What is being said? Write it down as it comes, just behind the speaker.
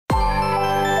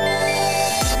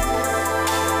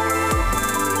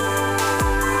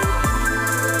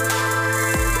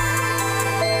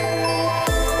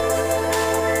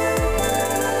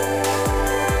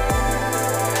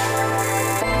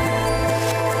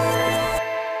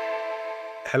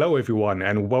Hello, everyone,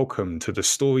 and welcome to the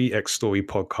Story X Story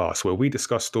podcast, where we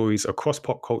discuss stories across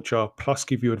pop culture, plus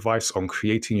give you advice on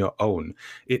creating your own.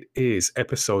 It is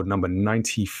episode number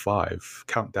 95,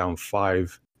 countdown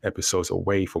 5 episodes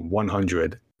away from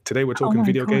 100. Today, we're talking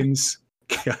video games.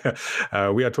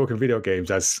 We are talking video games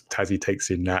as Tazzy takes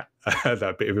in that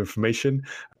bit of information,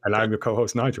 and I'm your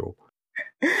co-host, Nigel.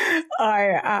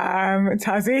 I am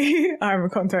Tazzy. I'm a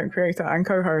content creator and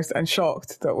co-host, and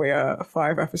shocked that we are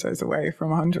 5 episodes away from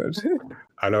 100.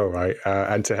 I know, right?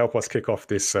 And to help us kick off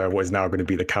this, what is now going to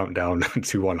be the countdown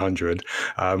to 100,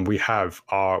 we have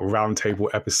our roundtable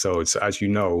episodes. So as you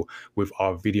know, with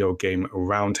our video game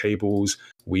roundtables,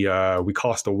 we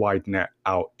cast a wide net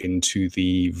out into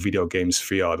the video game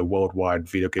sphere, the worldwide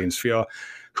video game sphere.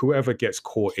 Whoever gets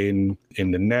caught in the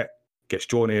net gets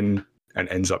drawn in and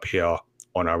ends up here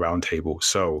on our roundtable.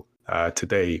 So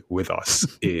today with us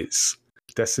is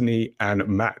Destiny and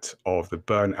Matt of the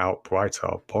Burnout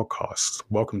Brighter podcast.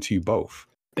 Welcome to you both.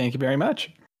 Thank you very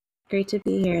much. Great to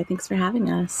be here. Thanks for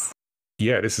having us.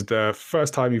 Yeah, this is the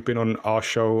first time you've been on our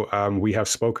show. We have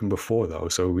spoken before, though.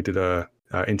 So we did a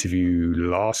interview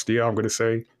last year, I'm going to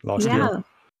say. Last year.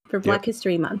 For Black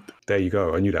History Month. There you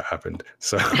go. I knew that happened.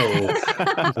 So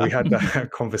we had that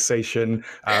conversation.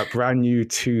 Brand new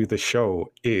to the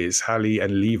show is Hallie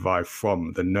and Levi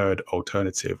from the Nerd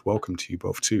Alternative. Welcome to you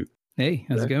both too. Hey,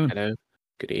 how's it going? Hello.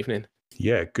 Good evening.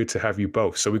 Yeah, good to have you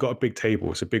both. So we got a big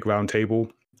table. It's a big round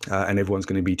table, and everyone's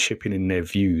going to be chipping in their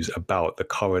views about the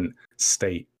current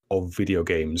state of video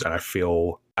games. And I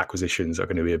feel acquisitions are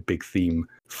going to be a big theme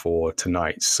for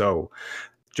tonight. So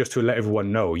just to let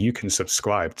everyone know, you can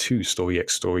subscribe to Story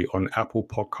X Story on Apple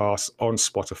Podcasts, on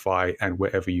Spotify, and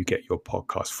wherever you get your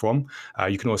podcasts from.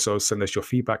 You can also send us your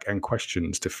feedback and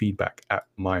questions to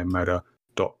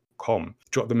feedback@myamatter.com.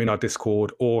 Drop them in our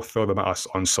Discord or throw them at us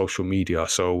on social media.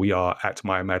 So we are at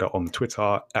myamatter on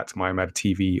Twitter, at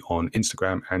myamatter.tv on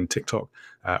Instagram and TikTok,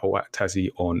 or at Tazzy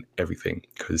on everything,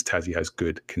 because Tazzy has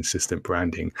good, consistent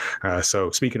branding. So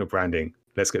speaking of branding,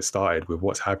 let's get started with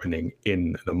what's happening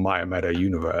in the My Matter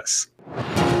universe.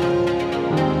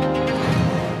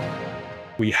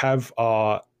 We have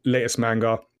our latest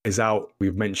manga is out.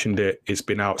 We've mentioned it. It's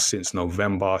been out since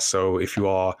November. So if you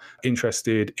are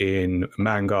interested in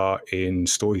manga, in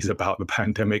stories about the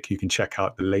pandemic, you can check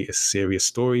out the latest Serious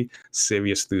story,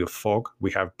 Serious Through the Fog. We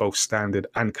have both standard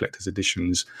and collector's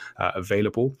editions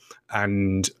available.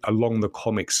 And along the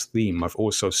comics theme, I've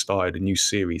also started a new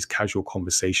series, Casual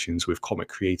Conversations with Comic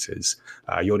Creators.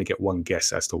 You only get one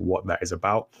guess as to what that is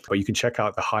about, but you can check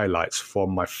out the highlights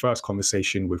from my first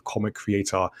conversation with comic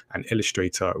creator and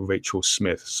illustrator Rachel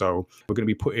Smith. So we're going to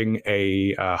be putting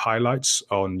highlights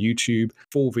on YouTube.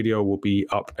 Full video will be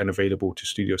up and available to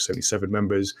Studio 77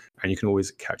 members, and you can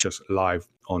always catch us live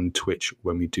on Twitch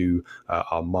when we do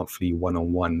our monthly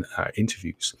one-on-one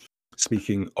interviews.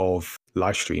 Speaking of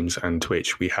live streams and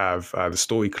Twitch, we have the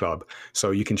Story Club.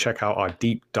 So you can check out our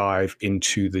deep dive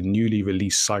into the newly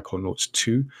released Psychonauts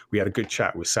 2. We had a good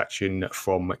chat with Sachin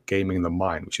from Gaming the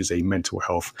Mind, which is a mental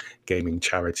health gaming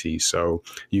charity. So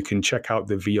you can check out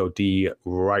the VOD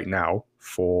right now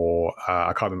for,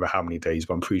 I can't remember how many days,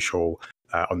 but I'm pretty sure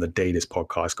on the day this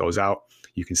podcast goes out,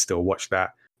 you can still watch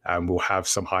that. We'll have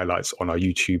some highlights on our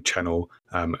YouTube channel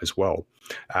as well.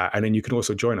 And then you can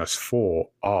also join us for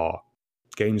our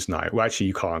games night. Well, actually,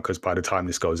 you can't, because by the time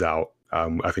this goes out,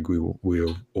 I think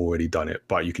we've already done it.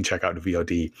 But you can check out the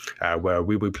VOD where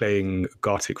we'll be playing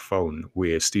Gartic Phone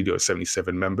with Studio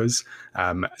 77 members.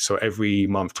 So every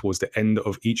month, towards the end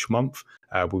of each month,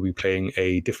 we'll be playing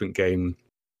a different game.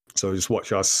 So just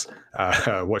watch us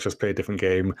play a different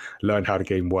game, learn how the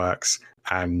game works,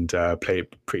 and play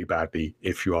it pretty badly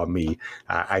if you are me.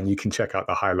 And you can check out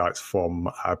the highlights from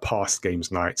past games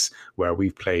nights where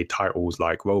we've played titles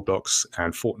like Roblox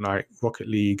and Fortnite, Rocket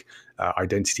League,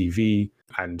 Identity V,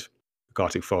 and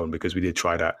Gartic Phone, because we did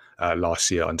try that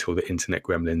last year until the internet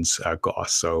gremlins got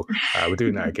us. So we're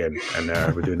doing that again, and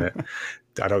we're doing it.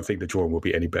 I don't think the drawing will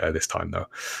be any better this time, though.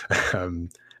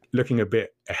 Looking a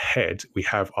bit ahead, we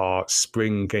have our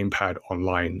Spring Gamepad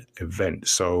Online event.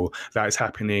 So that is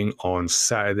happening on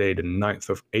Saturday, the 9th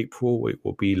of April. It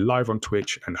will be live on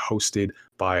Twitch and hosted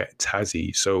by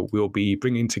Tazzy. So we'll be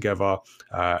bringing together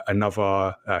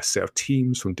another set of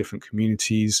teams from different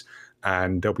communities,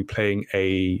 and they'll be playing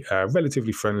a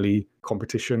relatively friendly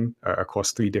competition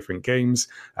across 3 different games.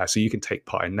 So you can take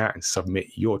part in that and submit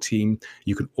your team.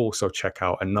 You can also check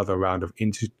out another round of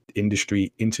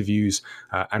industry interviews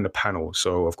and a panel.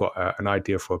 So I've got an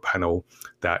idea for a panel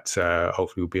that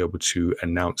hopefully we'll be able to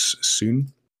announce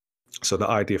soon. So the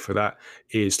idea for that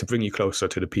is to bring you closer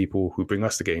to the people who bring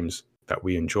us the games that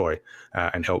we enjoy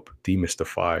and help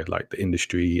demystify like the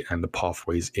industry and the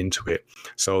pathways into it.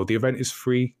 So the event is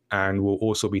free, and we'll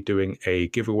also be doing a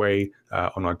giveaway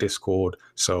on our Discord.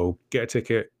 So get a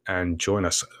ticket and join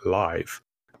us live.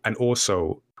 And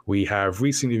also, we have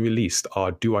recently released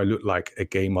our Do I Look Like a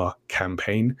Gamer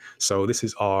campaign. So this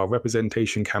is our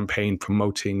representation campaign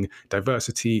promoting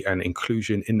diversity and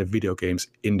inclusion in the video games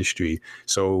industry.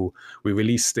 So we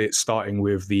released it starting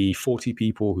with the 40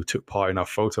 people who took part in our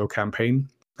photo campaign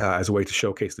as a way to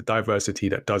showcase the diversity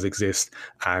that does exist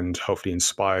and hopefully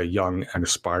inspire young and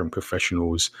aspiring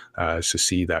professionals to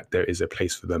see that there is a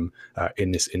place for them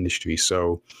in this industry.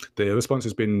 So the response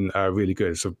has been really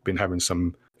good. So I've been having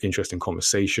some interesting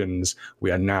conversations. We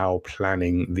are now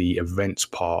planning the events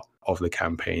part of the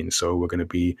campaign. So we're going to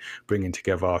be bringing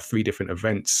together 3 different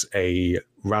events, a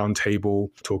roundtable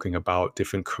talking about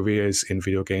different careers in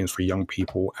video games for young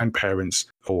people and parents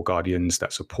or guardians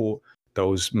that support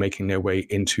those making their way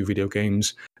into video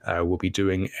games. We'll be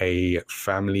doing a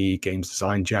family games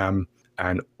design jam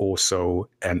and also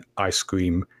an ice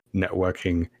cream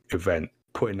networking event.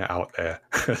 Putting it out there,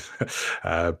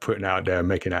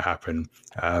 making it happen.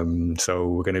 So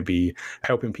we're going to be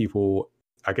helping people,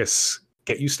 I guess,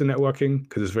 get used to networking,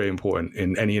 because it's very important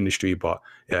in any industry, but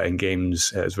in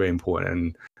games, it's very important.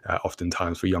 And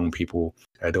oftentimes for young people,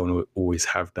 don't always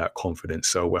have that confidence.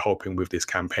 So we're hoping with this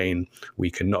campaign, we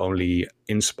can not only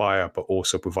inspire, but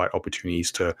also provide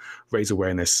opportunities to raise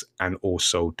awareness and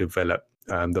also develop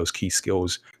those key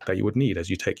skills that you would need as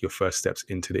you take your first steps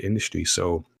into the industry.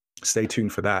 So stay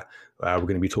tuned for that. We're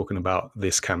going to be talking about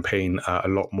this campaign a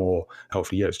lot more.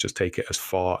 Hopefully, let's just take it as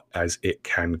far as it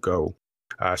can go.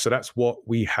 So that's what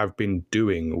we have been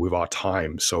doing with our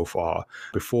time so far.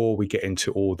 Before we get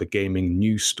into all the gaming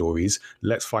news stories,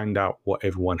 let's find out what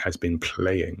everyone has been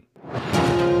playing.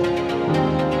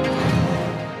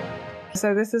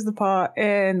 So this is the part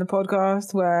in the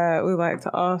podcast where we like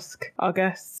to ask our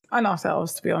guests and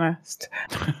ourselves, to be honest,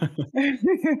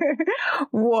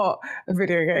 what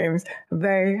video games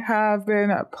they have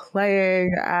been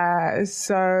playing.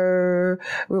 So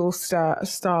we will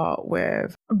start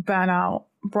with Burnout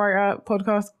Brighter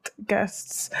podcast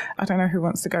guests. I don't know who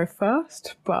wants to go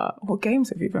first, but what games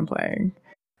have you been playing?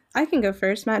 I can go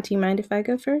first. Matt, do you mind if I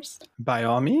go first? By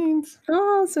all means.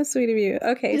 Oh, so sweet of you.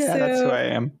 Okay, yeah, so that's who I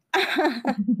am.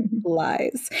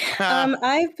 Lies.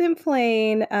 I've been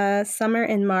playing Summer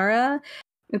in Mara.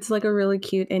 It's like a really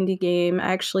cute indie game.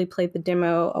 I actually played the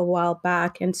demo a while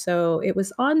back, and so it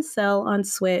was on sale on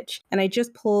Switch, and I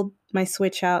just pulled my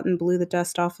Switch out and blew the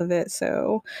dust off of it.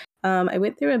 So I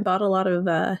went through and bought a lot of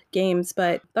games,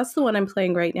 but that's the one I'm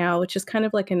playing right now, which is kind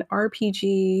of like an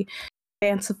RPG,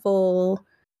 fanciful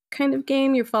kind of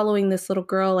game. You're following this little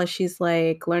girl as she's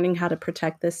like learning how to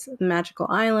protect this magical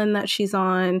island that she's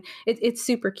on. It's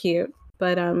super cute.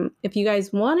 But if you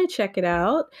guys want to check it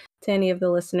out, to any of the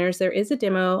listeners, there is a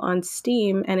demo on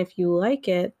Steam, and if you like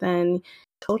it, then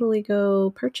totally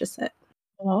go purchase it.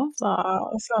 Love that.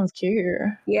 That sounds cute.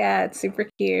 Yeah, it's super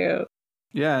cute.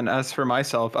 Yeah, and as for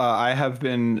myself, I have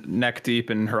been neck deep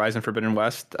in Horizon Forbidden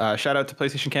West. Shout out to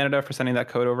PlayStation Canada for sending that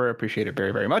code over. I appreciate it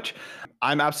very, very much.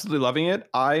 I'm absolutely loving it.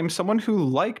 I'm someone who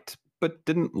liked but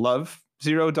didn't love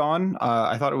Zero Dawn.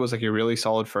 I thought it was like a really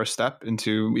solid first step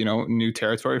into, new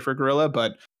territory for Guerrilla,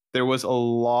 but there was a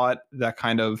lot that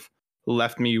kind of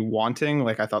left me wanting.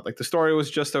 Like I thought like the story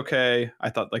was just okay. I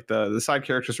thought like the side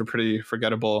characters were pretty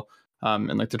forgettable,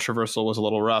 and like the traversal was a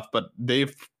little rough, but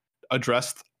they've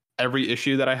addressed every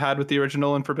issue that I had with the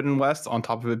original in Forbidden West, on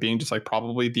top of it being just like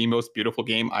probably the most beautiful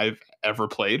game I've ever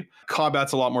played.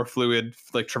 Combat's a lot more fluid,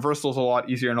 like traversal's a lot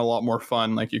easier and a lot more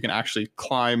fun. Like you can actually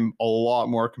climb a lot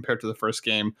more compared to the first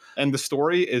game. And the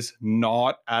story is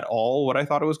not at all what I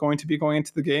thought it was going to be going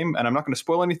into the game. And I'm not going to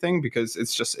spoil anything because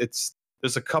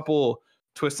there's a couple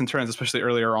twists and turns, especially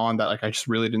earlier on, that like I just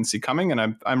really didn't see coming,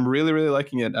 and I'm really, really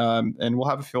liking it. And we'll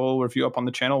have a full review up on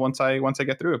the channel once I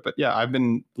get through it. But yeah, I've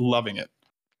been loving it.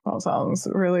 That sounds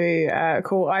really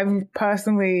cool. I've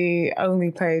personally only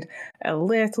played a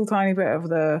little tiny bit of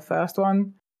the first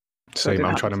one. Same,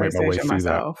 I'm trying to make my way through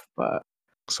that, but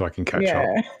so I can catch up.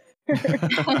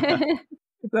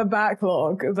 The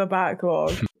backlog.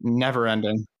 Never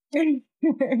ending.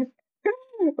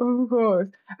 Of course.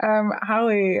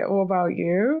 Hallie, what about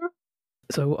you?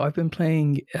 So I've been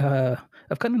playing,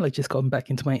 I've kind of like just gotten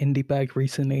back into my indie bag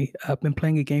recently. I've been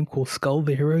playing a game called Skull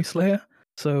the Hero Slayer.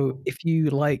 So if you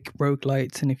like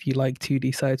roguelites and if you like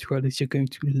 2D side-scrollers, you're going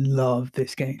to love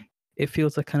this game. It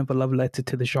feels like kind of a love letter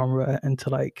to the genre and to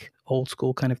like old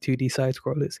school kind of 2D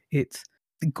side-scrollers. It's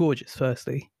gorgeous,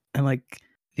 firstly. And like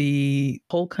the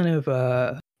whole kind of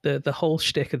the whole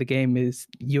shtick of the game is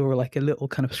you're like a little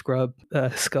kind of scrub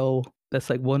skull that's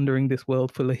like wandering this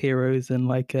world full of heroes and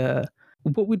like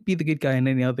what would be the good guy in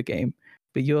any other game,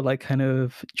 but you're like kind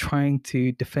of trying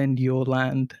to defend your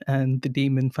land and the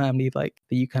demon family like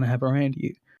that you kind of have around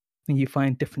you, and you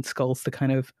find different skulls to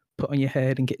kind of put on your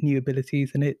head and get new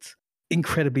abilities, and it's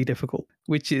incredibly difficult,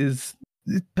 which is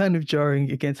kind of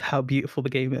jarring against how beautiful the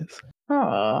game is.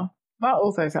 Oh, that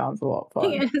also sounds a lot of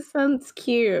fun. Yeah, it sounds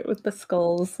cute with the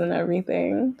skulls and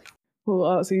everything. Cool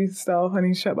artsy stuff. I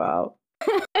need to check that out.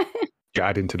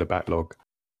 Add into the backlog.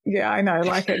 Yeah, I know.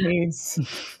 Like it needs.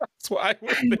 That's what I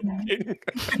was thinking.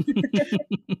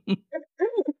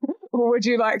 Would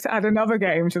you like to add another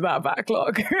game to that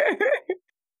backlog?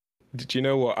 Did you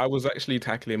know what? I was actually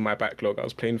tackling my backlog. I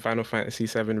was playing Final Fantasy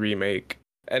VII Remake.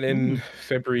 And then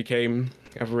February came.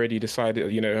 I've already decided,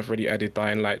 I've already added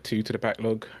Dying Light 2 to the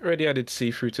backlog. Already added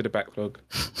See-Through to the backlog.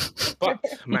 But,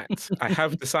 Matt, I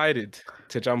have decided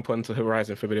to jump onto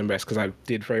Horizon Forbidden West because I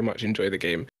did very much enjoy the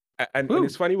game. And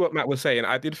it's funny what Matt was saying.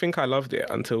 I did think I loved it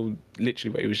until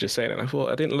literally what he was just saying. And I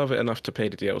thought I didn't love it enough to play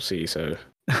the DLC. So,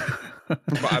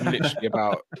 but I'm literally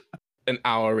about an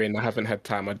hour in. I haven't had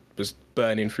time. I was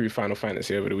burning through Final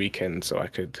Fantasy over the weekend so I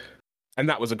could. And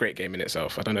that was a great game in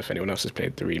itself. I don't know if anyone else has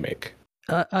played the remake.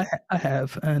 I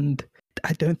have, and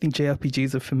I don't think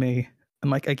JRPGs are for me.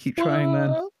 And like I keep trying,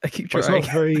 man. I keep trying. But it's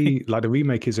not very like the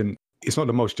remake isn't. It's not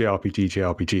the most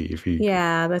JRPG. If you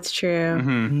Yeah, that's true.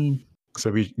 Mm-hmm. So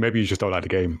maybe you just don't like the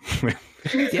game.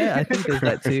 Yeah, I think there's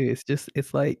that too.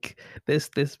 It's like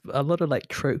there's a lot of like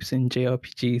tropes in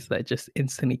JRPGs that just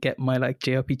instantly get my like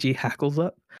JRPG hackles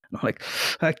up. And I'm like,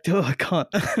 I can't.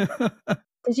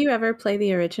 Did you ever play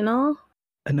the original?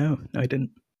 No, I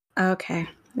didn't. Okay.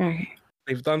 All right.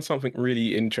 They've done something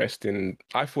really interesting.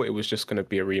 I thought it was just going to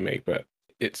be a remake, but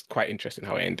it's quite interesting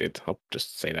how it ended. I'll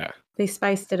just say that. They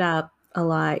spiced it up a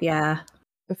lot, yeah.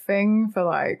 The thing for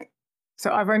like.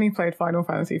 So I've only played Final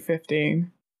Fantasy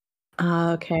 15.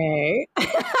 Okay.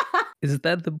 Is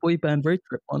that the boy band road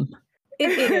trip one? It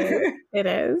is. It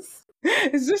is.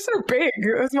 It's just so big.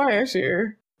 That's my issue.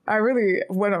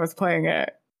 When I was playing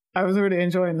it, I was really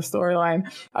enjoying the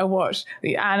storyline. I watched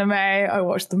the anime, I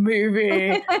watched the movie,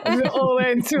 I was all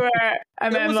into it.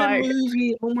 And then like a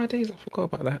movie. Oh my days, I forgot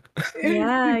about that.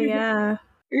 Yeah.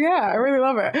 Yeah, I really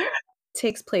love it.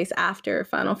 Takes place after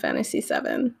Final Fantasy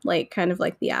VII, like kind of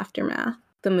like the aftermath.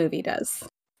 The movie does.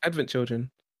 Advent Children.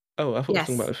 Oh, I thought you were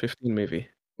talking about the 15 movie.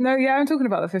 No, yeah, I'm talking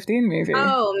about the 15 movie.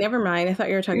 Oh, never mind. I thought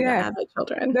you were talking about Advent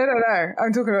Children. No.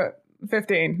 I'm talking about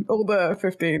 15. All the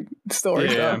 15 story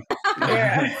stuff.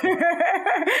 Yeah.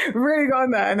 Really got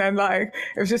on there. And then like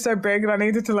it was just so big and I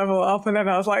needed to level up. And then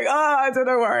I was like, I don't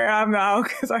know where I am now.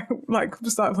 Because I like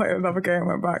started playing another game and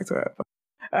went back to it. But,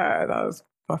 that was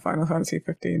my Final Fantasy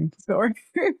 15 story.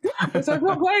 So I've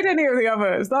not played any of the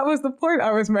others. That was the point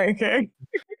I was making.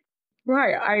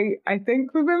 Right, I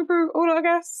think we've been through all our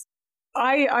guests.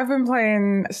 I've been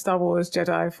playing Star Wars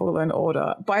Jedi Fallen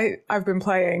Order, but I've been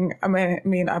playing,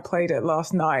 I played it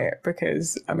last night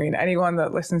because, anyone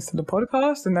that listens to the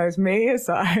podcast and knows me is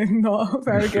that I'm not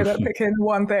very good at picking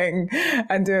one thing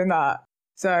and doing that.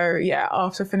 So yeah,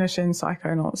 after finishing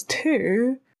Psychonauts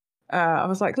 2, I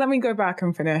was like, let me go back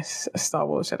and finish Star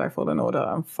Wars Jedi Fallen Order,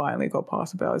 and finally got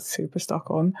past a bit I was super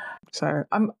stuck on. So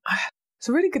it's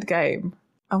a really good game.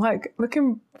 I'm like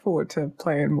looking forward to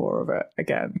playing more of it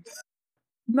again.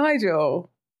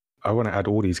 Nigel, I want to add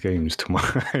all these games to my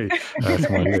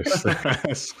list.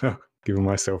 So, giving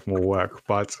myself more work,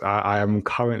 but I am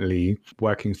currently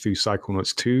working through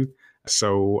Psychonauts 2.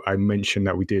 So I mentioned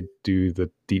that we did do the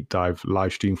deep dive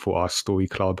live stream for our story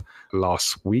club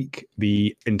last week.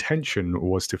 The intention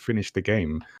was to finish the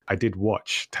game. I did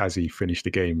watch Tazzy finish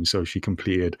the game, so she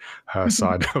completed her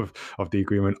side of the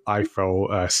agreement. I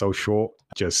fell so short,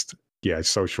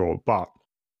 so short, but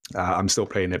I'm still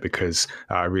playing it because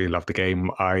I really love the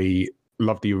game. I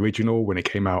loved the original when it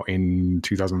came out in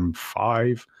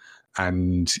 2005.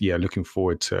 And yeah, have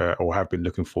been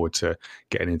looking forward to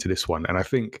getting into this one. And I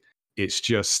think it's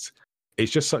just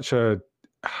such a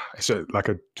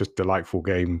just delightful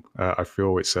game. I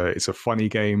feel it's a funny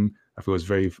game. I feel it's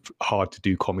very hard to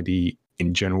do comedy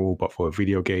in general, but for a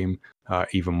video game,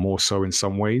 even more so in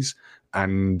some ways.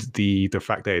 And the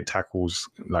fact that it tackles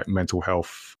like mental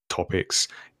health topics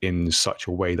in such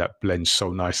a way that blends so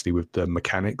nicely with the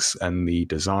mechanics and the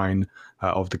design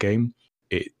of the game,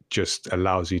 it just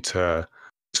allows you to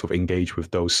sort of engage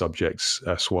with those subjects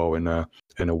as well in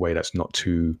a way that's not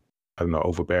too,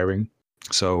 overbearing.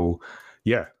 So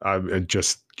yeah, I'm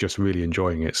just really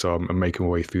enjoying it. So I'm making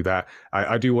my way through that.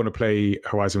 I do want to play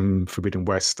Horizon Forbidden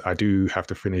West. I do have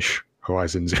to finish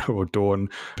Horizon Zero Dawn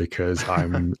because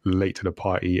I'm late to the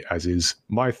party, as is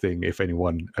my thing. If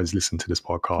anyone has listened to this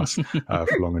podcast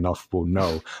for long enough will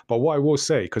know. But what I will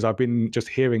say, because I've been just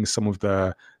hearing some of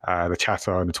the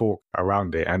chatter and the talk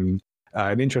around it, and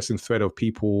an interesting thread of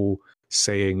people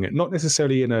saying, not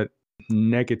necessarily in a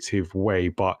negative way,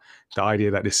 but the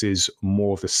idea that this is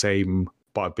more of the same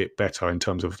but a bit better in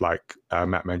terms of, like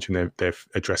Matt mentioned, they're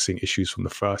addressing issues from the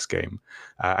first game.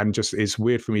 And just it's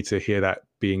weird for me to hear that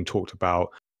being talked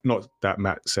about, not that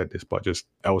Matt said this, but just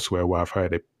elsewhere where I've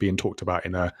heard it being talked about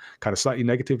in a kind of slightly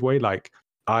negative way. Like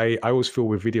I always feel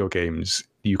with video games,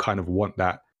 you kind of want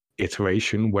that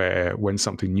iteration where when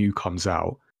something new comes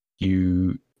out,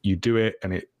 you do it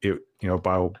and it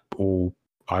by all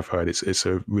I've heard, it's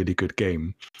a really good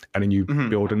game, and then you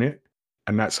build on it.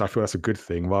 And I feel that's a good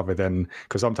thing, rather than,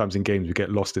 because sometimes in games we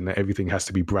get lost in that everything has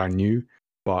to be brand new,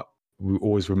 but we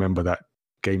always remember that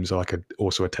games are like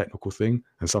also a technical thing,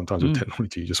 and sometimes with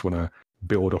technology you just want to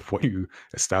build off what you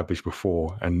established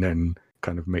before and then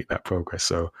kind of make that progress.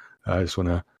 So I just want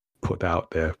to put that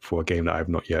out there for a game that I have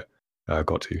not yet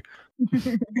got to.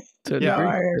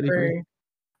 I agree.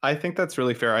 I think that's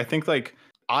really fair. I think like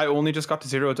I only just got to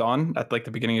Zero Dawn at like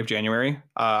the beginning of January.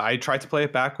 I tried to play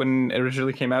it back when it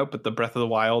originally came out, but the Breath of the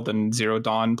Wild and Zero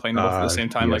Dawn playing both at the same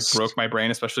time like broke my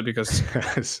brain, especially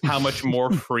because how much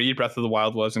more free Breath of the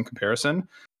Wild was in comparison.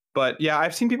 But yeah,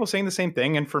 I've seen people saying the same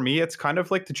thing, and for me, it's kind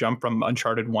of like the jump from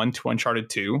Uncharted 1 to Uncharted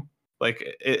 2. Like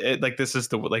it like this is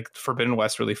the like Forbidden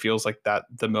West really feels like that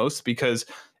the most, because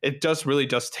it does really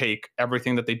just take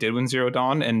everything that they did with Zero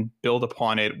Dawn and build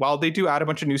upon it. While they do add a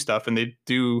bunch of new stuff and they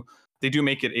do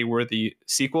make it a worthy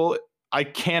sequel, I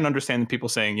can understand people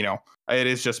saying, it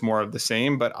is just more of the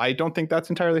same, but I don't think that's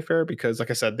entirely fair, because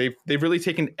like I said, they've really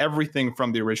taken everything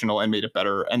from the original and made it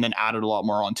better and then added a lot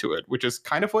more onto it, which is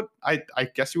kind of what I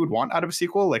guess you would want out of a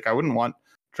sequel. Like I wouldn't want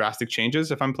drastic changes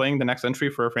if I'm playing the next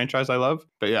entry for a franchise I love,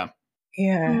 but yeah.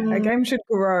 Yeah, a game should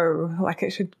grow. Like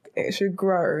it should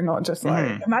grow, not just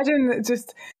like imagine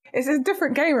it's a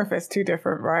different game if it's too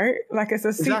different, right? Like it's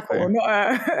a sequel,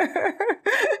 not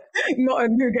a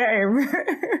new game.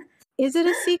 Is it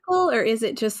a sequel, or is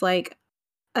it just like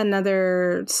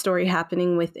another story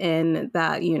happening within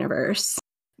that universe?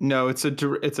 No, it's a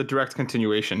direct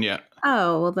continuation. Yeah.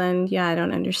 Oh well, then yeah, I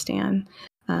don't understand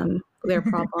their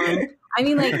problem. I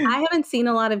mean, like I haven't seen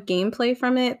a lot of gameplay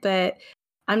from it, but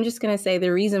I'm just going to say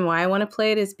the reason why I want to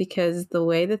play it is because the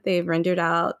way that they've rendered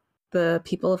out the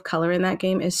people of color in that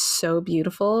game is so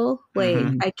beautiful. Like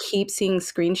I keep seeing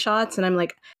screenshots and I'm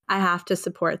like, I have to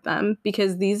support them,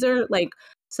 because these are like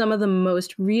some of the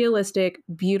most realistic,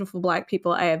 beautiful Black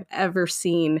people I have ever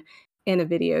seen in a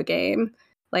video game.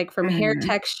 Like from hair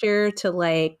texture to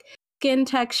like skin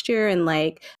texture and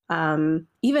like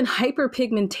even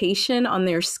hyperpigmentation on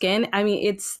their skin. I mean,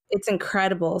 it's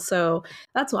incredible. So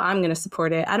that's why I'm going to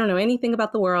support it. I don't know anything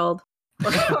about the world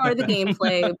or the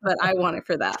gameplay, but I want it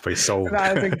for that. For soul.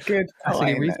 That is a good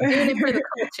point. Doing it for the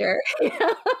culture.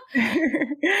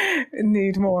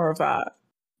 Need more of that.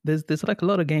 There's like a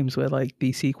lot of games where like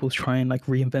these sequels try and like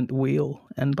reinvent the wheel,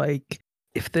 and like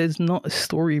if there's not a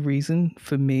story reason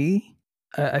for me,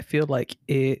 I feel like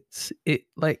it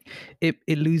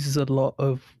loses a lot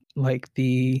of like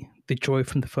the joy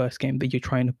from the first game that you're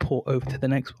trying to port over to the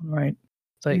next one, right?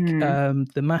 It's like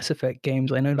the Mass Effect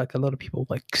games, I know like a lot of people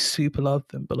like super love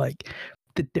them, but like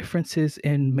the differences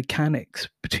in mechanics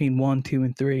between 1, 2,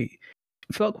 and 3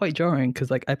 felt quite jarring,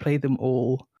 because like I played them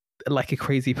all like a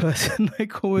crazy person,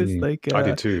 like always like I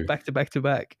did too. back to back to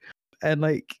back. And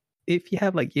like if you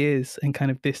have like years and kind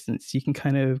of distance, you can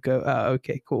kind of go,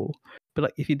 okay, cool. But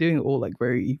like if you're doing it all like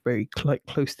very, very like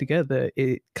close together,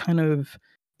 it kind of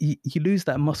you lose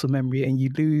that muscle memory, and you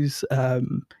lose.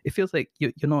 It feels like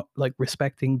you're not like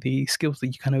respecting the skills that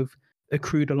you kind of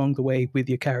accrued along the way with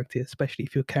your character, especially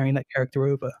if you're carrying that character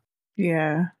over.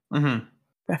 Yeah,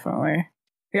 definitely.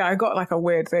 Yeah, I got like a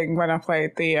weird thing when I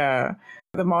played the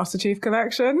Master Chief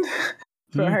Collection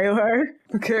for Halo,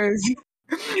 because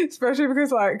especially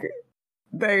because like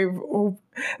they've all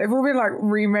been like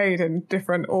remade in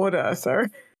different order, so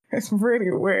it's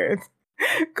really weird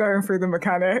going through the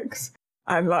mechanics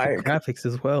and like the graphics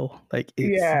as well. Like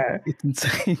it's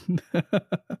insane.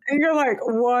 And you're like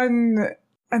 1,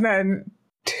 and then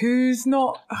 2's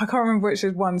not. I can't remember which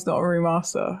is 1's not a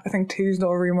remaster. I think 2's not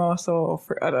a remaster, or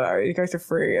 3, I don't know. You go to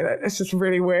 3, and it's just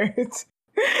really weird.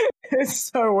 It's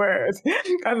so weird,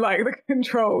 and like the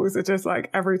controls are just like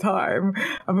every time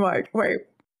I'm like, wait,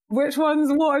 which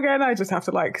one's what again? I just have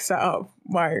to like set up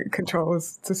my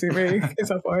controls to suit me,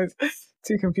 because otherwise it's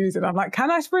too confusing. I'm like,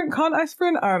 can I sprint? Can't I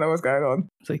sprint? I don't know what's going on.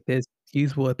 It's like there's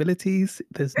usable abilities.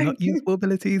 There's not usable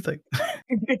abilities. Like,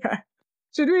 Yeah.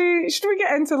 Should we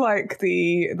get into like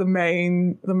the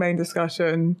main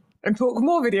discussion and talk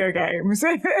more video games?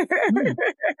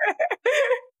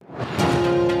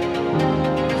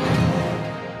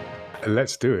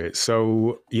 Let's do it.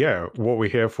 So, yeah, what we're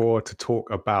here for to talk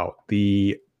about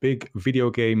the big video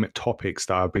game topics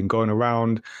that have been going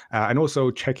around and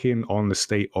also check in on the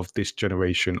state of this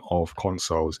generation of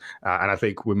consoles. And I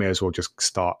think we may as well just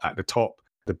start at the top.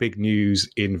 The big news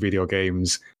in video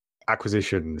games,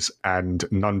 acquisitions, and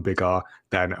none bigger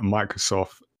than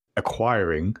Microsoft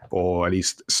acquiring, or at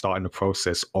least starting the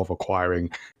process of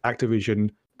acquiring, Activision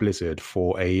Blizzard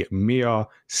for a mere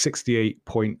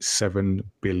 $68.7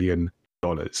 billion.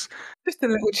 Just a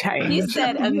little change. You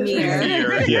said a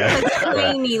mere. Yeah. A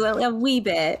tiny little, a wee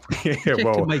bit. Yeah, checked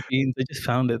well, in my jeans. I just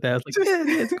found it there. I was like, yeah,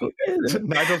 it's cool. Yeah.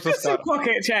 Nigel's just Just a got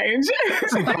pocket change.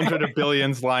 100 of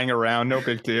billions lying around. No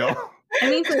big deal. I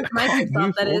mean, for Microsoft,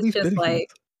 Move that all is these just billions. like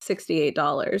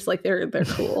 $68. Like they're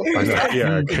cool. I know,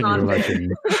 yeah, can you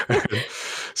Non-big. imagine?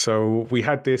 So we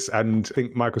had this, and I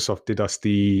think Microsoft did us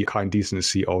the kind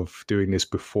decency of doing this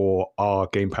before our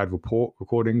Gamepad report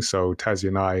recording. So Tazzy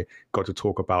and I got to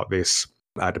talk about this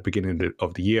at the beginning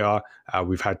of the year.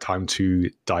 We've had time to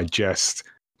digest.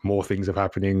 More things have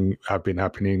been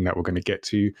happening that we're going to get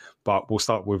to, but we'll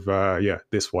start with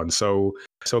this one. So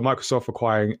Microsoft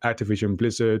acquiring Activision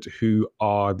Blizzard, who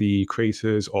are the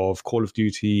creators of Call of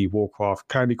Duty, Warcraft,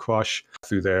 Candy Crush,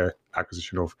 through their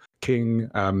acquisition of King,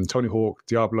 Tony Hawk,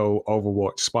 Diablo,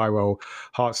 Overwatch, Spyro,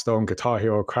 Hearthstone, Guitar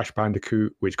Hero, Crash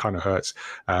Bandicoot, which kind of hurts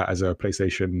as a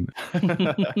PlayStation,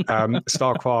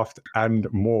 StarCraft, and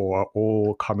more, are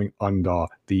all coming under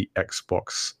the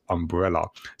Xbox umbrella.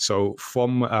 So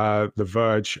from The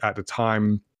Verge at the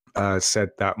time,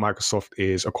 said that Microsoft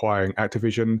is acquiring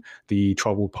Activision, the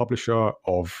troubled publisher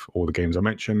of all the games I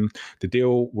mentioned. The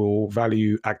deal will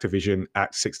value Activision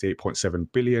at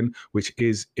 $68.7 billion, which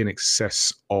is in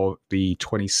excess of the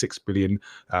 $26 billion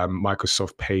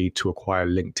Microsoft paid to acquire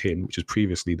LinkedIn, which is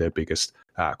previously their biggest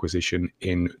acquisition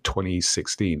in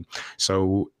 2016.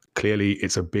 So clearly,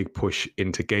 it's a big push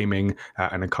into gaming,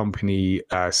 and the company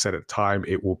said at the time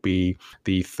it will be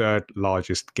the third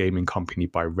largest gaming company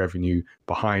by revenue,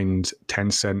 behind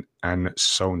Tencent and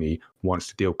Sony, once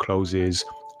the deal closes.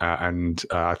 And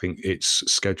I think it's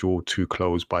scheduled to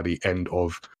close by the end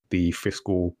of the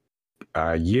fiscal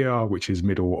year, which is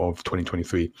middle of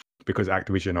 2023. Because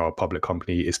Activision are a public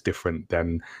company, it's different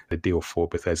than the deal for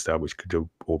Bethesda, which could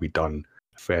all be done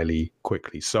fairly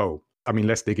quickly. So, I mean,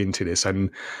 let's dig into this. And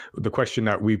the question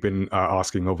that we've been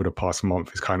asking over the past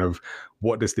month is kind of,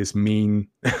 what does this mean?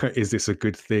 Is this a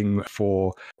good thing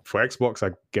for Xbox?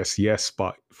 I guess yes,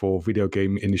 but for video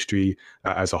game industry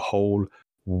as a whole,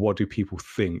 what do people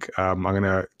think? I'm going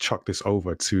to chuck this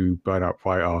over to Burnout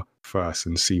Writer first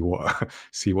and see what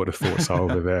the thoughts are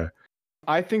over there.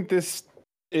 I think this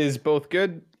is both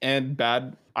good and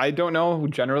bad. I don't know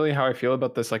generally how I feel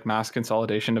about this like mass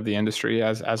consolidation of the industry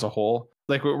as a whole.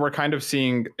 Like we're kind of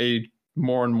seeing a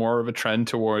more and more of a trend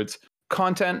towards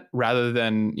content rather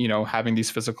than, having these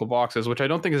physical boxes, which I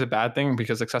don't think is a bad thing,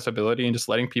 because accessibility and just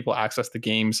letting people access the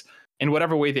games in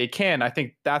whatever way they can, I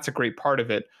think that's a great part of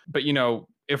it. But,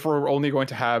 if we're only going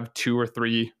to have 2 or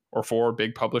 3 or 4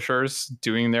 big publishers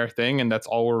doing their thing, and that's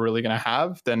all we're really going to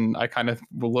have, then I kind of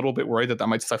a little bit worried that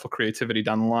might stifle creativity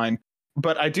down the line.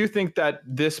 But I do think that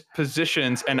this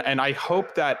positions, and I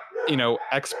hope that,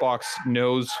 Xbox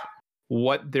knows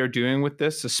what they're doing with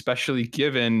this, especially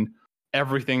given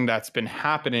everything that's been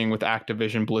happening with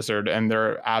Activision Blizzard and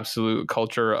their absolute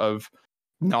culture of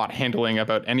not handling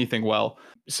about anything well.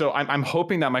 So I'm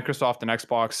hoping that Microsoft and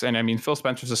Xbox, and I mean, Phil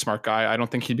Spencer's a smart guy. I don't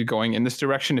think he'd be going in this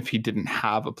direction if he didn't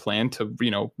have a plan to,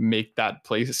 make that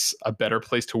place a better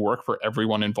place to work for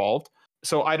everyone involved.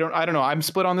 So I don't know. I'm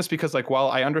split on this because, like, while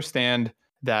I understand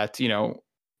that,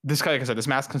 this, like I said, this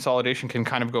mass consolidation can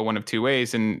kind of go one of two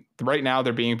ways. And right now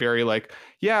they're being very like,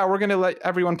 yeah, we're going to let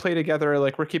everyone play together.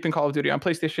 Like, we're keeping Call of Duty on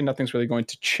PlayStation. Nothing's really going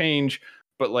to change.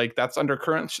 But like, that's under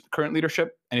current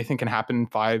leadership. Anything can happen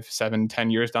 5, 7, 10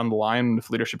 years down the line if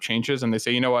leadership changes and they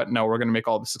say, you know what, no, we're going to make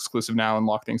all this exclusive now and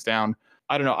lock things down.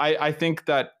 I don't know. I think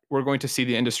that we're going to see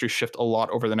the industry shift a lot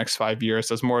over the next 5 years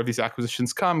as more of these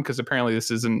acquisitions come, because apparently this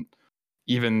isn't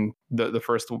even the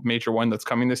first major one that's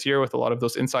coming this year, with a lot of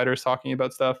those insiders talking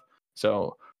about stuff.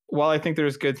 So while I think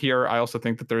there's good here, I also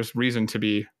think that there's reason to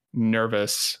be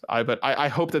nervous. But I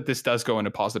hope that this does go in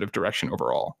a positive direction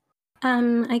overall.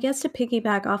 I guess to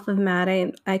piggyback off of Matt,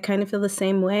 I kind of feel the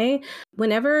same way.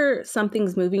 Whenever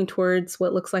something's moving towards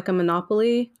what looks like a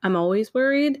monopoly, I'm always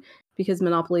worried, because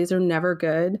monopolies are never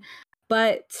good.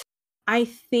 But I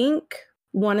think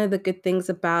one of the good things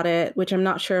about it, which I'm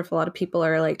not sure if a lot of people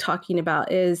are like talking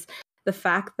about, is the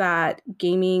fact that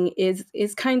gaming is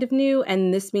kind of new.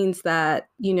 And this means that,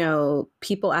 you know,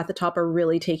 people at the top are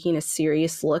really taking a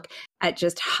serious look at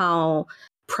just how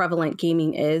prevalent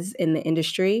gaming is in the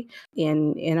industry,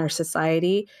 in our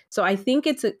society. So I think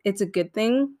it's a good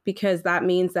thing, because that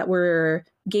means that we're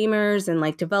gamers and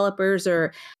like developers,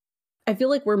 or I feel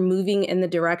like we're moving in the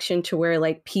direction to where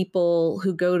like people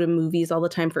who go to movies all the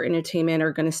time for entertainment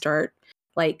are going to start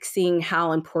like seeing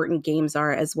how important games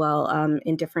are as well,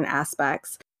 in different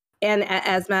aspects. And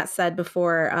as Matt said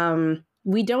before,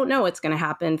 we don't know what's going to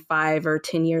happen 5 or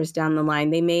 10 years down the line.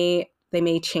 They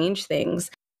may change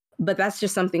things, but that's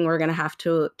just something we're going to have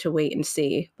to wait and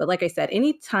see. But like I said,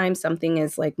 anytime something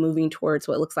is like moving towards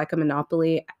what looks like a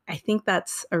monopoly, I think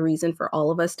that's a reason for all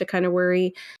of us to kind of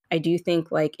worry. I do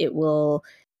think like it will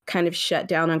kind of shut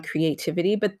down on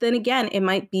creativity, but then again, it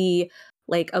might be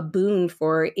like a boon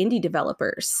for indie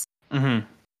developers. Mm-hmm.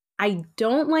 I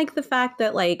don't like the fact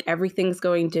that like everything's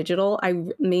going digital.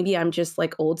 Maybe I'm just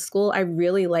like old school. I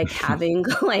really like having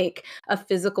like a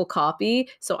physical copy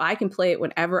so I can play it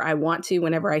whenever I want to,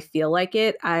 whenever I feel like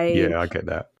it. Yeah, I get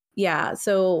that. Yeah.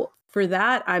 So for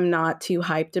that, I'm not too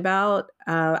hyped about.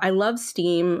 I love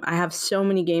Steam. I have so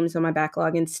many games on my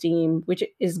backlog in Steam, which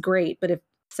is great. But if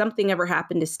something ever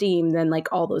happened to Steam, then like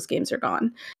all those games are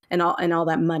gone, and all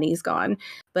that money's gone.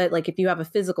 But like if you have a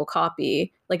physical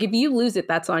copy, like if you lose it,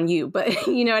 that's on you. But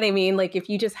you know what I mean? Like if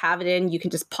you just have it in, you can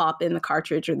just pop in the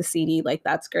cartridge or the CD, like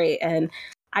that's great. And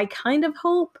I kind of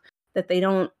hope that they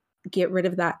don't get rid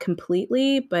of that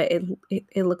completely, but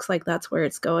it looks like that's where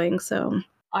it's going. So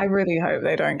I really hope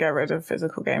they don't get rid of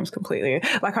physical games completely.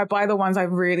 Like I buy the ones I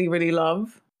really, really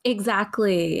love.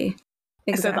 Exactly.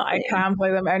 So that I can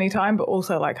play them anytime, but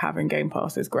also like having Game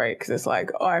Pass is great, because it's like,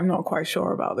 oh, I'm not quite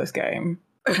sure about this game.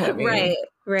 Right.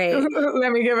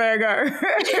 Let me give it a go.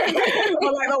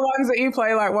 But like the ones that you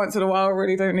play like once in a while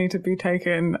really don't need to be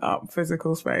taking up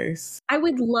physical space. I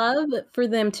would love for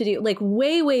them to do like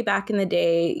way back in the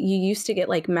day, you used to get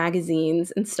like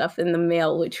magazines and stuff in the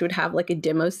mail, which would have like a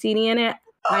demo CD in it.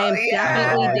 I am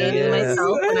definitely dating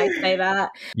myself when I say that.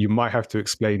 You might have to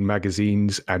explain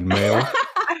magazines and mail.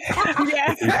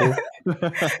 Yeah.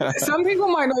 Some people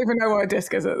might not even know what a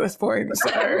disc is at this point. So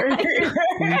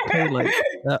you play like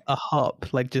a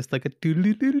hop, like just like a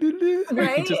doodle,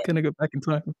 right? Just gonna go back in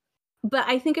time. But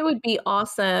I think it would be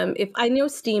awesome if, I know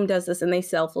Steam does this and they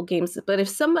sell full games, but if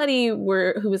somebody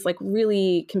who was like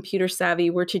really computer savvy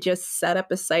were to just set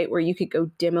up a site where you could go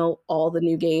demo all the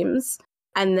new games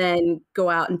and then go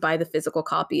out and buy the physical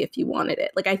copy if you wanted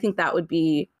it. Like I think that would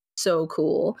be so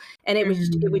cool. And it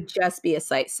would just be a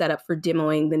site set up for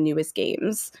demoing the newest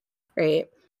games, right?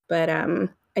 But I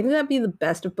think that'd be the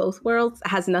best of both worlds. It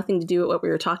has nothing to do with what we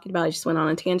were talking about. I just went on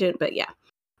a tangent, but yeah,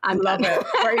 I love it.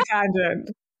 Great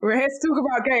tangent. We're here to talk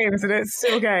about games, and it's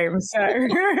still games. So,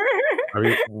 I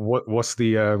mean, what's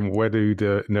the where do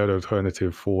the Nerd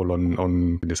Alternative fall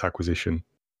on this acquisition?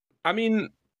 I mean,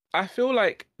 I feel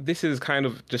like this is kind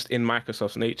of just in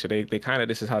Microsoft's nature. They kind of,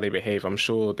 this is how they behave. I'm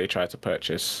sure they tried to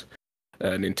purchase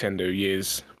Nintendo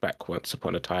years back once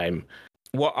upon a time.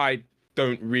 What I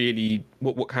don't really,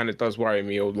 what kind of does worry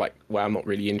me, or like where I'm not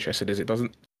really interested, is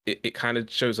it kind of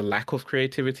shows a lack of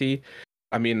creativity.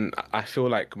 I mean, I feel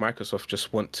like Microsoft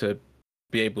just want to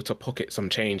be able to pocket some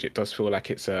change. It does feel like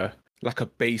it's a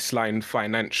baseline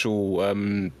financial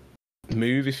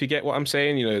move, if you get what I'm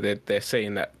saying. You know, they're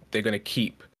saying that they're going to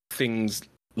keep things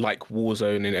like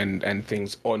Warzone and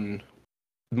things on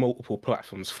multiple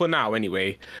platforms for now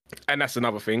anyway. And that's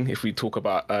another thing. If we talk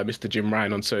about Mr. Jim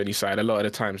Ryan on Sony's side, a lot of the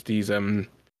times these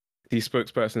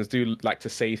spokespersons do like to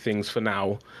say things for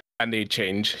now and they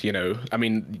change, you know. I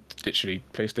mean, literally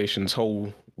PlayStation's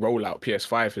whole rollout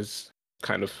PS5 has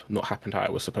kind of not happened how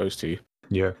it was supposed to.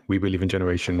 Yeah, we believe in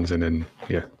generations, and then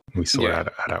we saw how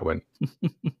that went.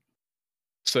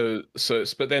 So,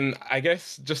 but then I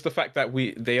guess just the fact that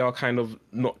they are kind of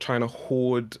not trying to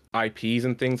hoard IPs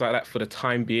and things like that for the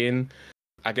time being,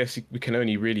 I guess we can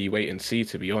only really wait and see,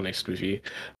 to be honest with you.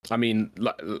 I mean,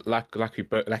 like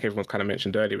everyone's kind of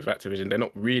mentioned earlier with Activision, they're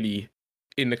not really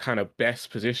in the kind of best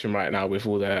position right now with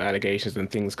all the allegations and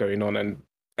things going on,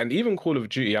 and even Call of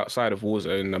Duty outside of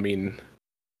Warzone. I mean,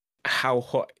 how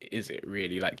hot is it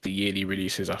really? Like the yearly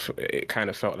releases, it kind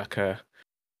of felt like a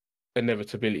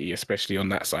inevitability, especially on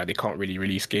that side. They can't really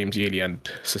release games yearly and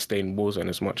sustain Warzone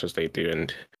as much as they do,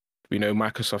 and we know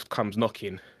Microsoft comes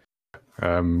knocking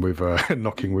with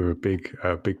knocking with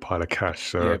a big pile of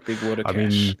cash. So yeah, big wad of cash.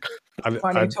 Mean,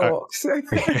 money talks.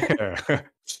 Yeah.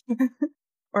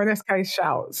 Or in this case,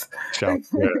 shouts. Yeah.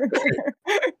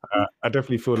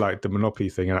 definitely feel like the monopoly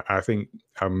thing. I think,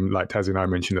 like Tazzy and I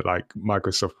mentioned it, like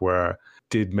Microsoft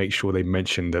did make sure they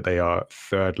mentioned that they are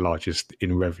third largest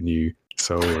in revenue,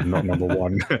 so not number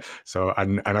one. So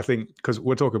and I think because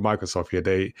we're talking Microsoft here,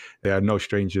 they are no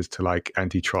strangers to like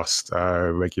antitrust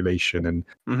regulation and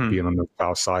being on the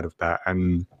far side of that.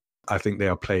 And I think they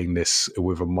are playing this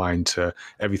with a mind to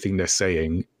everything they're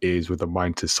saying is with a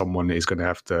mind to someone is going to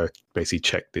have to basically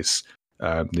check this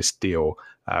deal.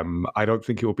 I don't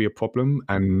think it will be a problem.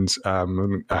 And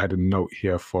I had a note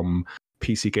here from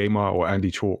PC Gamer or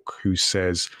Andy Chalk who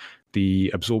says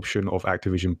the absorption of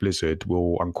Activision Blizzard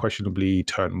will unquestionably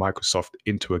turn Microsoft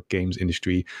into a games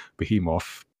industry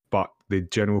behemoth. But the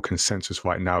general consensus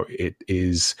right now, it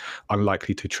is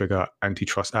unlikely to trigger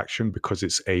antitrust action because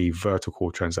it's a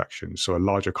vertical transaction. So a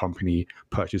larger company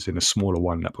purchasing a smaller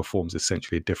one that performs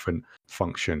essentially a different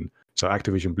function. So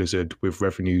Activision Blizzard, with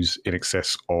revenues in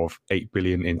excess of $8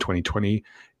 billion in 2020,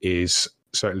 is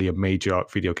certainly a major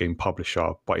video game publisher,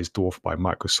 but is dwarfed by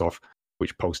Microsoft,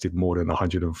 which posted more than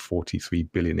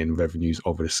 $143 billion in revenues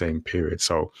over the same period.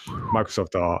 So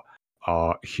Microsoft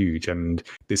are huge, and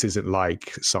this isn't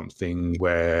like something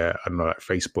where, I don't know, like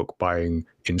Facebook buying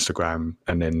Instagram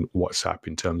and then WhatsApp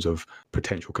in terms of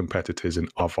potential competitors in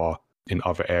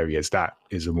other areas. That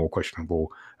is a more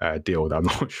questionable deal that I'm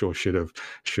not sure should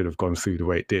have gone through the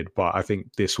way it did. But I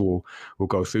think this will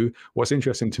go through. What's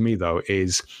interesting to me though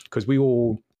is because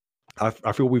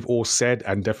I feel we've all said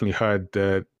and definitely heard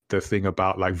the thing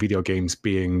about like video games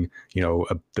being, you know,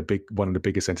 one of the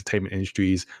biggest entertainment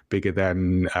industries, bigger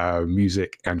than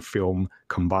music and film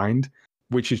combined,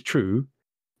 which is true.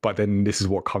 But then this is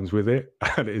what comes with it.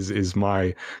 is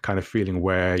my kind of feeling,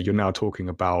 where you're now talking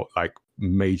about like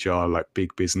major, like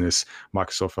big business.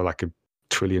 Microsoft are like $1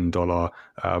 trillion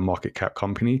market cap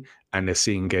company, and they're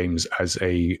seeing games as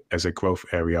a growth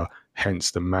area,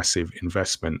 hence the massive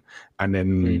investment. And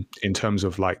then in terms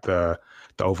of like the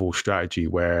overall strategy,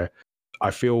 where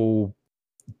I feel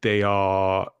they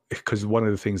are, because one of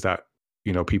the things that,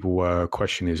 you know, people were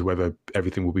questioning is whether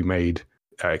everything will be made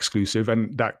exclusive,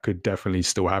 and that could definitely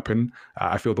still happen.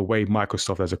 I feel the way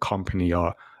Microsoft as a company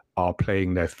are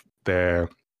playing their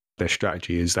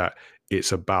strategy is that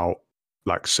it's about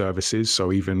like services.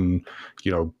 So even,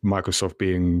 you know, Microsoft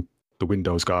being the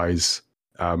Windows guys,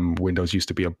 Windows used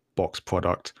to be a box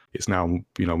product. It's now,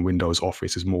 you know, Windows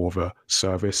Office is more of a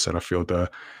service. And I feel the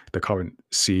current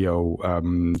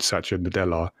CEO, Satya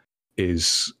Nadella,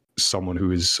 is someone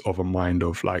who is of a mind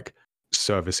of like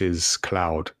services,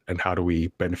 cloud, and how do we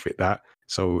benefit that.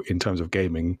 So in terms of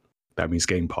gaming, that means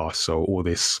Game Pass. So all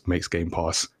this makes Game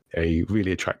Pass a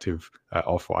really attractive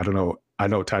offer. I don't know. I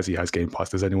know Tazzy has Game Pass.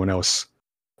 Does anyone else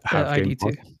have Game Pass?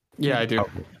 I do too. Yeah, I do.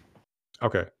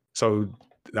 Okay. So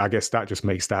I guess that just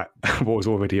makes that what was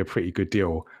already a pretty good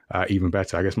deal even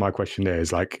better. I guess my question there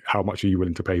is like, how much are you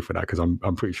willing to pay for that? Because I'm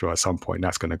pretty sure at some point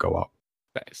that's going to go up.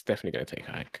 It's definitely going to take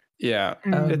a hike. Yeah.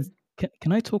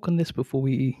 Can I talk on this before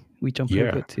we jump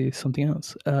over to something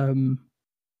else?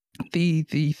 The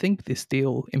thing with this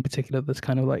deal in particular that's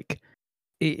kind of like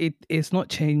it's not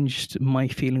changed my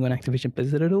feeling on Activision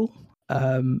Blizzard at all.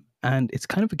 And it's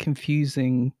kind of a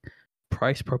confusing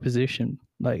price proposition,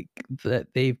 like that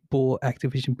they've bought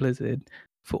Activision Blizzard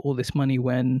for all this money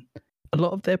when a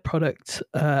lot of their products,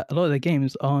 a lot of their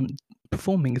games aren't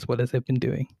performing as well as they've been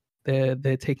doing.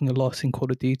 They're taking a loss in Call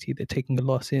of Duty. They're taking a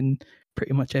loss in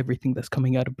pretty much everything that's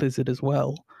coming out of Blizzard as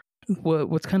well.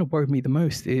 What's kind of worried me the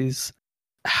most is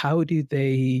how do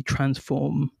they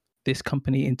transform this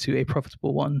company into a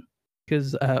profitable one?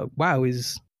 Because WoW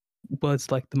is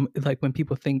words like when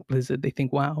people think Blizzard, they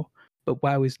think WoW, but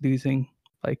WoW is losing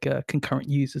like concurrent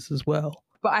users as well.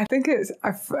 But I think it's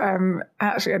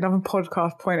actually another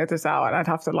podcast pointed this out, and I'd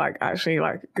have to actually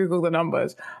Google the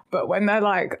numbers. But when they're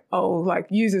like, oh, like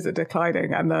users are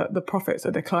declining and the profits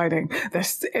are declining,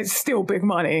 it's still big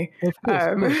money. Of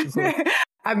course,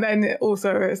 and then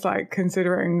also it's like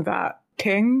considering that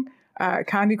King,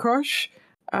 Candy Crush,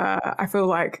 I feel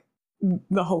like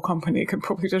the whole company could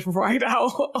probably just ride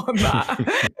out on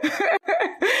that.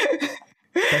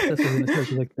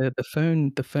 That's like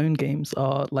the phone games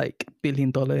are like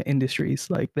 $1 billion industries.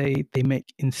 Like they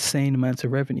make insane amounts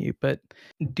of revenue. But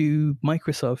do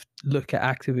Microsoft look at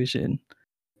Activision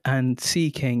and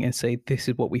see King and say, this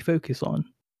is what we focus on?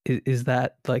 Is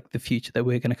that like the future that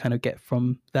we're going to kind of get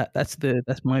from that? That's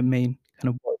my main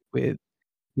kind of worry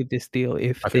with this deal.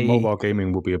 I think mobile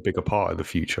gaming will be a bigger part of the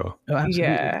future. Oh, absolutely.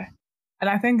 Yeah. And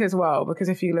I think as well, because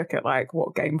if you look at like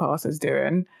what Game Pass is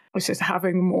doing, it's just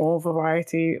having more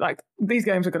variety. Like these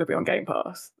games are going to be on Game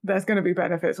Pass. There's going to be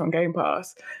benefits on Game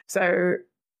Pass. So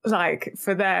like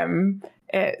for them,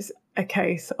 it's a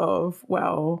case of,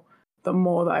 well, the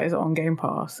more that is on Game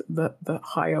Pass, the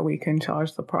higher we can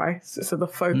charge the price. So the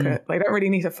focus, they don't really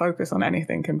need to focus on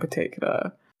anything in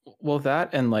particular. Well, that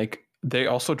and like they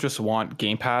also just want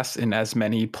Game Pass in as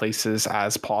many places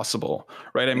as possible,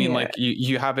 right? I mean, like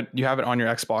you have it on your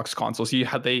Xbox consoles.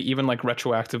 They even like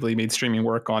retroactively made streaming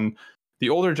work on the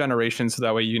older generations, so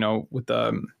that way, you know, with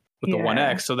the One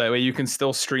X, so that way you can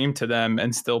still stream to them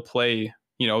and still play,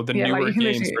 you know, the newer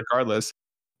games regardless.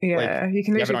 Yeah, like, you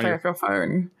can literally play off your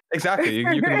phone. Exactly.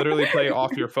 You can literally play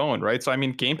off your phone, right? So I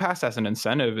mean, Game Pass as an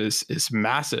incentive is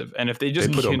massive. And if they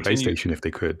just put it on PlayStation if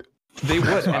they could. They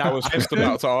would. And I was just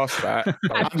about to ask that.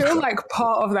 I feel like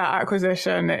part of that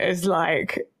acquisition is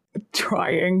like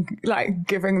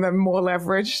giving them more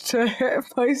leverage to hit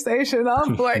PlayStation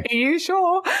up. Like, are you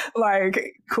sure?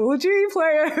 Like, Call of Duty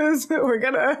players, we're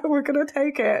gonna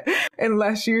take it.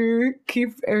 Unless you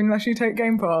take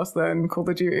Game Pass, then Call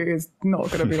of Duty is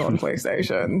not gonna be on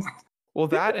PlayStation. Well,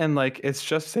 that and like it's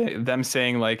just them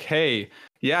saying like, hey,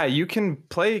 yeah, you can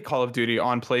play Call of Duty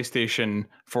on PlayStation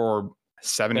for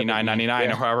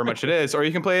 $79.99 or however much it is, or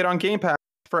you can play it on Game Pass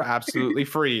for absolutely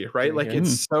free, right? Like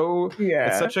it's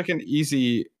such like an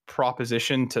easy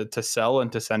proposition to sell and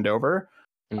to send over.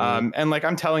 And like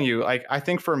I'm telling you, like I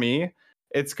think for me,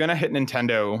 it's gonna hit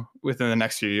Nintendo within the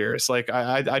next few years. Like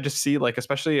I just see, like,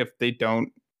 especially if they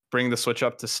don't bring the Switch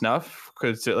up to snuff,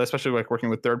 because especially like working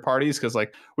with third parties, because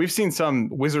like we've seen some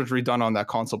wizardry done on that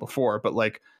console before, but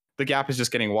like the gap is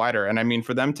just getting wider. And I mean,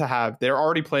 for them to have, they're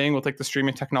already playing with like the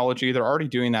streaming technology, they're already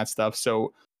doing that stuff.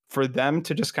 So for them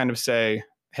to just kind of say,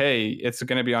 hey, it's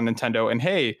going to be on Nintendo, and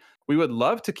hey, we would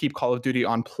love to keep Call of Duty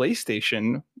on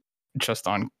PlayStation, just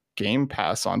on Game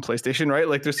Pass on PlayStation, right?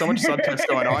 Like there's so much subtext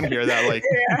going on here that like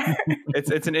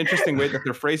it's an interesting way that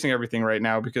they're phrasing everything right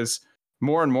now, because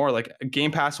more and more like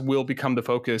Game Pass will become the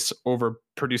focus over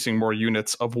producing more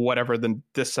units of whatever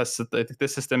this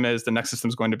system is, the next system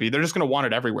is going to be. They're just going to want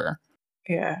it everywhere.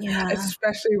 Yeah,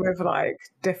 especially with like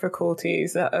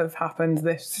difficulties that have happened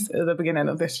at the beginning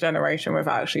of this generation with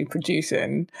actually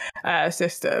producing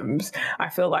systems. I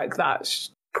feel like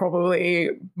that's probably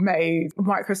made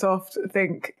Microsoft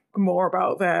think more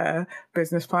about their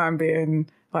business plan being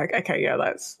like, okay, yeah,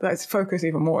 let's focus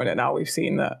even more on it now. We've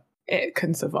seen that it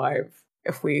can survive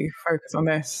if we focus on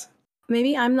this.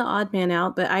 Maybe I'm the odd man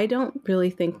out, but I don't really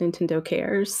think Nintendo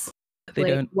cares. They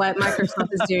don't. What Microsoft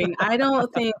is doing. I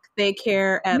don't think they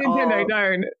care at all. Nintendo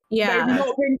don't. Yeah. They've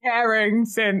not been caring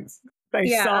since they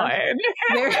started.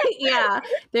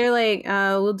 They're like,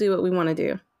 we'll do what we want to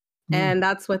do. And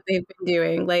that's what they've been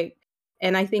doing. Like,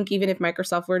 and I think even if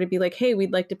Microsoft were to be like, hey,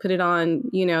 we'd like to put it on,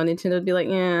 you know, Nintendo would be like,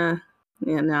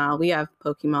 no, we have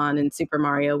Pokemon and Super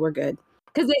Mario, we're good.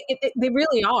 Because they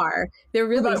really are. They're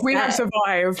really we have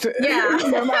survived. Yeah.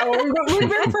 No matter what. We've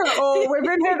been through it all. We've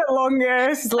been here the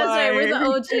longest. That's right. We're the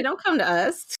OG. Don't come to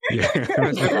us. Yeah.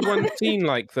 Has everyone seen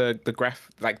like the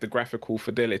graphical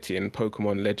fidelity in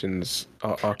Pokemon Legends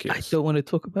Arceus? I don't want to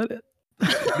talk about it.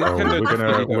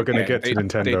 We're gonna get to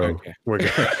Nintendo. We're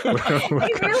definitely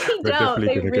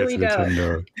gonna get to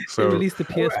Nintendo. So they released the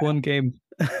PS1 game.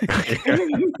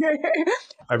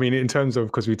 I mean, in terms of,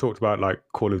 because we talked about like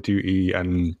Call of Duty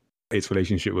and its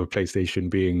relationship with PlayStation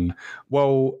being,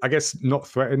 well, I guess not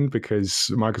threatened,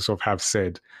 because Microsoft have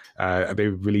said they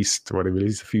released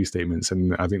a few statements,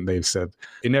 and I think they've said,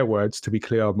 in their words, to be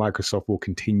clear, Microsoft will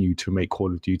continue to make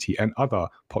Call of Duty and other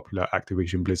popular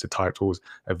Activision Blizzard titles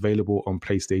available on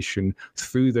PlayStation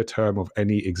through the term of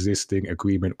any existing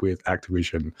agreement with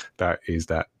Activision. That is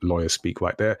that lawyer speak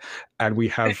right there. And we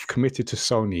have committed to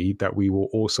Sony that we will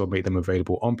also make them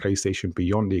available on PlayStation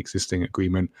beyond the existing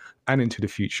agreement and into the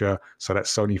future, so that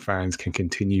Sony fans can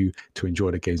continue to enjoy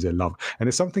the games they love. And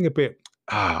there's something a bit,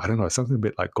 I don't know, something a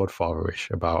bit like Godfather-ish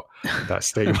about that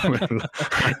statement.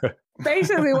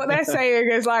 Basically, what they're saying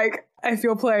is like, if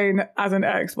you're playing as an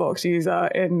Xbox user,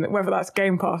 in whether that's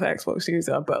Game Pass Xbox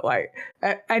user, but like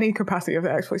at any capacity of the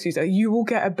Xbox user, you will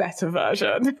get a better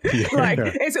version.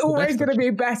 It's always going to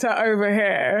be better over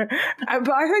here.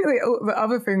 But I think the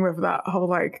other thing with that whole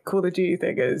like Call of Duty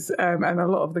thing is, and a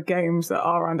lot of the games that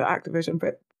are under Activision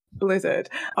Blizzard,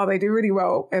 they do really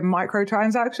well in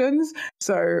microtransactions,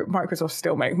 so Microsoft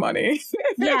still make money.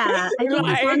 I think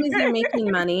as long as they're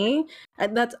making money,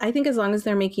 I think as long as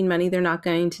they're making money, they're not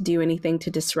going to do anything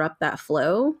to disrupt that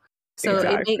flow. So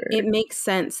it makes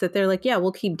sense that they're like, yeah,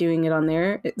 we'll keep doing it on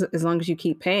there as long as you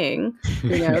keep paying,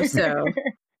 you know. So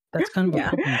that's kind of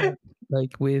a problem,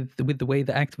 like with the way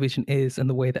that Activision is and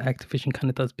the way that Activision kind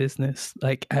of does business,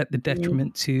 like at the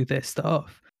detriment to their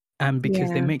staff. And because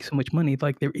they make so much money,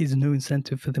 like there is no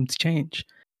incentive for them to change.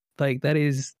 Like that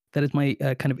is that is my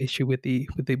kind of issue with the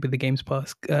Games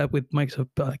Pass, with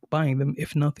Microsoft buying them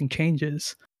if nothing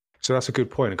changes. So that's a good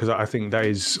point, because I think that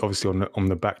is obviously on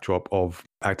the backdrop of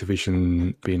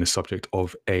Activision being the subject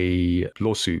of a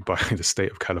lawsuit by the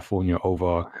state of California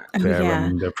over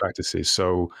their practices.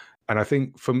 So, and I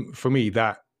think for me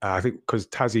that I think because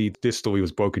Tazzy, this story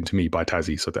was broken to me by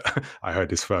Tazzy, so that I heard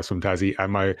this first from Tazzy,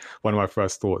 and one of my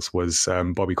first thoughts was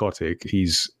Bobby Kotick.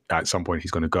 He's at some point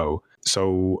he's going to go,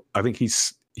 so I think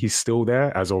he's still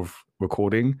there as of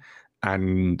recording.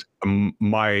 And from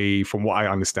what I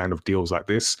understand of deals like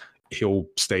this, he'll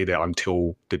stay there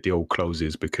until the deal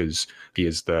closes, because he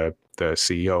is the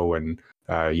CEO, and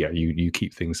you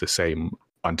keep things the same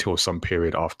until some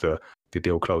period after the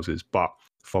deal closes. But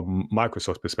from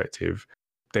Microsoft's perspective,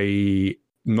 they,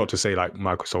 not to say like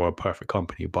Microsoft are a perfect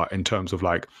company, but in terms of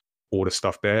like all the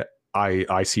stuff there,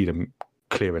 I see them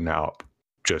clearing that up.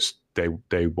 Just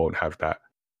they won't have that.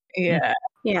 Yeah.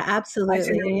 Yeah,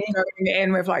 absolutely. Going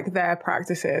in with like their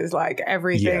practices, like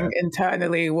everything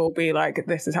internally will be like,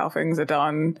 this is how things are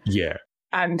done. Yeah.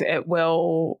 And I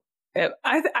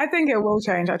think it will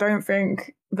change. I don't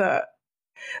think that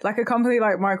like a company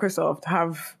like Microsoft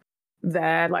have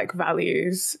their like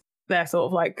values, their sort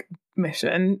of like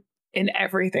mission in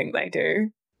everything they do.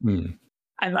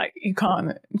 And like you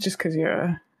can't just because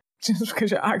you're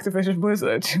Activision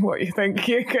Blizzard, what you think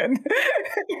you can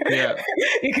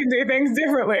you can do things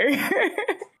differently.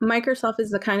 Microsoft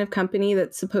is the kind of company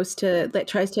that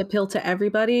tries to appeal to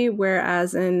everybody,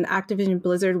 whereas in Activision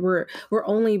Blizzard we're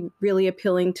only really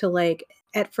appealing to like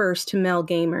at first to male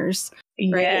gamers.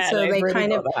 Right? Yeah, so they really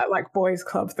kind of that like boys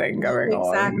club thing going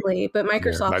on. Exactly. But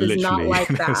Microsoft is not like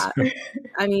that.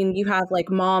 I mean, you have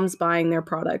like moms buying their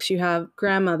products, you have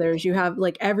grandmothers, you have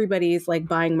like everybody's like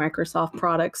buying Microsoft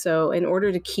products. So in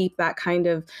order to keep that kind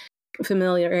of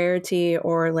familiarity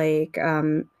or like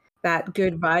that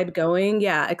good vibe going,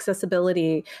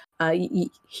 accessibility,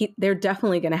 they're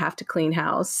definitely going to have to clean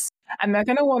house. And they're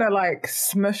going to want to like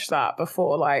smush that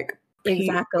before like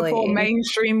before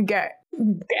mainstream get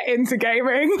into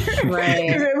gaming, right?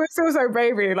 Because it was still so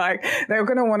baby. Like they're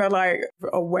gonna want to like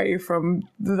away from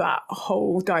that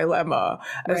whole dilemma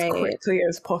as quickly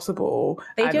as possible.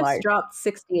 They just dropped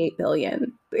 68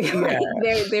 billion.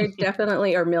 They're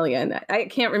definitely, or million. I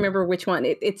can't remember which one.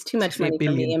 It's too much money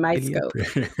for me in my scope.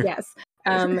 Yes,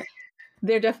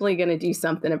 they're definitely going to do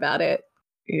something about it.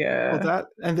 Yeah, well,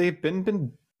 and they've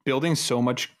been building so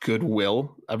much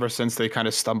goodwill ever since they kind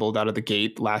of stumbled out of the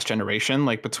gate last generation,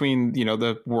 like between,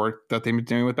 the work that they've been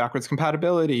doing with backwards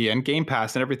compatibility and Game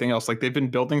Pass and everything else. Like they've been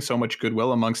building so much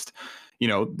goodwill amongst,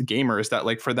 the gamers, that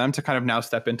like for them to kind of now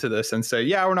step into this and say,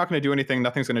 we're not going to do anything,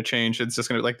 nothing's going to change, it's just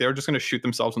going to like, they're just going to shoot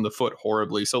themselves in the foot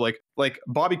horribly. So like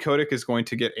Bobby Kotick is going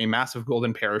to get a massive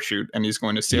golden parachute and he's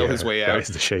going to sail his way out.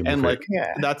 The shame and like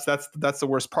it. that's the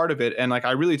worst part of it. And like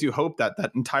I really do hope that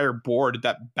entire board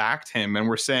that backed him and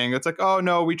we're saying it's like, oh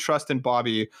no, we trust in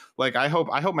Bobby. Like I hope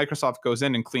Microsoft goes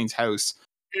in and cleans house.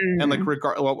 And like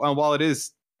while it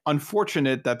is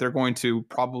unfortunate that they're going to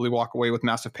probably walk away with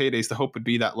massive paydays, the hope would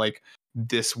be that like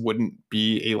this wouldn't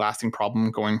be a lasting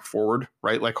problem going forward,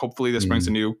 right? Like hopefully this brings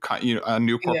a new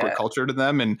corporate culture to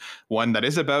them, and one that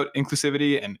is about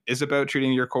inclusivity and is about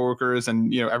treating your coworkers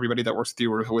and everybody that works with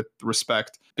you with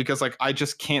respect. Because like I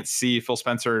just can't see Phil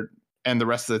Spencer and the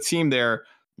rest of the team there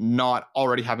not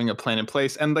already having a plan in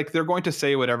place. And like they're going to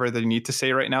say whatever they need to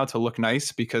say right now to look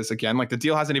nice, because again, like the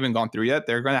deal hasn't even gone through yet.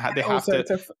 They're going to they have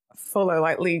to follow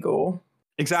like legal.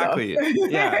 Exactly.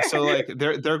 Yeah. So like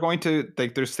they're going to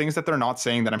like, there's things that they're not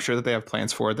saying that I'm sure that they have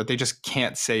plans for that they just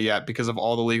can't say yet because of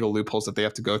all the legal loopholes that they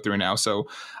have to go through now. So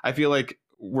I feel like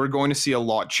we're going to see a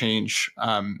lot change.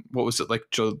 What was it, like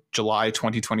July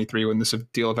 2023 when this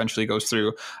deal eventually goes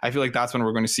through? I feel like that's when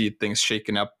we're going to see things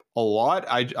shaken up a lot.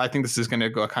 I think this is going to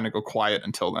go quiet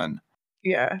until then.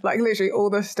 Yeah, like literally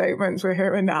all the statements we're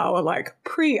hearing now are like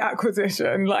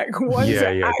pre-acquisition. Like once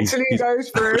it actually goes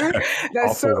through,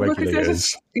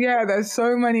 there's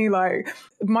so many like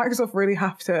Microsoft really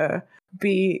have to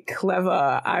be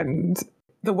clever, and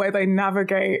the way they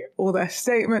navigate all their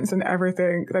statements and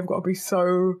everything, they've got to be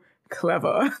so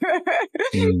clever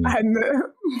and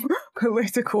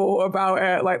political about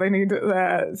it. Like they need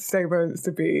their statements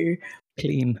to be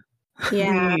clean.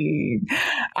 Yeah,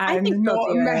 and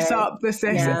not mess up the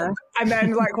system. Yeah. And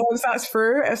then like once that's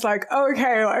through, it's like, oh,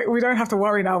 okay, like we don't have to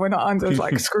worry now. We're not under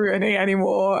like scrutiny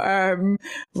anymore.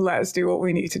 Let's do what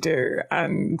we need to do.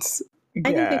 And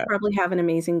I think they probably have an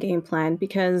amazing game plan,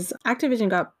 because Activision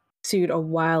got sued a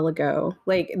while ago.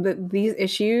 Like these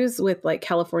issues with like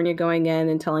California going in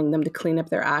and telling them to clean up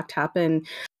their act happened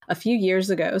a few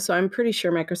years ago. So I'm pretty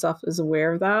sure Microsoft is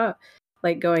aware of that.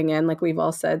 like going in, like we've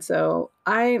all said. So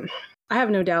I have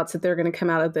no doubts that they're going to come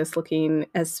out of this looking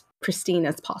as pristine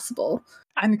as possible.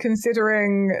 And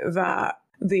considering that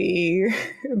the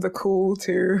call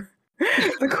to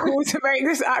make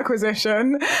this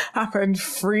acquisition happened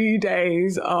 3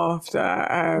 days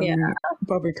after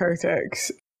Bobby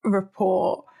Kotick's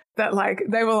report, that like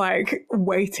they were like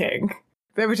waiting.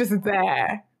 They were just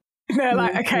there. They're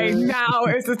like, okay, now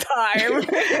is the time.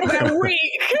 They're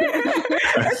weak.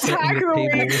 Attack the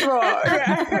weak spot.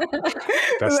 Yeah.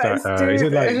 That's that. Is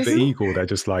it like the eagle that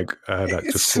just like that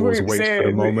just scores, waits for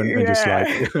the moment, and just like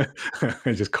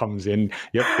it just comes in?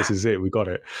 Yep, this is it. We got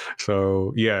it.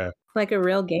 So yeah, like a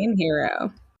real game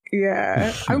hero.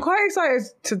 Yeah, I'm quite excited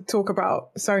to talk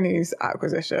about Sony's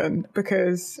acquisition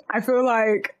because I feel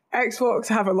like Xbox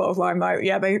have a lot of limelight.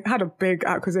 Yeah, they had a big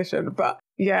acquisition, but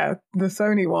yeah, the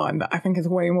Sony one I think is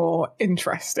way more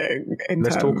interesting.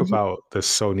 Let's talk about the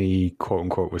Sony quote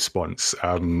unquote response.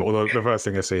 Although the first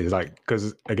thing I say is like,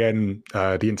 because again,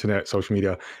 the internet, social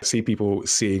media, see people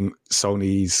seeing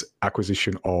Sony's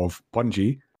acquisition of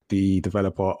Bungie, the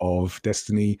developer of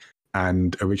Destiny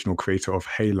and original creator of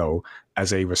Halo,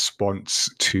 as a response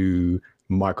to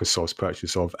Microsoft's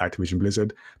purchase of Activision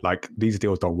Blizzard. Like, these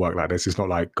deals don't work like this. It's not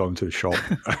like going to the shop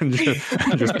and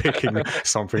just picking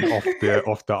something off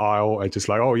the aisle and just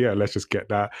like, oh yeah, let's just get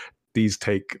that. These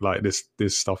take like this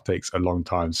stuff takes a long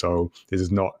time. So this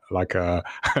is not like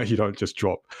you don't just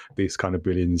drop these kind of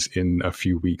billions in a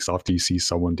few weeks after you see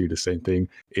someone do the same thing.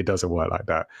 It doesn't work like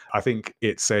that. I think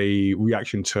it's a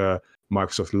reaction to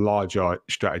Microsoft's larger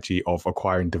strategy of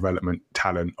acquiring development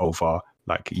talent over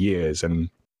like years, and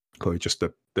just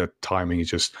the timing is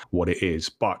just what it is.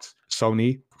 But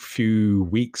Sony, few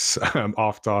weeks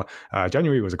after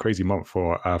January was a crazy month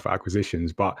for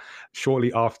acquisitions, but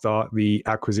shortly after the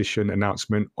acquisition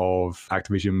announcement of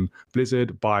Activision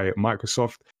Blizzard by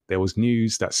Microsoft, there was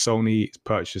news that Sony is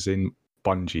purchasing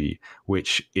Bungie,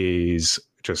 which is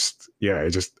just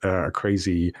a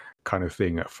crazy kind of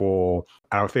thing. I feel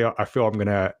I'm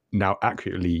gonna now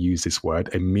accurately use this word,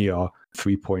 a mere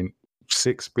 3.6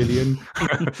 billion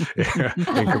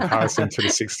in comparison to the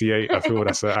 68. I feel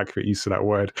that's an accurate use of that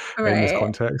word in this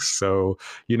context. So,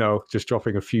 just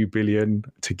dropping a few billion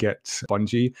to get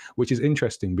Bungie, which is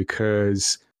interesting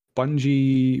because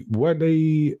Bungie,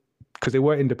 because they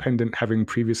were independent, having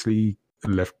previously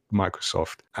left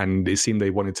Microsoft, and it seemed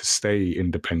they wanted to stay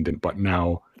independent, but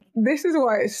now this is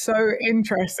why it's so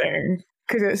interesting,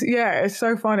 because it's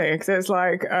so funny, because it's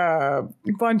like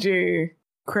Bungie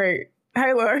create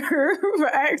Halo for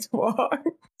Xbox.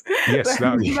 Yes,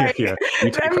 we'll take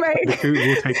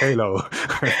Halo.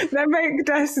 Then make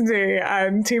Destiny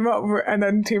and team up with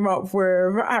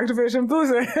Activision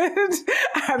Blizzard,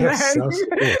 and then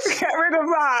get rid of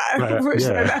that, which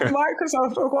then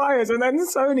Microsoft acquires, and then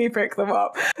Sony pick them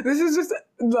up. This is just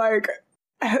like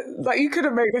you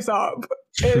couldn't make this up.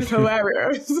 It's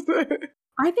hilarious.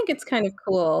 I think it's kind of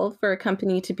cool for a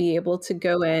company to be able to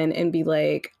go in and be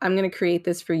like, I'm going to create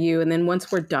this for you. And then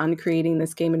once we're done creating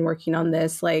this game and working on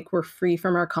this, like, we're free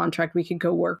from our contract. We could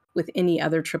go work with any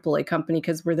other AAA company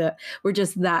because we're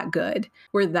just that good.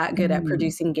 We're that good at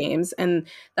producing games. And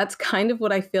that's kind of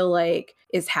what I feel like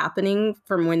is happening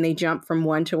from when they jump from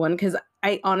one to one. Because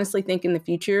I honestly think in the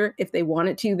future, if they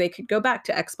wanted to, they could go back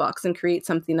to Xbox and create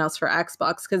something else for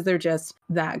Xbox because they're just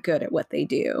that good at what they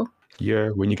do. Yeah,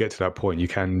 when you get to that point, you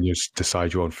can just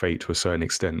decide your own fate to a certain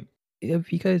extent.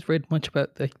 Have you guys read much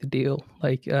about the deal?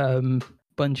 Like,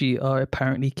 Bungie are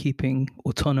apparently keeping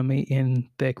autonomy in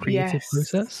their creative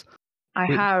process. I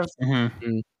have.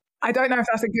 Mm-hmm. I don't know if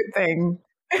that's a good thing.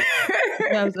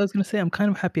 I was going to say, I'm kind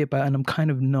of happy about it, and I'm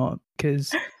kind of not,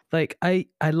 because like I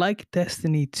like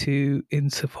Destiny 2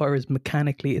 insofar as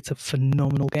mechanically it's a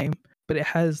phenomenal game. But it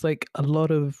has like a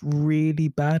lot of really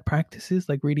bad practices,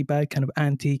 like really bad kind of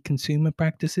anti-consumer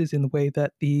practices in the way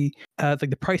that the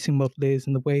pricing model is,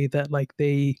 and the way that like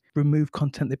they remove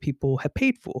content that people have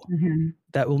paid for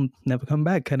that will never come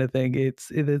back, kind of thing.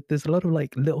 There's a lot of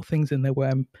like little things in there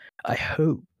where I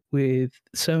hope with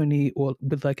Sony or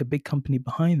with like a big company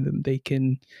behind them, they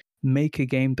can make a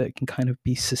game that can kind of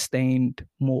be sustained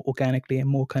more organically and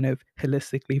more kind of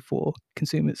holistically for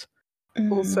consumers.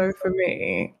 Also for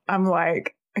me, I'm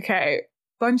like, okay,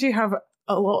 Bungie have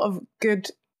a lot of good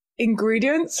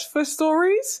ingredients for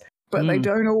stories, but they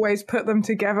don't always put them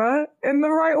together in the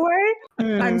right way.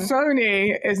 And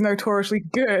Sony is notoriously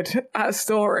good at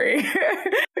story.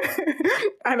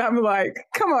 And I'm like,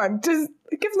 come on, just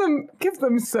give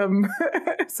them some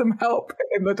help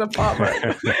in the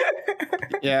department.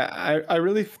 Yeah, I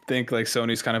really think like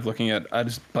Sony's kind of looking at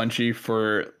Bungie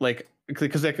for like,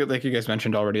 because like you guys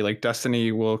mentioned already, like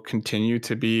Destiny will continue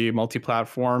to be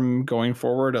multi-platform going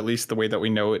forward, at least the way that we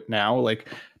know it now. Like,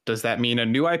 does that mean a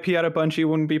new IP out of Bungie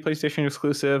wouldn't be PlayStation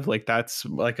exclusive? Like, that's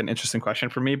like an interesting question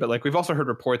for me. But like, we've also heard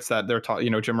reports that they're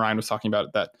Jim Ryan was talking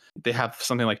about that they have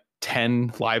something like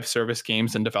 10 live service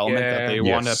games in development that they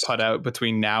want to put out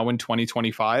between now and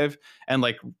 2025. And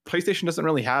like, PlayStation doesn't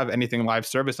really have anything live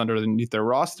service underneath their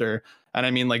roster. And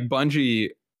I mean, like, Bungie,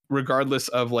 regardless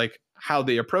of like how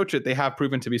they approach it, they have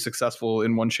proven to be successful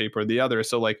in one shape or the other.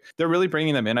 So like, they're really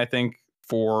bringing them in, I think,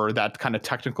 for that kind of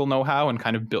technical know-how and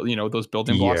kind of build, those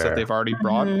building blocks that they've already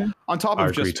brought on top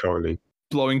of just totally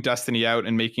blowing Destiny out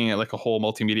and making it like a whole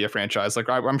multimedia franchise. Like,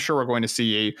 I'm sure we're going to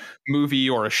see a movie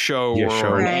or a show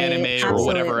or an anime or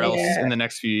whatever else in the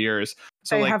next few years.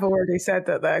 So they like, have already said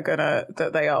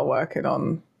that they are working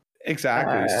on.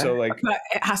 Exactly. So like, but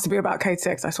it has to be about Code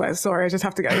 6, I swear. Sorry, I just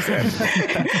have to get this in.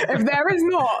 If there is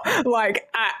not like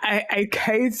a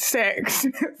Code 6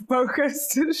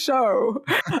 focused show,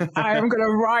 I am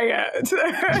gonna riot.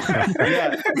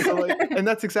 Yeah. So like, and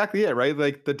that's exactly it, right?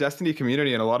 Like, the Destiny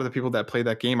community and a lot of the people that play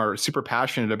that game are super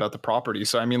passionate about the property.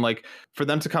 So I mean, like, for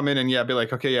them to come in and be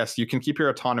like, okay, yes, you can keep your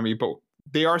autonomy, but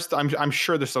they are I'm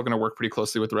sure they're still going to work pretty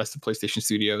closely with the rest of PlayStation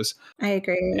Studios. I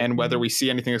agree. And whether we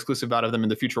see anything exclusive out of them in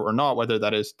the future or not, whether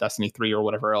that is Destiny 3 or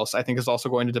whatever else, I think is also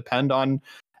going to depend on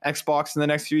Xbox in the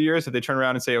next few years. If they turn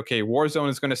around and say, okay, Warzone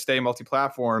is going to stay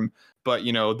multi-platform, but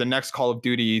the next Call of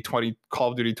Duty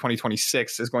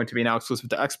 2026 is going to be now exclusive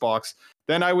to Xbox,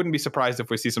 then I wouldn't be surprised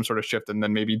if we see some sort of shift, and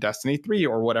then maybe Destiny 3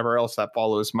 or whatever else that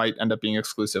follows might end up being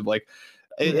exclusive. Like,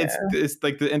 it's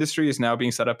like the industry is now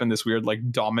being set up in this weird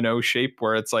like domino shape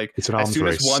where it's like, it's an as soon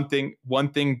race. as one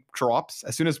thing drops,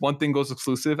 as soon as one thing goes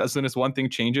exclusive, as soon as one thing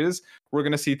changes, we're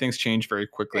going to see things change very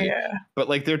quickly. Yeah. But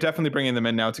like, they're definitely bringing them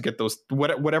in now to get those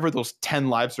whatever those 10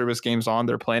 live service games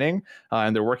they're planning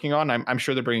and they're working on. I'm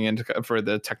sure they're bringing in for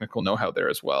the technical know-how there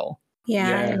as well. Yeah,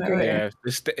 I agree. Yeah.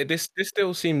 This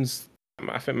still seems,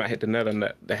 I think Matt hit the nail on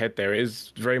the head there. It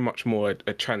is very much more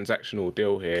a transactional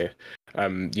deal here.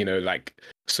 Like,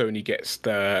 Sony gets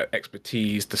the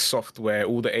expertise, the software,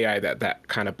 all the AI that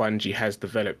kind of Bungie has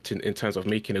developed in terms of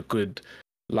making a good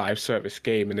live service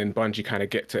game, and then Bungie kind of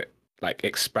get to like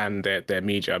expand their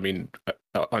media. I mean,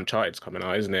 Uncharted's coming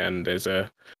out, isn't it? And there's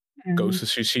a Ghost of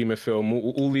Tsushima film.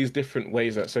 All these different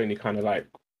ways that Sony kind of like,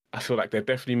 I feel like they're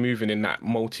definitely moving in that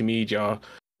multimedia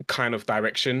kind of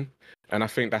direction. And I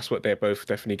think that's what they're both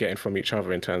definitely getting from each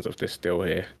other in terms of this deal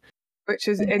here. Which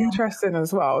is interesting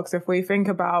as well, because if we think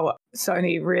about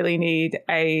Sony really need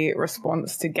a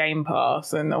response to Game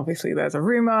Pass, and obviously there's a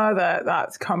rumor that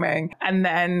that's coming, and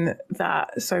then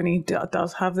that Sony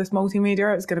does have this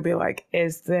multimedia, it's going to be like,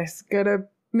 is this going to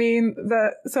mean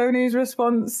that Sony's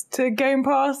response to Game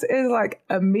Pass is like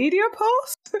a media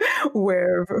pass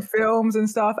with films and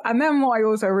stuff? And then what I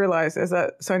also realized is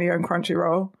that Sony owned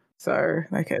Crunchyroll, so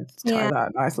they could tie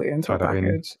that nicely into a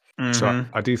package. So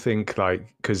I do think, like,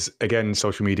 because again,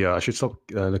 social media, I should stop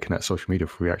looking at social media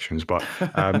for reactions, but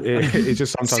it's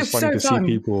just sometimes funny to see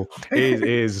people. It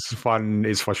is fun,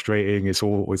 it's frustrating, it's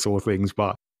all things,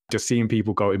 but just seeing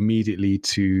people go immediately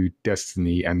to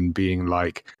Destiny and being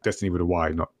like, Destiny with a Y,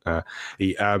 not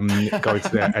go to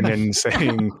there and then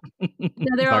saying,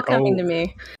 no, they're all coming to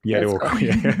me. Yeah, they're all coming.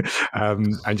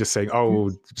 And just saying, oh,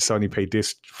 Sony paid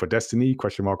this for Destiny,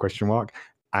 question mark,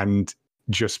 and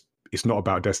just, it's not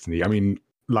about Destiny. I mean,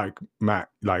 like Matt,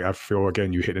 like I feel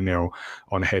again you hit the nail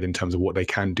on the head in terms of what they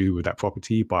can do with that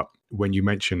property. But when you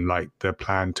mention like the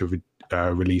plan to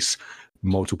release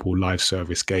multiple live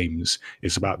service games,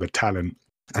 it's about the talent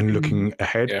and looking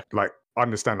ahead. Like,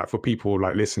 understand, like, for people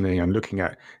like listening and looking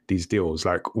at these deals,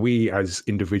 like, we as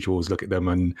individuals look at them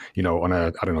and on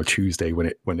a, I don't know, Tuesday when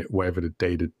it whatever the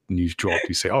day the news dropped,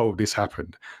 you say, oh, this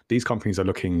happened. These companies are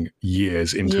looking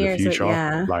years into the future.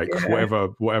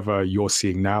 Whatever you're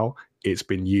seeing now, it's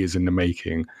been years in the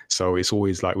making. So it's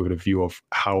always like with a view of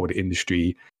how the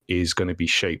industry is going to be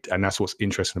shaped. And that's what's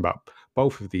interesting about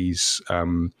both of these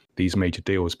major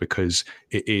deals, because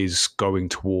it is going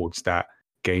towards that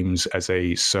games as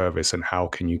a service, and how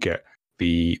can you get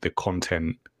the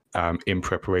content in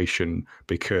preparation.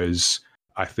 Because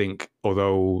I think,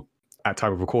 although at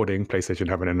time of recording, PlayStation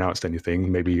haven't announced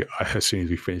anything, maybe as soon as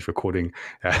we finish recording,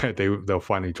 they'll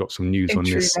finally drop some news on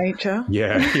this. Nature.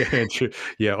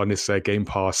 On this Game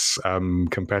Pass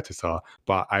competitor.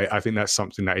 But I think that's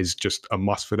something that is just a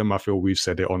must for them. I feel we've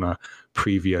said it on a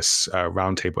previous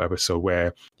roundtable episode,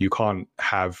 where you can't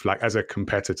have, like, as a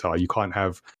competitor, you can't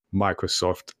have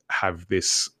Microsoft have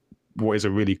this, what is a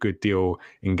really good deal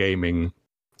in gaming,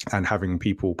 and having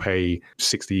people pay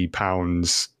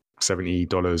 £60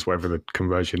 $70, whatever the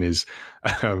conversion is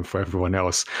for everyone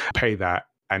else, pay that,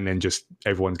 and then just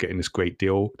everyone's getting this great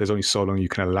deal. There's only so long you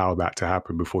can allow that to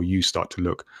happen before you start to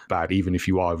look bad, even if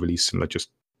you are releasing like just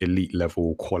elite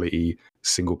level quality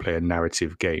single player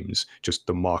narrative games. Just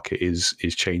the market is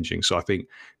changing. So I think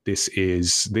this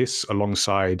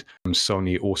alongside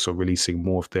Sony also releasing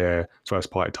more of their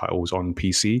first party titles on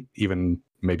PC, even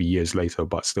maybe years later,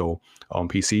 but still on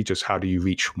PC. Just how do you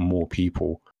reach more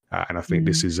people? And I think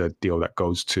this is a deal that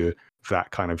goes to that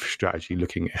kind of strategy,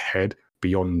 looking ahead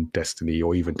beyond Destiny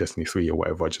or even Destiny 3 or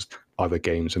whatever, just other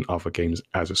games and other games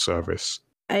as a service.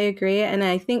 I agree. And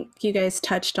I think you guys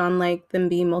touched on like them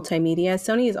being multimedia.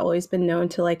 Sony has always been known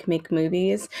to like make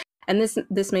movies. And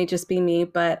this may just be me,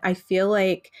 but I feel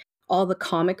like all the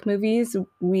comic movies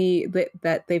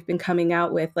that they've been coming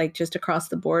out with, like just across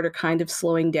the board, are kind of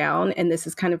slowing down. And this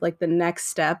is kind of like the next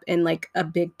step in like a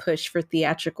big push for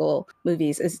theatrical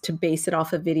movies, is to base it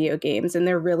off of video games. And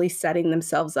they're really setting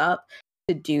themselves up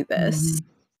to do this,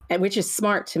 and which is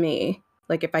smart to me.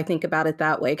 Like if I think about it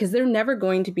that way, because they're never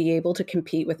going to be able to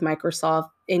compete with Microsoft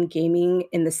in gaming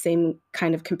in the same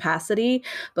kind of capacity.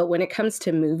 But when it comes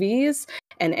to movies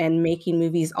and making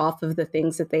movies off of the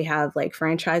things that they have like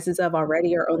franchises of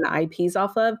already or own the IPs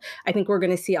off of, I think we're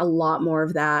going to see a lot more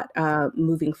of that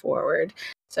moving forward.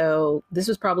 So this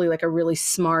was probably like a really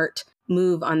smart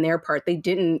move on their part. They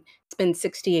didn't spend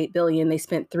 $68 billion, they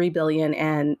spent $3 billion,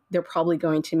 and they're probably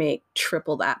going to make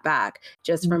triple that back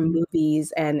just from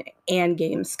movies and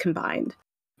games combined.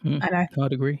 And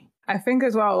I'd agree. I think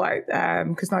as well, like,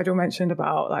 because Nigel mentioned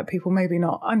about like people maybe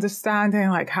not understanding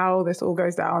like how this all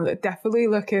goes down, definitely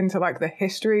look into like the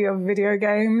history of video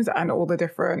games and all the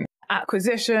different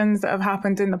acquisitions that have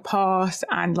happened in the past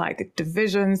and like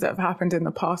divisions that have happened in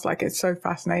the past. Like, it's so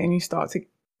fascinating. You start to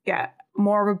get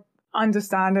more of an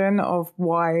understanding of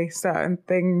why certain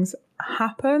things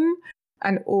happen,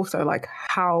 and also like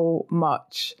how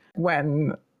much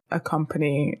when a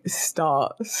company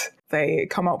starts, they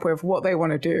come up with what they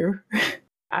want to do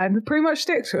and pretty much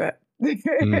stick to it. They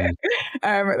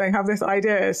have this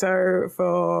idea. So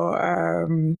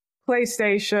for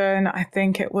PlayStation, I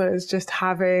think it was just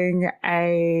having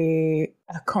a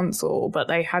console, but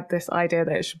they had this idea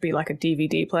that it should be like a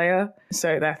DVD player.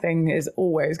 So their thing is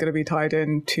always going to be tied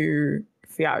into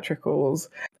theatricals.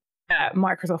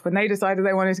 Microsoft, when they decided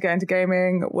they wanted to get into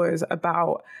gaming, was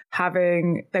about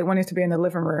they wanted to be in the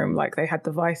living room. Like they had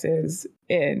devices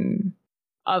in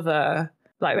other,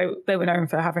 like they were known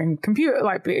for having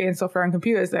being software and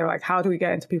computers. They were like, how do we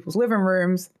get into people's living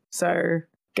rooms? So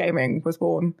gaming was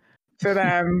born for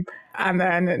them. And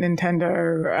then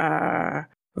Nintendo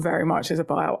very much is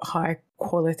about high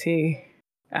quality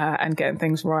and getting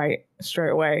things right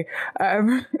straight away.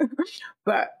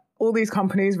 But all these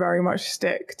companies very much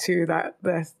stick to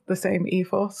the same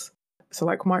ethos. So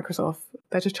like Microsoft,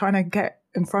 they're just trying to get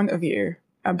in front of you.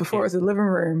 And before it was a living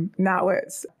room, now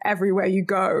it's everywhere you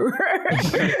go.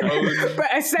 But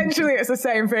essentially it's the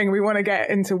same thing. We want to get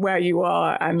into where you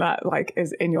are, and that like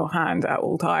is in your hand at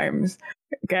all times.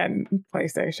 Again,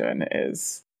 PlayStation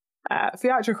is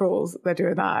theatricals, they're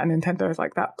doing that, and Nintendo is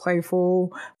like that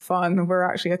playful fun. We're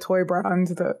actually a toy brand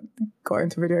that got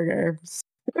into video games.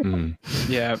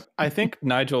 Yeah, I think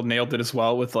Nigel nailed it as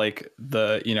well with like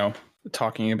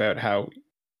talking about how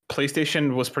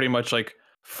PlayStation was pretty much like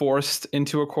forced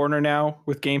into a corner now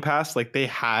with Game Pass. Like they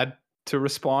had to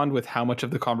respond with how much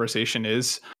of the conversation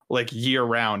is like year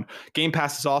round. Game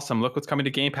Pass is awesome. Look what's coming to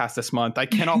Game Pass this month. I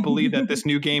cannot believe that this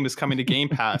new game is coming to Game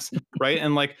Pass, right?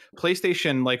 And like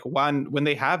PlayStation, like when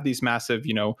they have these massive,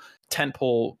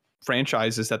 tentpole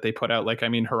franchises that they put out, like, I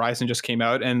mean, Horizon just came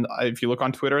out, and if you look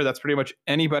on Twitter, that's pretty much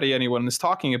anyone is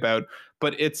talking about.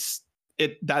 But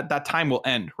that time will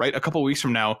end, right? A couple of weeks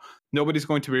from now, nobody's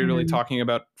going to be really talking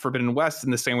about Forbidden West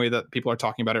in the same way that people are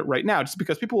talking about it right now, just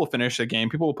because people will finish a game,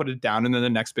 people will put it down, and then the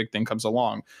next big thing comes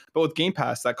along. But with Game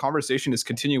Pass, that conversation is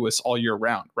continuous all year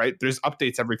round, right? There's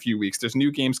updates every few weeks. There's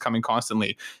new games coming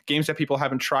constantly, games that people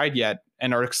haven't tried yet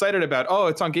and are excited about. Oh,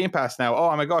 it's on Game Pass now.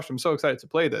 Oh my gosh, I'm so excited to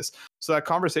play this. So that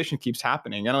conversation keeps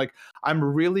happening. And like, I'm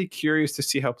really curious to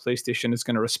see how PlayStation is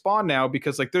going to respond now,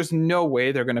 because like, there's no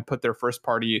way they're going to put their first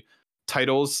party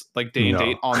titles like day and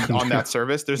date on that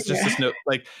service. There's just this no,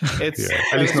 like, it's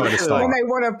at least not at the start. When they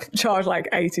want to charge like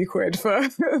 80 quid for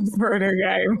a new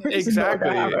game.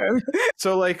 Exactly.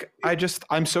 So like,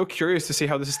 I'm so curious to see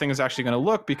how this thing is actually going to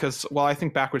look, because while I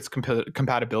think backwards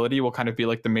compatibility will kind of be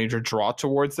like the major draw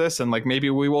towards this, and like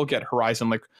maybe we will get Horizon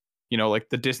like like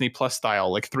the Disney Plus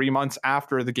style, like 3 months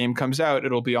after the game comes out,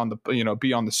 it'll be on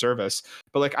the service.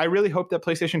 But like, I really hope that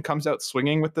PlayStation comes out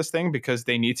swinging with this thing, because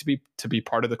they need to be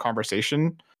part of the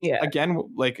conversation. Again,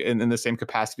 like in the same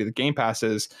capacity that Game Pass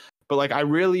is. But like, I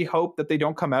really hope that they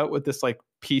don't come out with this like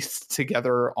pieced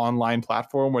together online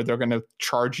platform where they're going to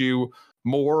charge you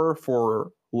more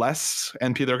for less,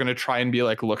 and people are going to try and be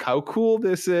like, look how cool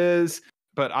this is.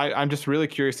 But I'm just really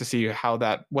curious to see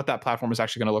what that platform is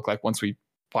actually going to look like once we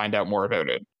find out more about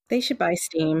it. They should buy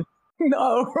Steam.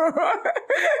 No.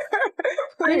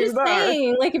 I'm just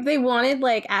saying, like, if they wanted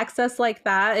like access like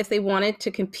that, if they wanted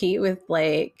to compete with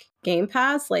like Game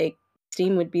Pass, like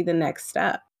Steam would be the next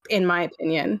step, in my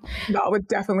opinion. That would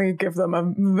definitely give them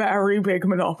a very big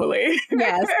monopoly.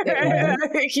 Yes.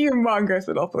 Humongous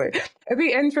monopoly. It'd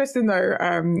be interesting though,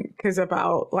 because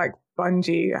about like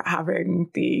Bungie having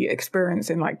the experience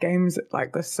in like games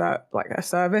like like a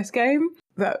service game,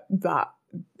 that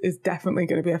is definitely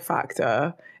going to be a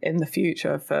factor in the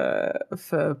future for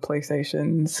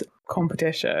PlayStation's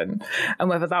competition, and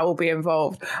whether that will be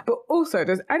involved. But also,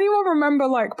 does anyone remember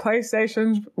like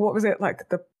PlayStation's, what was it, like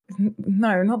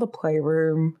no, not the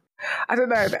Playroom, I don't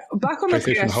know, back on the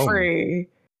PS3 Home.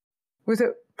 Was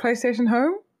it PlayStation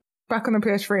Home? Back on the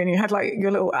PS3, and you had like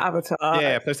your little avatar.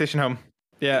 Yeah, PlayStation Home.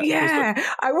 Yeah.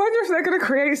 I wonder if they're going to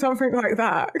create something like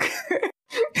that.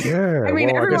 Yeah, I mean,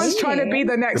 everyone's trying to be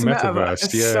the next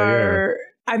metaverse. Yeah.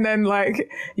 And then like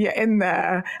you're in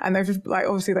there, and they've just like,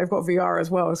 obviously they've got VR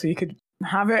as well, so you could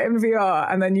have it in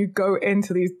VR, and then you go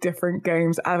into these different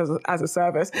games as a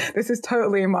service. This is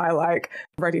totally my like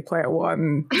Ready Player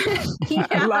One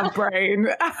love brain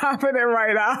happening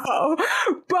right now.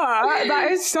 But that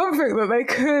is something that they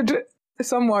could.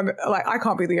 Someone, like, I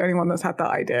can't be the only one that's had that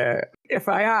idea. If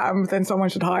I am, then someone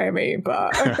should hire me.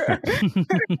 But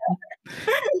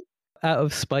out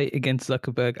of spite against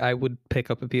Zuckerberg, I would pick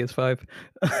up a PS5.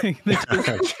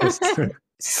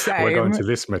 Same. We're going to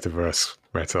this metaverse,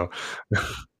 Meta.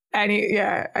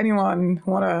 Anyone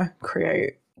want to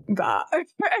create that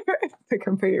to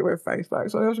compete with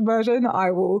Facebook's version?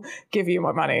 I will give you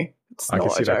my money. I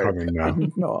can see that coming now.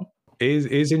 No.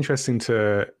 It is interesting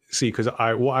to see, because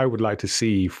what I would like to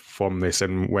see from this,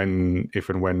 and if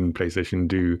and when PlayStation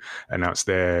do announce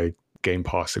their Game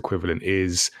Pass equivalent,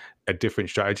 is a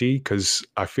different strategy. Because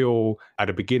I feel at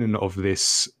the beginning of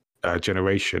this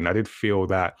generation, I did feel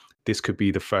that this could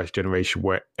be the first generation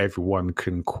where everyone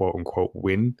can quote unquote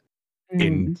win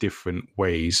in different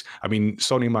ways. I mean,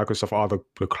 Sony and Microsoft are the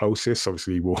closest.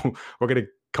 Obviously, we're going to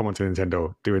come on to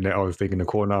Nintendo doing their own thing in the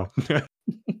corner.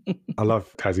 I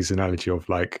love Tazzie's analogy of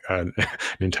like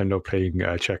Nintendo playing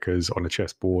checkers on a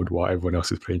chessboard while everyone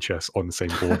else is playing chess on the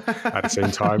same board at the same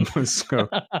time. So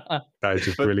that is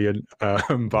just brilliant.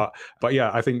 But yeah,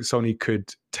 I think Sony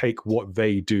could take what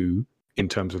they do in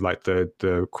terms of like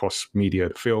the cross media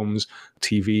films,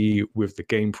 TV with the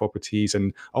game properties,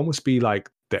 and almost be like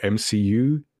the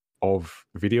MCU of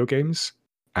video games,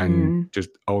 and just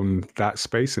own that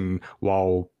space, and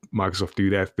while Microsoft do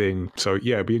their thing. So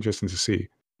yeah, it'd be interesting to see.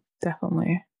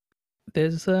 Definitely.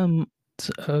 There's I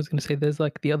was going to say, there's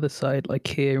like the other side, like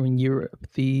here in Europe,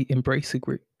 the Embracer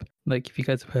Group. Like, if you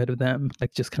guys have heard of them,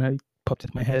 like just kind of popped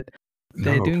into my head.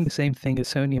 They're doing the same thing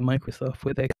as Sony and Microsoft,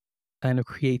 where they're kind of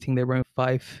creating their own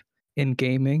Five in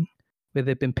gaming, where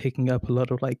they've been picking up a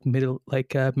lot of like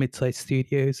mid-sized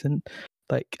studios, and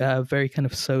like very kind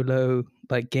of solo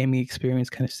like gaming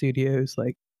experience kind of studios.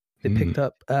 Like they picked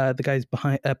up the guys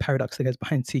behind Paradox, the guys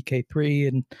behind CK3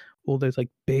 and all those like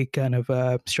big kind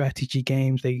of strategy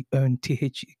games. They own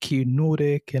THQ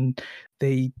Nordic, and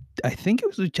I think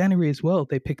it was January as well,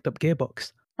 they picked up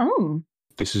Gearbox. Oh,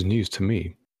 this is news to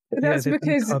me. That's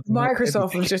because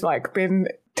Microsoft has just like been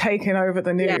taking over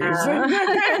the news.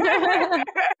 Yeah.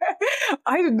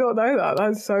 I did not know that.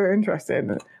 That's so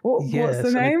interesting. What's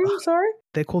the name? Sorry?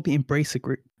 They're called the Embracer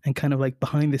Group, and kind of like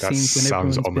behind the scenes. That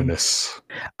sounds ominous.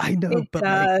 I know, it but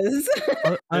does.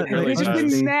 We've just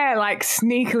been there, like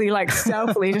sneakily, like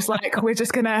stealthily, just like we're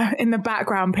just gonna in the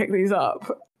background pick these up.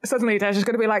 Suddenly, they're just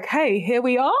gonna be like, "Hey, here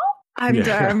we are." And you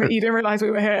didn't realize we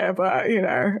were here, but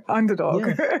underdog.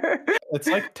 Yeah. It's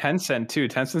like Tencent too.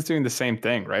 Tencent's doing the same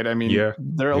thing, right? I mean,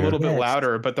 they're a little bit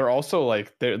louder, but they're also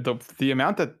like the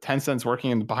amount that Tencent's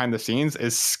working behind the scenes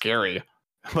is scary.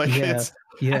 Like it's.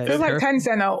 I feel like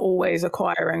Tencent are always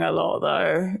acquiring a lot,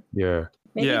 though. Yeah.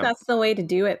 Maybe that's the way to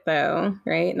do it, though,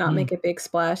 right? Not make a big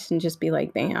splash and just be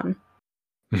like, "Bam."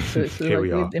 So here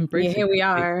we are. Here we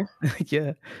are.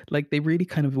 Yeah, like they really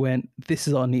kind of went, "This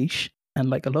is our niche." And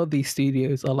like a lot of these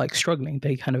studios are like struggling.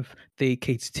 They cater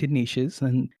to niches,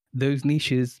 and those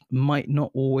niches might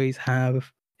not always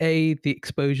have the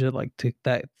exposure, like to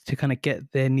kind of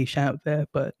get their niche out there,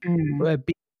 but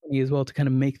B as well to kind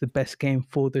of make the best game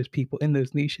for those people in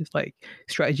those niches. Like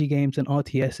strategy games and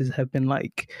RTSs have been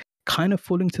like kind of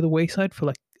falling to the wayside for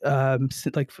like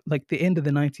the end of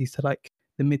the 90s to like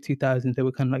the mid 2000s. They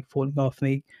were kind of like falling off, and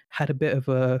they had a bit of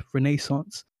a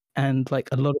renaissance, and like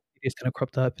a lot of videos kind of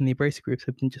cropped up, and the Embracer groups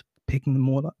have been just picking them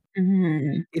all up.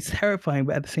 It's terrifying,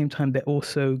 but at the same time they're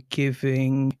also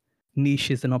giving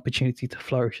niches an opportunity to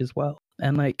flourish as well.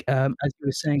 And like as you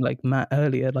were saying, like Matt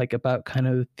earlier, like about kind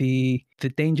of the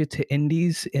danger to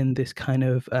indies in this kind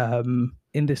of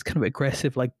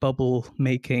aggressive like bubble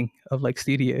making of like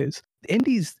studios. The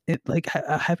indies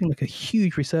are having like a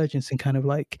huge resurgence in kind of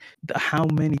like how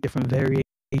many different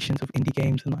variations of indie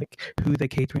games and like who they're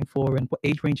catering for and what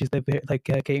age ranges they're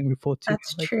catering for too.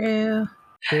 That's like, true.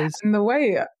 And the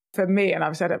way for me, and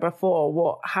I've said it before,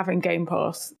 what having Game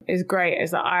Pass is great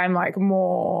is that I'm like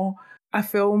I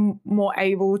feel more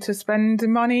able to spend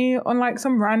money on like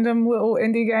some random little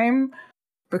indie game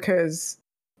because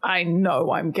I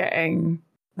know I'm getting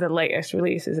the latest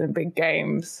releases in big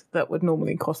games that would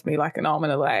normally cost me like an arm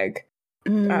and a leg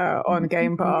on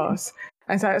Game Pass.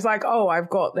 And so it's like, oh, I've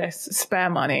got this spare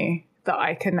money that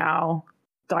I can now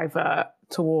divert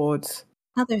towards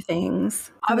other things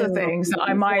that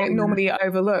I might normally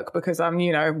overlook because I'm,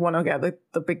 want to get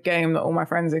the big game that all my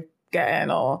friends are getting,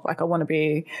 or like I want to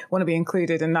be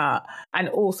included in that. And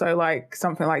also like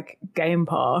something like Game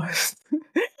Pass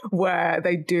where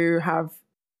they do have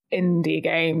indie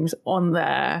games on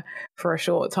there for a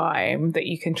short time that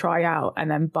you can try out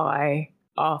and then buy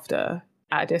after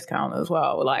at a discount as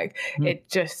well. Like it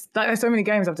just, there's so many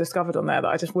games I've discovered on there that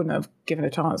I just wouldn't have given a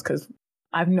chance because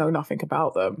I know nothing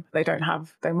about them. They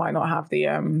might not have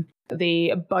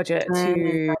the budget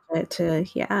to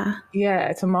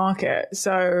market.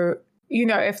 So,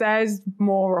 if there's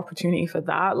more opportunity for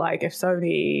that, like if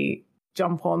Sony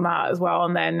jump on that as well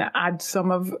and then add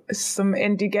some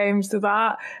indie games to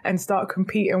that and start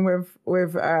competing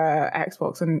with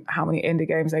Xbox and how many indie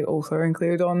games they also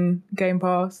include on Game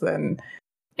Pass, then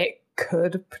it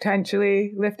could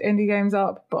potentially lift indie games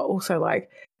up. But also like,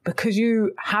 because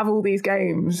you have all these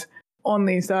games on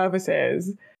these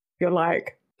services, you're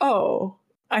like, oh,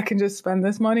 I can just spend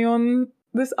this money on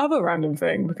this other random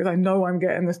thing because I know I'm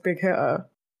getting this big hitter.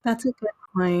 That's a good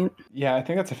point. Yeah, I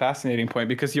think that's a fascinating point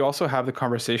because you also have the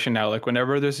conversation now, like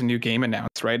whenever there's a new game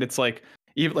announced, right? It's like,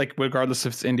 even like regardless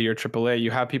if it's indie or AAA, you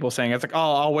have people saying it's like,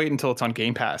 oh, I'll wait until it's on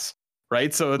Game Pass.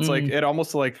 Right. So it's like it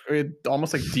almost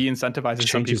de-incentivizes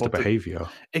some people the behavior.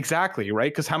 Exactly.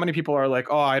 Right. Because how many people are like,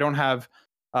 oh, I don't have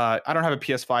a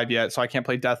PS5 yet, so I can't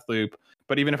play Deathloop.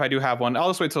 But even if I do have one, I'll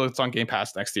just wait till it's on Game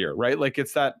Pass next year. Right. Like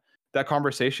it's that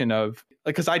conversation of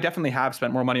like, because I definitely have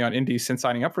spent more money on indies since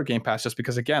signing up for Game Pass, just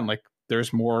because, again, like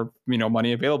there's more,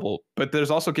 money available. But there's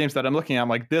also games that I'm looking at, I'm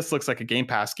like, this looks like a Game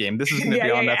Pass game. This is going to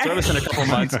be on that service in a couple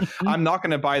months. I'm not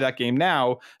going to buy that game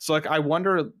now. So like, I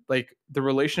wonder like the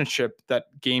relationship that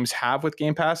games have with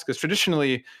Game Pass, because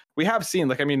traditionally we have seen,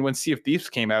 like, I mean, when Sea of Thieves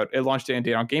came out, it launched day and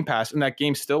date on Game Pass, and that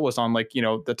game still was on like,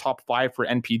 the top 5 for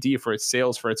NPD for its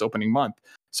sales for its opening month.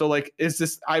 So like,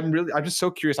 I'm just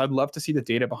so curious. I'd love to see the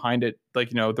data behind it. Like,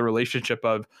 the relationship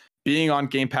of being on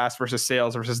Game Pass versus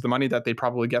sales versus the money that they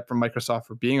probably get from Microsoft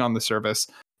for being on the service.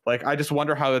 Like, I just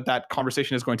wonder how that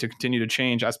conversation is going to continue to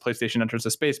change as PlayStation enters the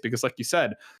space, because like you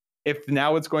said, if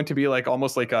now it's going to be like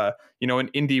almost like a, an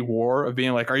indie war of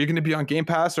being like, are you going to be on Game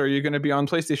Pass or are you going to be on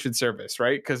PlayStation service?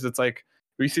 Right. Because it's like,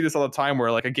 we see this all the time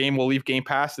where like a game will leave Game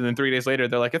Pass and then 3 days later,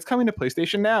 they're like, it's coming to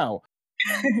PlayStation now,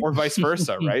 or vice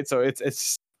versa. Right. So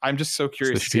it's, I'm just so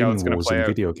curious to see how it's going to play out.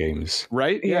 Video games.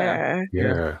 Right. Yeah.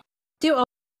 Do all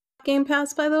Game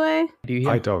Pass, by the way?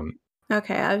 I don't.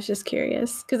 Okay, I was just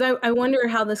curious because I wonder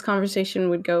how this conversation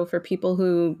would go for people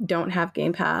who don't have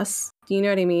Game Pass. Do you know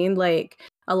what I mean? Like,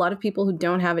 a lot of people who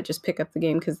don't have it just pick up the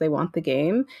game because they want the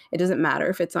game. It doesn't matter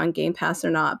if it's on Game Pass or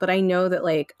not. But I know that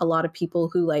like a lot of people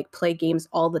who like play games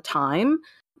all the time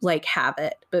like have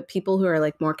it, but people who are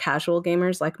like more casual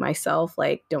gamers like myself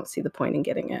like don't see the point in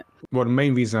getting it. Well, the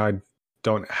main reason I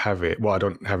don't have it, well, I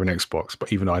don't have an Xbox,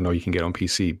 but even though I know you can get it on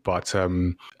PC, but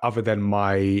other than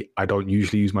I don't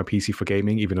usually use my PC for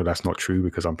gaming, even though that's not true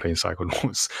because I'm playing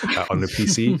Psychonauts on the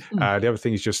PC. The other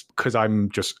thing is just because I'm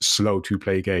just slow to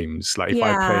play games. Like if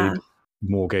I played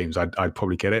more games, I'd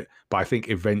probably get it. But I think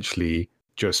eventually,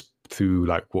 just through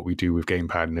like what we do with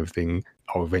Gamepad and everything,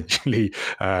 I'll eventually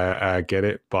get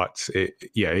it. But it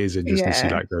is interesting to see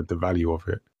like the value of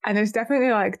it. And it's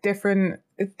definitely like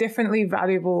differently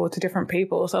valuable to different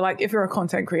people. So like if you're a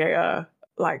content creator,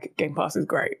 like Game Pass is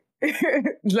great.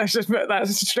 Let's just put that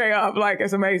straight up. Like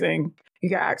it's amazing. You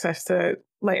get access to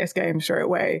latest games straight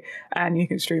away, and you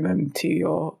can stream them to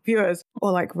your viewers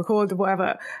or like record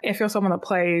whatever. If you're someone that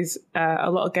plays a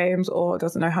lot of games or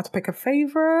doesn't know how to pick a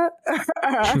favorite,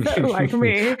 like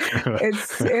me,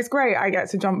 it's great. I get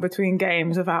to jump between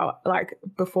games without, like,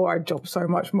 before I drop so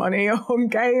much money on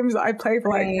games. I play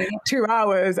for like 2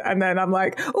 hours and then I'm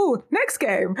like, oh, next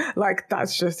game. Like,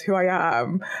 that's just who I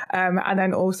am. And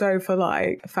then also for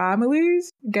like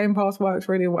families, Game Pass works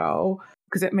really well,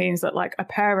 because it means that like a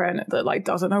parent that like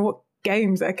doesn't know what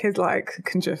games their kids like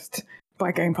can just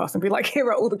buy Game Pass and be like, here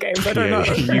are all the games I don't know.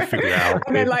 You figure it out.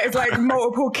 And then like it's like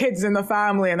multiple kids in the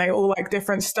family and they all like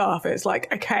different stuff. It's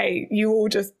like, okay, you all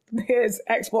just, here's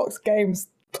Xbox games,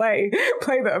 play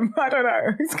them. I don't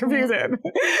know. It's confusing.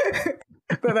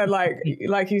 But then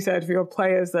like you said, for your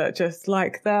players that just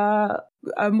like they're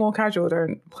more casual,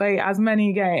 don't play as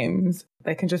many games,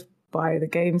 they can just buy the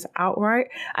games outright.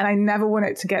 And I never want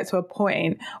it to get to a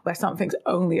point where something's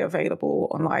only available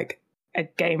on like a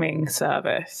gaming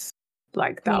service.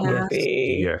 Like that would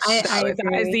be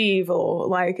that is the evil.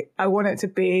 Like, I want it to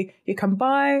be, you can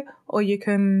buy or you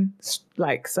can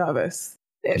like service.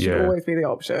 It should always be the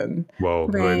option. Well,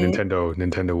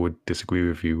 Nintendo would disagree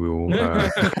with you. We'll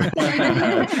get to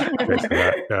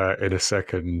that in a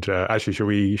second. Actually, should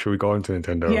we go on to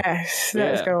Nintendo? Yes,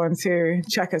 let's go on to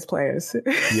Checkers players.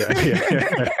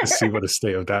 Let's see what the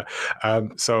state of that.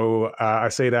 So I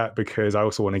say that because I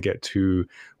also want to get to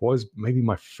what was maybe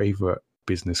my favorite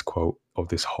business quote of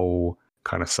this whole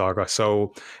kind of saga.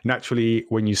 So naturally,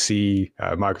 when you see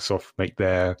Microsoft make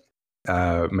their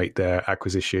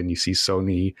acquisition, you see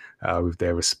Sony with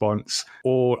their response,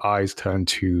 all eyes turn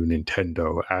to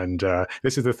Nintendo. And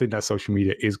this is the thing that social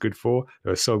media is good for.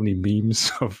 There are so many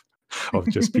memes of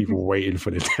just people waiting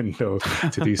for Nintendo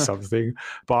to do something.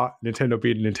 But Nintendo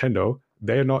being Nintendo,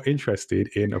 they're not interested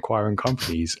in acquiring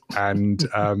companies. And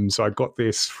so I got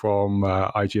this from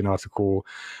IGN article,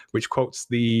 which quotes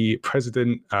the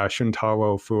president,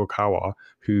 Shuntaro Furukawa,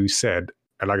 who said,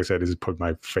 and like I said, this is probably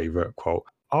my favorite quote,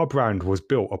 "Our brand was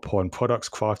built upon products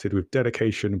crafted with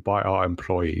dedication by our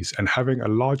employees, and having a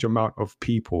large amount of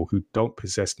people who don't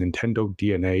possess Nintendo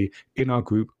DNA in our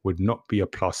group would not be a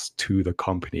plus to the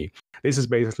company." This is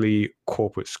basically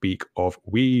corporate speak of,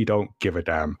 we don't give a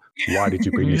damn. Why did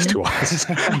you bring this to us?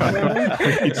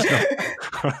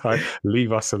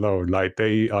 Leave us alone. Like,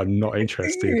 they are not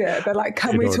interested. Yeah, they're like,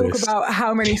 can we talk about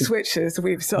how many Switches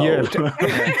we've sold?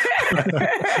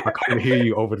 I can't hear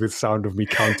you over the sound of me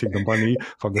counting the money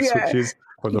from the Switches,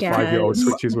 when the 5-year-old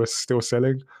Switches were still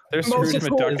selling. There's Scrooge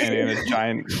McDuck in a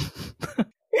giant...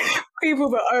 People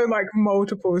that own like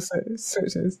multiple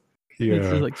Switches. Yeah.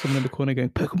 It's like someone in the corner going,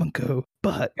 Pokemon Go,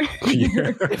 but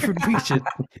different region,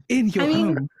 in your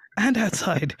home and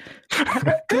outside.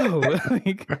 Go.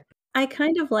 I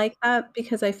kind of like that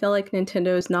because I feel like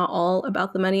Nintendo is not all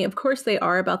about the money. Of course they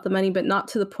are about the money, but not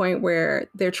to the point where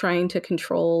they're trying to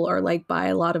control or like buy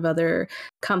a lot of other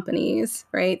companies,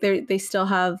 right? They still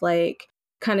have like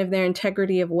kind of their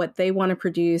integrity of what they want to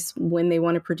produce, when they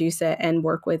want to produce it, and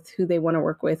work with who they want to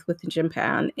work with within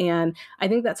Japan. And I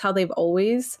think that's how they've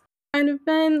always kind of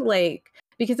been, like,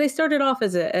 because they started off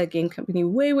as a game company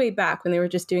way back when they were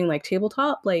just doing like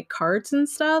tabletop like cards and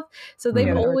stuff. So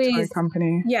they've always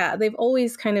they've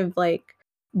always kind of like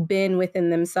been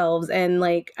within themselves. And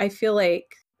like I feel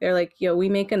like they're like, yo, we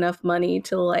make enough money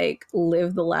to like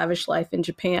live the lavish life in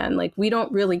Japan. Like, we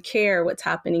don't really care what's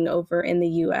happening over in the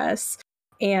US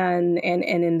and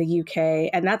in the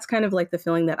UK. And that's kind of like the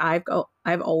feeling that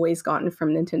I've always gotten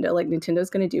from Nintendo. Like,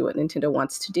 Nintendo's going to do what Nintendo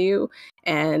wants to do,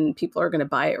 and people are going to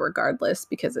buy it regardless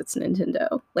because it's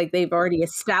Nintendo. Like, they've already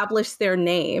established their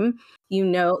name, you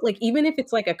know, like even if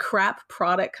it's like a crap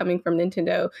product coming from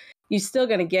Nintendo, you're still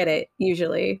going to get it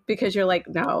usually because you're like,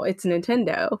 no, it's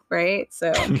Nintendo, right?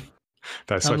 So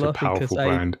that's such a powerful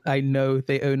brand. I know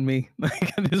they own me.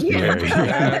 Like, at this They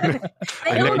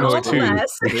own all of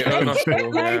us.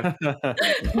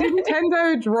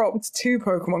 Nintendo dropped 2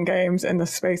 Pokemon games in the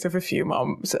space of a few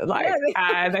months. Like,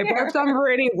 they both done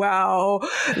really well.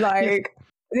 Like,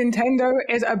 Nintendo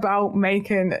is about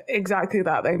making exactly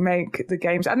that. They make the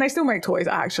games, and they still make toys,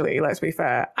 actually, let's be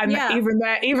fair. And even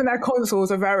their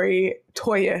consoles are very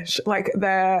toyish. Like,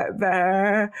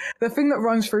 the thing that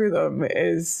runs through them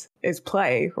is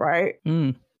play, right?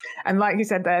 And like you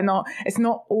said, it's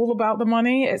not all about the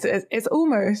money. It's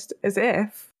almost as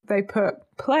if they put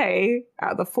play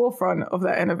at the forefront of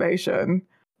their innovation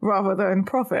rather than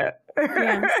profit.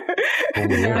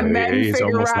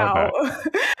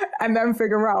 And then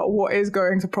figure out what is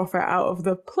going to profit out of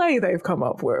the play they've come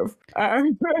up with.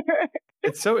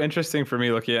 It's so interesting for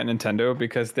me looking at Nintendo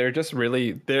because they're just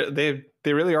really they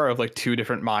really are of like 2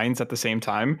 different minds at the same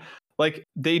time. like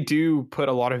they do put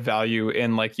a lot of value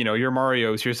in like, you know, your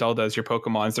Marios, your Zeldas, your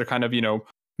Pokemons. They're kind of, you know,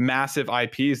 massive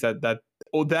IPs that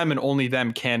them and only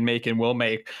them can make and will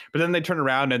make. But then they turn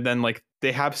around and then like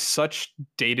they have such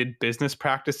dated business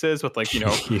practices with like, you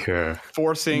know,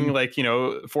 forcing like, you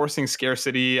know, forcing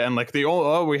scarcity and like we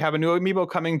have a new amiibo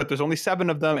coming, but there's only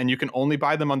 7 of them and you can only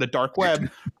buy them on the dark web,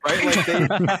 right? Like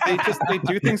they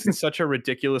do things in such a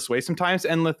ridiculous way sometimes.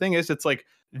 And the thing is, it's like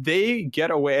they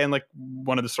get away, and like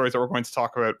one of the stories that we're going to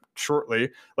talk about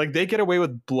shortly, like they get away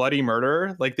with bloody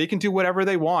murder. Like they can do whatever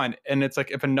they want. And it's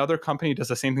like if another company does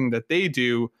the same thing that they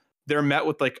do, they're met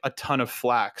with like a ton of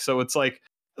flack. So it's like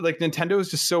Nintendo is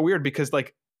just so weird because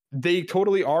like they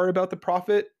totally are about the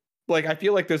profit. Like I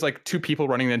feel like there's like 2 people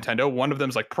running Nintendo. One of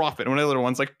them's like profit, and one of the other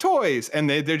one's like toys, and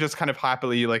they're just kind of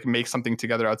happily like make something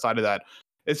together outside of that.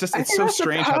 It's just it's so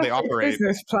strange how they operate.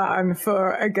 Business plan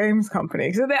for a games company,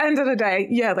 because at the end of the day,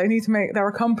 yeah, they're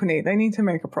a company, they need to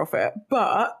make a profit,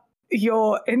 but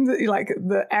you're in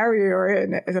the area you're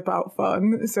in is about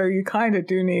fun, so you kind of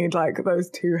do need like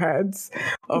those 2 heads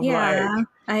of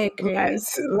I agree.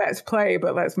 Let's play,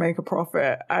 but let's make a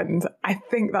profit. And I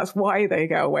think that's why they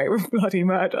get away with bloody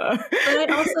murder. But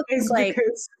I also think like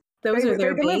those are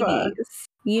their babies.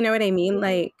 You know what I mean?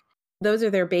 Like those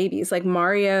are their babies, like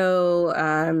Mario,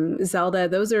 Zelda.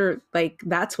 Those are like,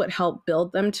 that's what helped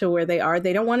build them to where they are.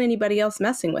 They don't want anybody else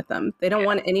messing with them. They don't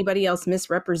want anybody else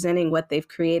misrepresenting what they've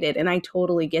created. And I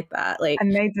totally get that. Like,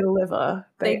 and they deliver.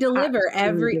 They deliver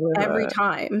every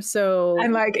time. So,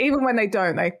 and like even when they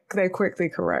don't, they quickly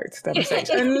correct their mistakes.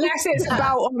 Unless it's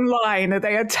about online,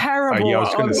 they are terrible. Yeah, I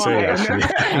was going to say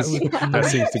actually, that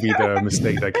seems to be the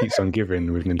mistake that keeps on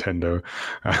giving with Nintendo.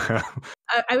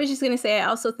 I was just going to say, I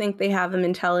also think they have a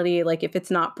mentality like if it's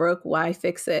not broke, why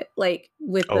fix it? Like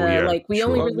with we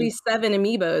only released 7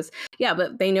 amiibos. Yeah,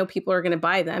 but they know people are going to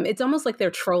buy them. It's almost like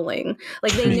they're trolling.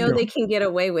 Like they know they can get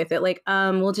away with it. Like,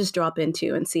 we'll just drop in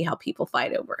 2 and see how people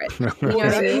fight over it. You know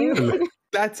what I mean?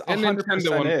 That's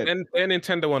 100% it. And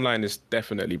Nintendo Online is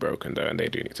definitely broken though, and they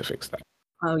do need to fix that.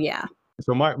 Oh yeah.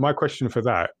 So my question for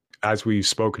that, as we've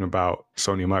spoken about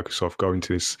Sony and Microsoft going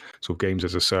to this sort of games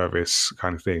as a service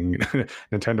kind of thing,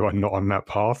 Nintendo are not on that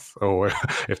path, or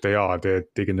if they are, they're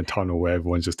digging a tunnel where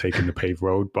everyone's just taking the paved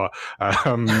road. But it's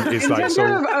Nintendo like so.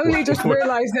 have only just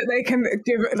realised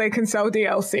that they can sell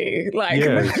DLC. Like,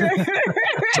 yeah.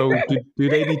 So do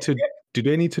they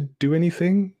need to do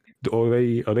anything, or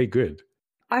are they good?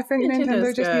 I think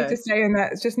Nintendo just need to stay in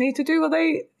that. Just need to do what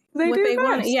they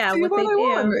want. Yeah, what they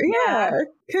do. Yeah,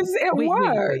 because it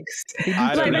works.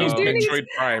 I don't know. Metroid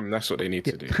Prime, that's what they need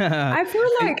to do. I feel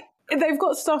like they've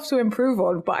got stuff to improve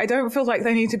on, but I don't feel like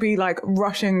they need to be like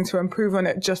rushing to improve on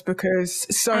it just because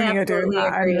Sony are doing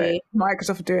that and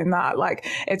Microsoft are doing that. Like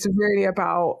it's really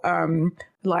about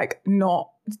like not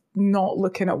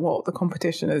looking at what the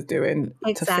competition is doing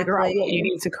to figure out what you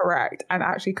need to correct, and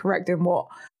actually correcting what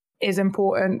is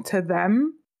important to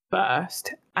them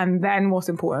first, and then what's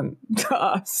important to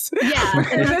us. Yeah,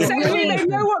 they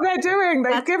know what they're doing.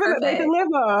 They've given it. They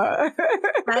deliver.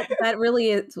 that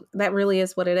really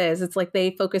is what it is. It's like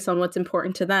they focus on what's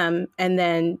important to them, and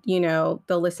then they'll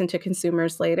listen to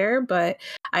consumers later. But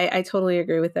I totally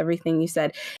agree with everything you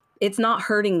said. It's not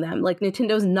hurting them. Like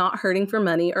Nintendo's not hurting for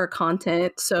money or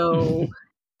content, so.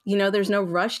 There's no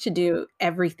rush to do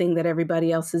everything that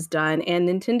everybody else has done. And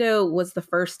Nintendo was the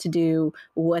first to do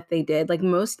what they did. Like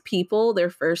most people, their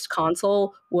first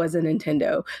console was a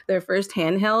Nintendo. Their first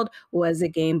handheld was a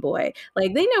Game Boy.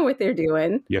 Like they know what they're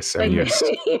doing. Yes, like, yes.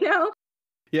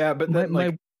 Yeah, but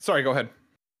then sorry, go ahead.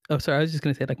 Oh, sorry. I was just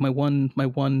going to say, like, my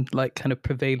one, like, kind of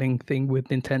prevailing thing with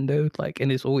Nintendo, like,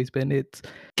 and it's always been,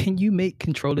 can you make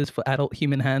controllers for adult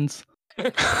human hands?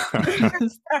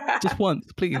 just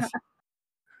once, please.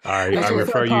 I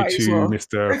refer you to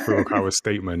Mr. Furukawa's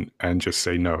statement and just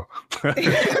say no. That's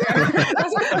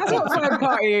what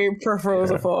third-party peripherals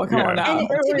are for. Come on now. And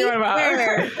to be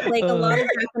fair, like a lot of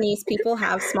Japanese people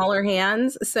have smaller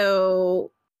hands,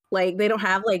 so like they don't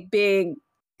have like big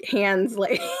hands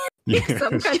like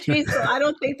some countries. So I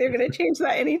don't think they're going to change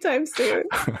that anytime soon.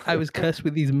 I was cursed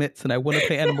with these mitts, and I want to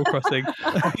play Animal Crossing.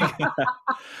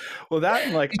 Well,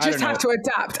 that like you just have to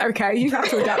adapt, okay? You have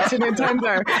to adapt to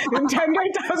Nintendo. Nintendo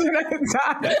doesn't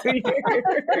adapt to you.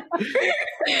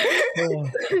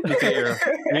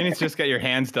 You need to just get your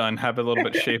hands done, have a little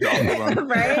bit shaved off of them,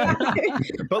 right?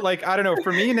 But like I don't know.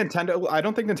 For me, Nintendo, I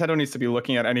don't think Nintendo needs to be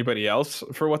looking at anybody else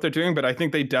for what they're doing, but I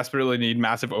think they desperately need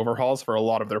massive overhauls for a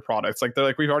lot of their products. Like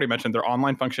we've already mentioned, their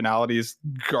online functionality is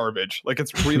garbage. Like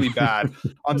it's really bad.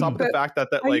 On top of the fact that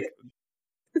like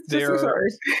they're.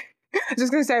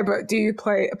 Just gonna say, but do you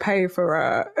pay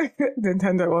for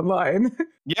Nintendo Online?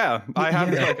 Yeah, I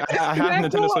have Yeah. I have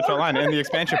Nintendo Switch Online and the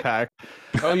expansion pack.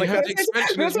 Oh, you have the This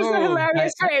expansion as is the well.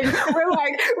 hilarious thing.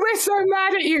 We're so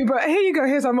mad at you, but here you go.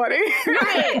 Here's our money.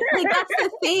 Right. Like that's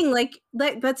the thing. Like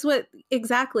that's what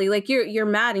exactly. Like you're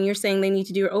mad and you're saying they need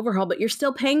to do an overhaul, but you're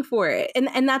still paying for it.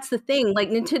 And that's the thing. Like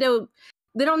Nintendo,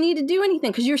 they don't need to do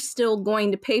anything because you're still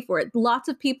going to pay for it. Lots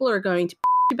of people are going to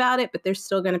about it, but they're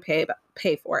still going to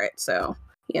pay for it. So,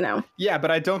 you know. Yeah,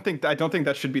 but I don't think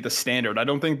that should be the standard. I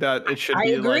don't think that it should I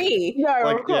be agree. No,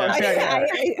 like of course. yeah, I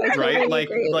right? totally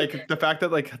agree. Like the fact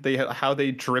that like how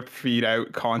they drip feed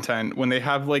out content when they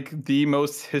have like the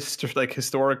most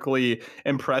historically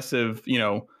impressive, you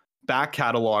know, back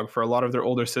catalog for a lot of their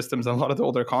older systems and a lot of their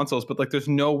older consoles, but like there's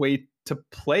no way to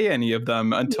play any of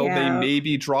them until they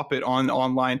maybe drop it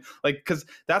online. Like, because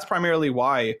that's primarily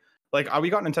why. Like we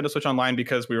got Nintendo Switch Online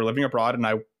because we were living abroad and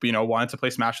I, you know, wanted to play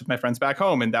Smash with my friends back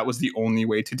home. And that was the only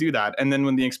way to do that. And then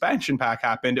when the expansion pack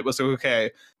happened, it was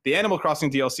okay, the Animal Crossing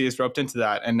DLC is roped into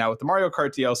that. And now with the Mario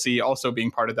Kart DLC also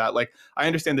being part of that, like I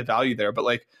understand the value there, but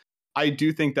like I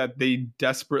do think that they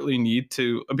desperately need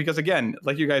to, because again,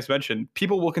 like you guys mentioned,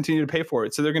 people will continue to pay for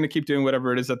it. So they're going to keep doing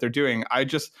whatever it is that they're doing.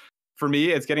 For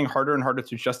me, it's getting harder and harder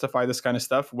to justify this kind of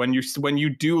stuff when you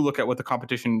do look at what the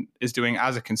competition is doing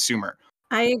as a consumer.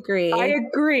 I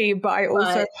agree, but I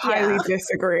also highly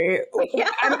disagree. Yeah.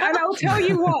 And I'll tell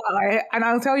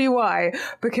you why.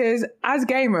 Because as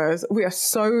gamers, we are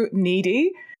so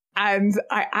needy. And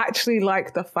I actually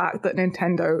like the fact that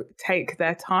Nintendo take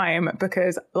their time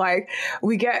because, like,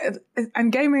 we get,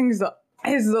 and gaming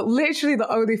is literally the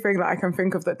only thing that I can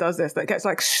think of that does this, that gets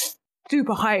like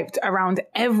super hyped around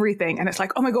everything. And it's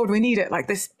like, oh my God, we need it. Like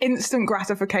this instant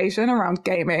gratification around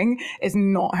gaming is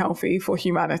not healthy for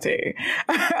humanity.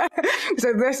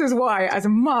 So this is why, as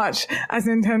much as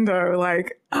Nintendo,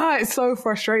 like, it's so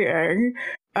frustrating.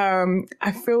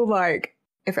 I feel like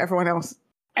if everyone else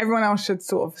should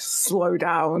sort of slow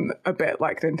down a bit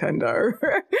like Nintendo.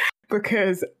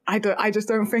 Because I just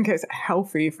don't think it's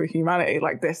healthy for humanity,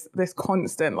 like this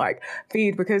constant like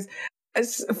feed, because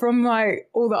it's from like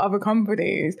all the other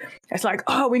companies, it's like,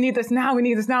 oh, we need this now, and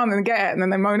then they get it, and then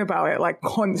they moan about it like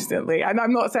constantly. And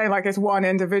I'm not saying like it's one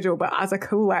individual, but as a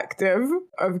collective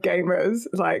of gamers,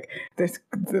 like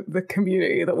the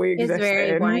community that we exist in. It's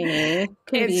very whiny.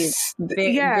 It's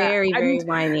very, very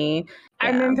whiny.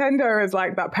 And Nintendo is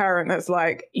like that parent that's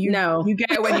like, you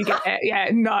get it when you get it. Yeah,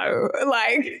 no.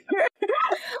 Like,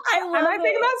 I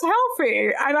think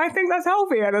that's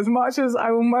healthy. And as much as I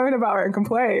will moan about it and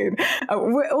complain,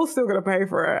 we're all still going to pay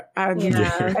for it. And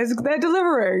as they're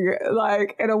delivering,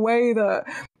 like, in a way that,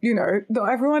 you know, not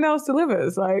everyone else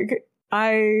delivers. Like,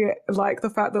 I like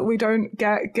the fact that we don't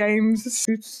get games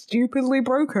stupidly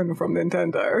broken from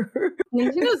Nintendo.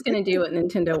 Nintendo's going to do what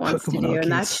Nintendo wants to do, and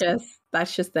that's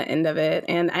just the end of it.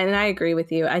 And I agree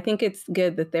with you. I think it's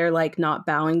good that they're like not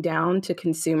bowing down to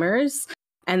consumers,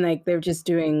 and like they're just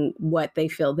doing what they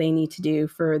feel they need to do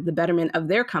for the betterment of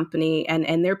their company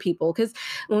and their people. Because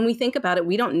when we think about it,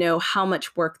 we don't know how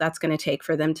much work that's going to take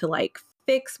for them to like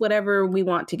fix whatever we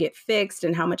want to get fixed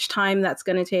and how much time that's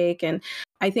going to take. And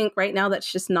I think right now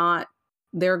that's just not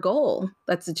their goal.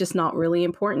 That's just not really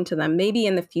important to them. Maybe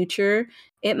in the future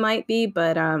it might be,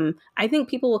 but I think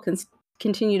people will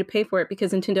continue to pay for it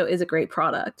because Nintendo is a great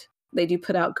product. They do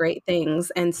put out great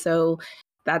things, and so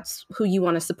that's who you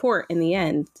want to support in the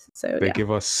end. So they give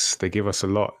us a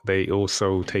lot. They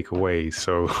also take away.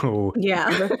 So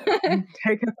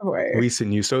take it away. Recent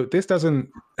news. So this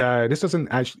doesn't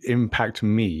actually impact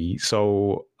me.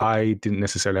 So I didn't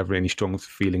necessarily have any strong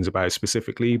feelings about it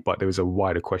specifically, but there was a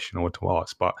wider question I want to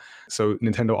ask. But so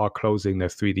Nintendo are closing their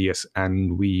 3DS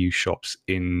and Wii U shops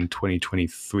in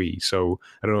 2023. So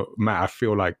I don't know, Matt, I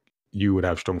feel like you would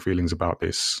have strong feelings about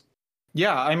this.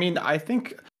 Yeah, I mean, I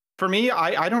think for me,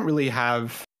 I don't really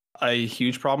have a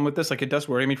huge problem with this. Like, it does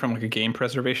worry me from like a game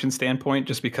preservation standpoint,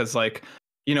 just because like,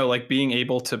 you know, like being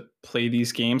able to play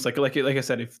these games, like I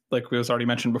said, if like we was already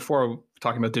mentioned before,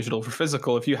 talking about digital for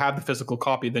physical, if you have the physical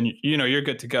copy, then you know you're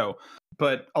good to go.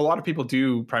 But a lot of people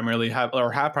do primarily have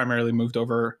primarily moved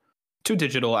over to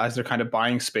digital as their kind of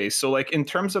buying space. So like in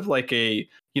terms of like a,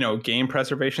 you know, game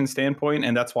preservation standpoint,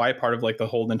 and that's why part of like the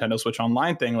whole Nintendo Switch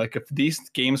Online thing, like if these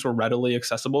games were readily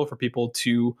accessible for people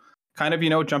to kind of, you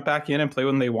know, jump back in and play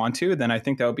when they want to, then I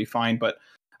think that would be fine. But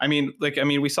I mean,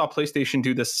 we saw PlayStation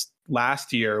do this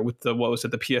last year with the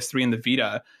PS3 and the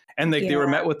Vita, and like they were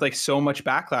met with like so much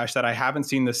backlash that I haven't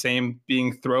seen the same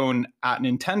being thrown at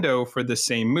Nintendo for the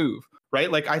same move,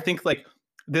 right? Like I think like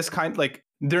this kind, like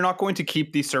they're not going to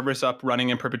keep these servers up running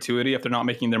in perpetuity if they're not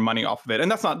making their money off of it.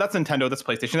 And that's Nintendo, that's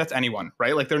PlayStation, that's anyone,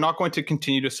 right? Like they're not going to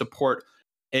continue to support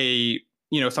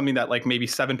something that like maybe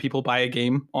 7 people buy a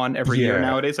game on every year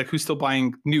nowadays. Like who's still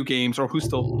buying new games or who's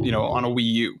still, on a Wii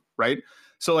U, right?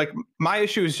 So like my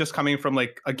issue is just coming from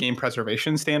like a game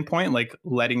preservation standpoint, like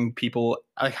letting people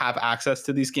like have access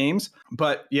to these games.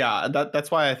 But yeah,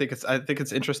 that's why I think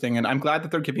it's interesting, and I'm glad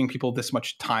that they're giving people this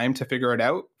much time to figure it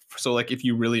out. So like if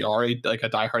you really are a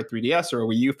diehard 3DS or a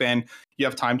Wii U fan, you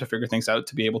have time to figure things out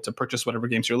to be able to purchase whatever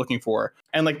games you're looking for.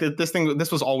 And like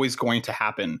this was always going to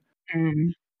happen.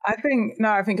 I think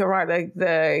you're right. Like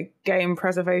the game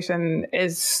preservation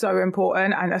is so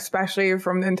important, and especially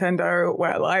from Nintendo,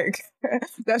 where like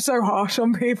they're so harsh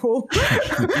on people.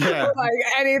 Like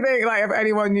anything, like if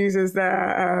anyone uses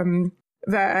their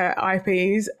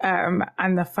IPs,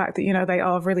 and the fact that they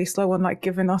are really slow on like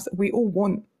giving us. We all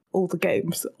want all the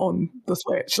games on the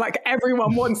Switch. Like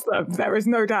everyone wants them. There is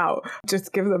no doubt.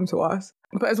 Just give them to us.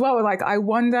 But as well, like I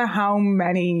wonder how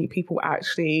many people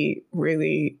actually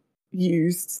really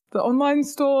used the online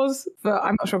stores, but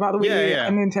I'm not sure about the Wii U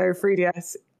and Nintendo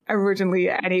 3DS originally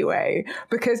anyway,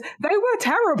 because they were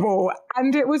terrible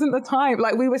and it wasn't the time.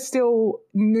 Like we were still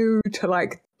new to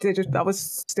like digital. That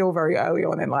was still very early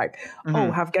on in like,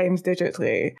 have games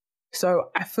digitally. So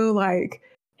I feel like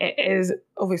it is,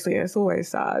 obviously it's always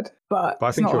sad, but I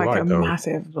it's think not you're like right, a though.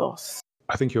 massive loss.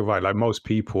 I think you're right. Like most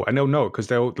people, and they'll know because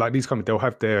they'll like these companies. They'll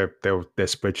have their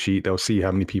spreadsheet. They'll see how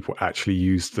many people actually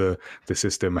use the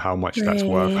system, how much that's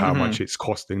worth, how much it's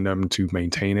costing them to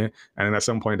maintain it, and then at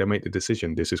some point they make the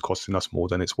decision: this is costing us more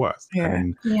than it's worth,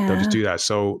 and they'll just do that.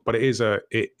 So, but it is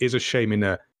a shame in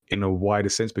a wider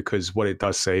sense, because what it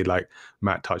does say, like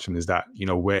Matt touched on, is that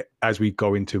as we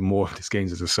go into more of these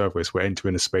games as a service, we're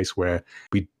entering a space where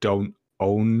we don't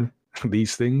own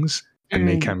these things and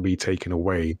they can be taken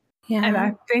away. Yeah. And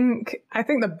I think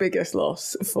the biggest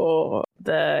loss for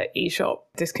the eShop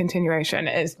discontinuation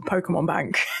is Pokemon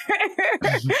Bank.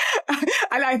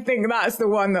 And I think that's the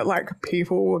one that like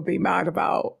people would be mad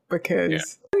about,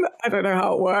 because I don't know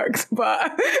how it works,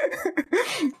 but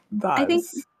I think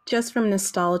just from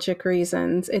nostalgic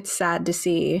reasons, it's sad to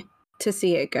see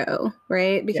it go,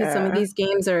 right? Because some of these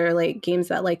games are like games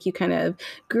that like you kind of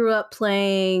grew up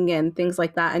playing and things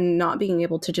like that, and not being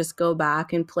able to just go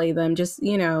back and play them, just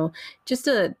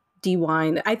to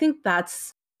dewind. I think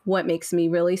that's what makes me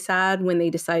really sad when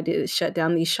they decide to shut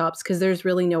down these shops, because there's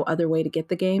really no other way to get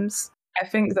the games. I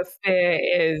think the fear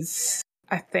is,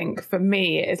 for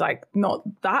me, is like not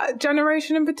that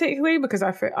generation in particularly, because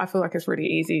I feel like it's really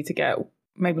easy to get,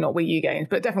 maybe not Wii U games,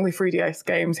 but definitely 3DS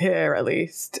games here at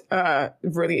least.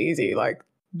 Really easy, like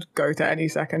go to any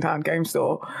secondhand game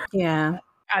store. Yeah.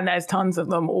 And there's tons of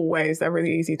them always. They're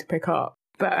really easy to pick up.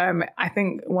 But I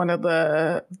think one of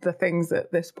the things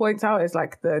that this points out is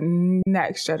like the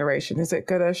next generation. Is it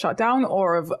going to shut down,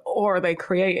 or are they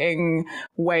creating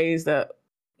ways that,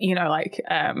 like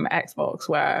Xbox,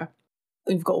 where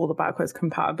we've got all the backwards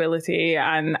compatibility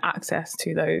and access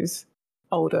to those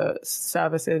older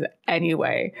services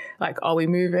anyway? Like, are we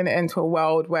moving into a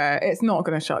world where it's not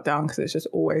going to shut down because it's just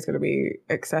always going to be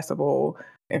accessible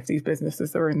if these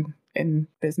businesses are in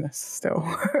business still?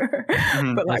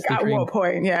 But like at what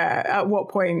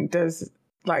point does,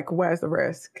 like, where's the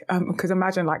risk? Because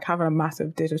imagine like having a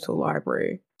massive digital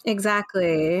library.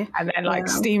 Exactly. And then like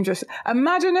Steam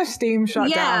imagine if Steam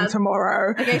shut down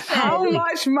tomorrow. Like I said, how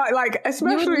much, like,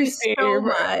 especially Steam. So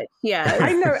much. Yeah.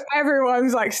 I know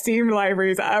everyone's like Steam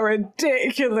libraries are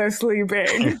ridiculously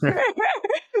big.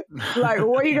 Like,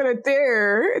 what are you going to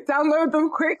do? Download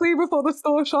them quickly before the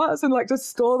store shuts and like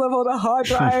just store them on a hard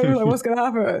drive? Like, what's going to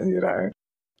happen,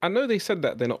 I know they said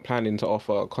that they're not planning to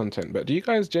offer content, but do you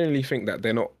guys generally think that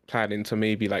they're not planning to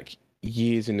maybe like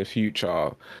years in the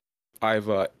future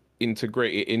either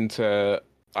integrate it into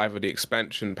either the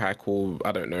expansion pack or,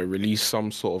 I don't know, release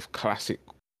some sort of classic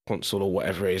console or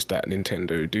whatever it is that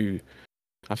Nintendo do?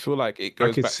 I feel like it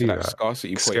goes back to that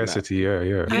scarcity point. Scarcity,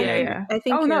 yeah. I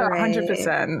think oh, no, you're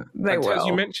 100%. They will. As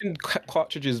you mentioned,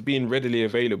 cartridges being readily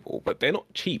available, but they're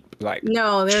not cheap. Like,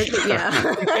 no, they're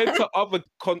compared to other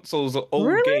consoles or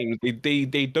old games, they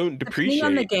don't depreciate. Depending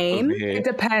on the game, it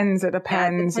depends.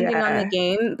 Depending on the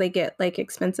game, they get like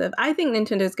expensive. I think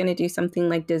Nintendo's going to do something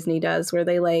like Disney does, where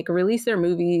they like release their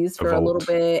movies for a little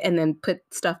bit and then put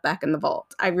stuff back in the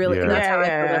vault. That's how I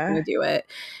feel they're going to do it.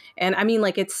 And I mean,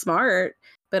 like, it's smart,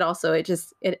 but also it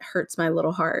hurts my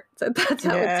little heart. So that's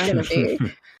how it's going to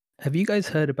be. Have you guys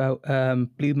heard about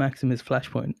Blue Maximus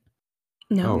Flashpoint?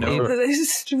 No.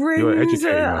 This strings.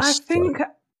 I think.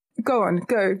 Go,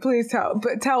 please tell.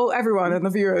 But tell everyone and the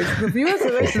viewers. The viewers,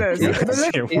 the listeners. The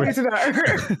listeners need to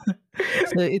know.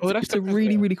 So it's a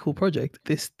really, really cool project.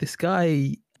 This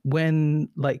guy, when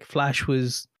like Flash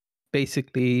was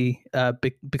basically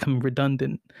becoming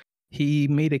redundant, he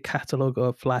made a catalog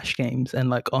of Flash games and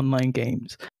like online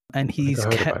games, and he's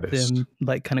kept them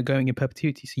like kind of going in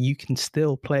perpetuity. So you can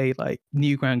still play like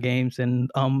Newground games and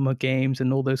Arma games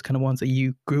and all those kind of ones that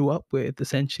you grew up with,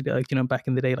 essentially, like, you know, back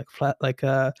in the day, like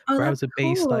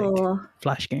browser-based like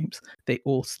Flash games. They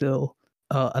all still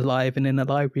are alive and in a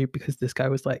library because this guy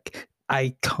was like,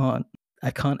 I can't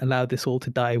allow this all to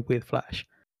die with Flash.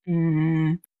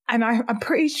 And I'm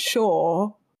pretty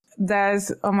sure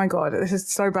there's, oh my God, this is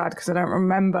so bad because I don't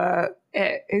remember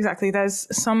it exactly. There's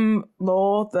some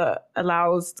law that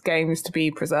allows games to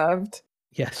be preserved.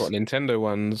 Yes. Got Nintendo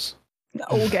ones.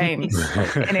 All games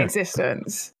in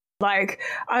existence. Like,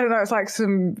 I don't know, it's like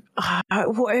some,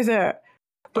 what is it?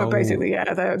 But basically,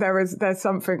 yeah, there's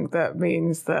something that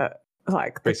means that,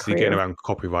 like, basically getting around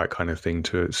copyright kind of thing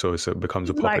to it, so it becomes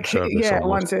a puppet service. Yeah,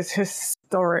 once it's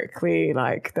historically,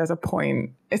 like, there's a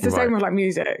point. It's the same with like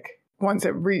music. Once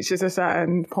it reaches a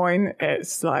certain point,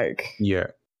 it's like, yeah,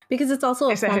 because it's also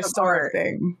a historic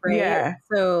thing, right? Yeah.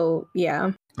 So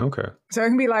yeah. Okay. So it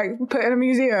can be like put in a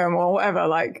museum or whatever,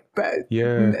 like, but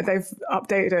yeah, they've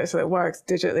updated it so it works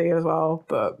digitally as well,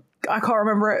 but I can't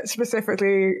remember it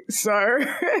specifically, so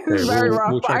it's very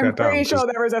rough. But I'm pretty sure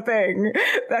there is a thing.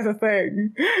 There's a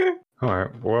thing. All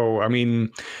right. Well, I mean,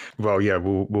 yeah,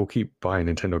 we'll keep buying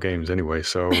Nintendo games anyway.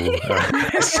 So,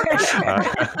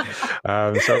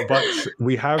 but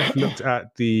we have looked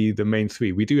at the main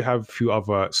three. We do have a few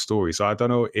other stories. So I don't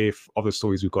know if other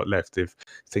stories we've got left, if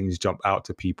things jump out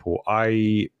to people.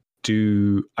 I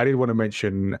did want to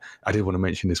mention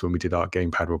this when we did our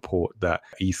gamepad report, that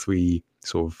E3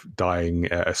 sort of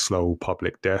dying a slow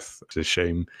public death. It's a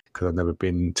shame because I've never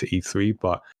been to E3,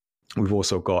 but we've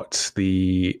also got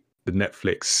the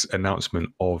Netflix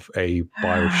announcement of a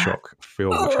BioShock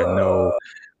film, which I know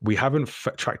we haven't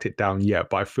tracked it down yet,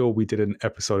 but I feel we did an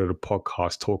episode of the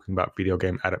podcast talking about video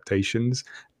game adaptations,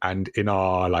 and in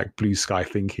our like blue sky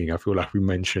thinking, I feel like we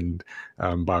mentioned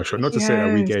BioShock. Not to say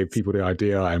that we gave people the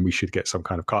idea and we should get some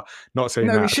kind of cut. Not saying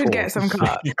that we should get some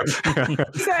cut.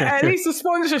 So at least a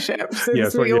sponsorship,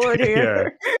 since we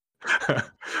already.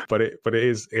 But it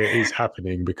is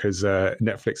happening because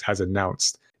Netflix has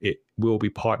announced it will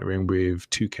be partnering with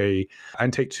 2K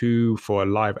and Take-Two for a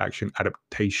live action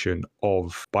adaptation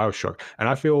of BioShock. And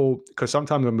I feel, because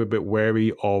sometimes I'm a bit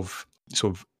wary of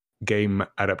sort of game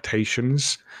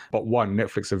adaptations, but one,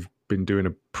 Netflix have been doing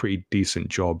a pretty decent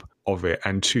job of it,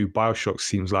 and two, BioShock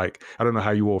seems like, I don't know how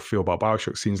you all feel, but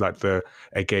BioShock seems like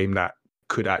a game that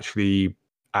could actually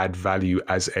add value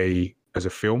as a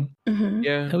film. Mm-hmm.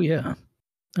 Yeah.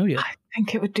 Oh yeah. I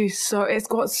think it would do so. It's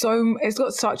got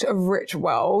such a rich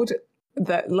world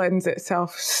that lends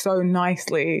itself so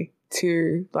nicely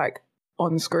to like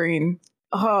on screen.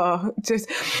 And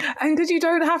because you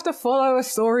don't have to follow a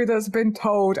story that's been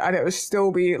told, and it would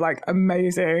still be like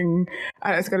amazing,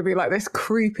 and it's going to be like this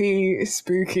creepy,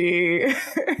 spooky,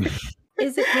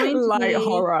 is it going to light be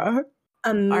horror?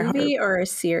 A movie or a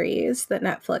series that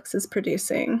Netflix is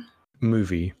producing?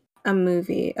 Movie. A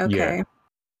movie. Okay. Yeah.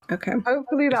 Okay.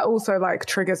 Hopefully that also like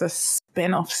triggers a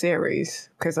spin-off series,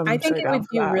 because I think it would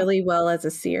do really well as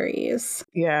a series.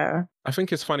 Yeah. I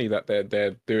think it's funny that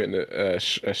they're doing a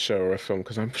show or a film,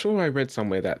 because I'm sure I read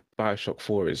somewhere that BioShock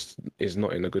 4 is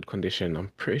not in a good condition.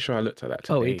 I'm pretty sure I looked at that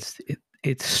today. Oh,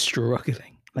 it's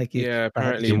struggling. Like,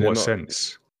 apparently in what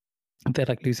sense? They're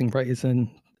like losing writers and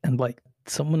like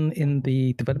someone in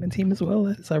the development team as well,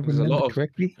 as I remember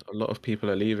correctly. A lot of people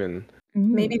are leaving.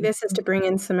 Maybe this is to bring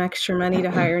in some extra money to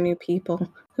hire new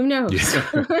people. Who knows?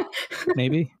 Yeah.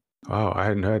 Maybe. Oh, I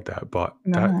hadn't heard that, but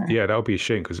that would be a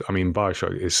shame, because I mean,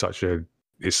 BioShock is such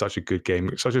a good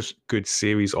game, such a good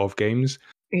series of games.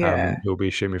 Yeah, it'll be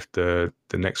a shame if the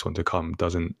next one to come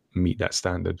doesn't meet that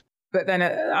standard. But then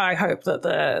I hope that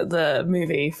the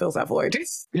movie fills that void.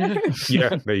 Yeah,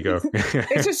 there you go.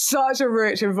 It's just such a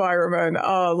rich environment.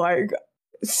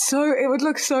 So it would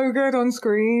look so good on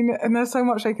screen, and there's so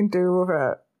much they can do with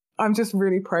it. I'm just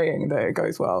really praying that it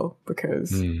goes well,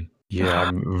 because yeah,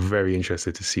 I'm very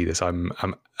interested to see this. I'm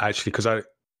actually, because I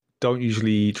don't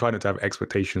usually try not to have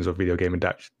expectations of video game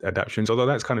adaptations, although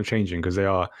that's kind of changing because they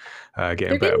are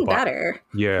getting better.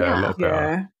 Yeah, a lot better.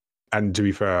 Yeah. And to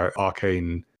be fair,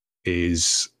 Arcane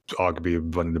is arguably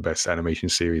one of the best animation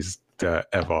series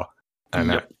ever,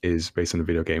 and that is based on a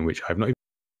video game, which I've not even.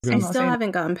 I still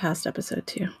haven't gotten past episode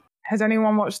 2. Has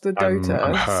anyone watched the I'm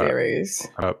Dota hurt. series?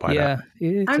 Hurt by Yeah, that.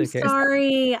 it's I'm okay.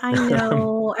 sorry. I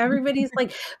know everybody's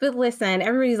like, but listen,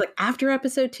 everybody's like, after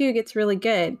episode 2 gets really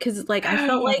good because, like, I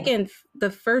felt like in the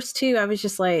first 2, I was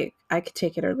just like, I could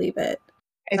take it or leave it.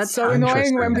 It's That's so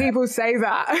annoying when interesting. people say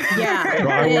that. Yeah, So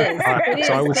I it would- is. I- It is.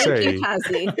 so I would Thank you, say-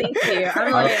 Kazi. Thank you.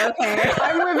 I'm like, okay.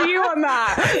 I'm with you on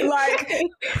that.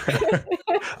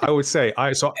 Like, I would say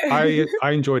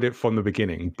I enjoyed it from the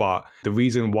beginning, but the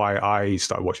reason why I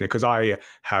started watching it, because I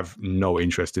have no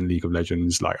interest in League of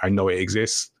Legends. Like, I know it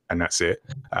exists and that's it.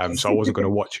 So I wasn't going to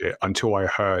watch it until I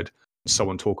heard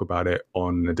someone talk about it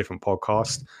on a different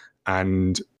podcast,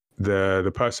 and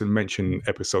the person mentioned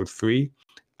episode 3,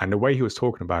 and the way he was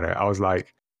talking about it, I was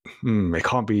like, it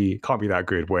can't be that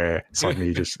good where suddenly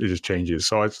it just changes.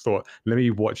 So I just thought, let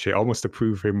me watch it almost to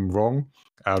prove him wrong.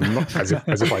 Not as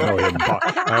if I know him,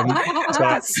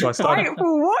 but so I started.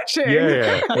 spiteful watching.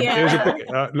 Yeah. It was a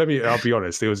Yeah. bit, I'll be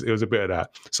honest, it was a bit of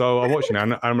that. So I'm watching it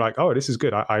and I'm like, oh, this is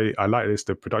good. I like this.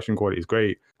 The production quality is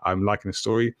great. I'm liking the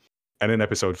story. And then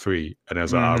episode 3, and I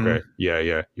was like, Mhm. okay,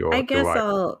 yeah, you're I guess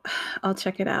right. I'll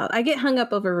check it out. I get hung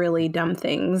up over really dumb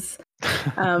things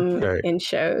Okay. in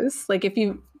shows. Like if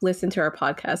you listen to our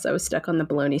podcast, I was stuck on the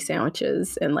bologna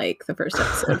sandwiches in like the first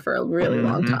episode for a really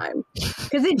long Mhm. time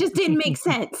because it just didn't make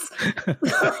sense.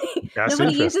 Like, That's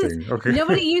nobody interesting. Okay.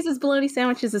 Nobody uses bologna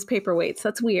sandwiches as paperweights.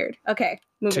 That's weird. Okay,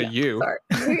 moving To on. you. Sorry.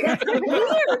 Weird.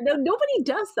 No, nobody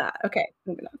does that. Okay,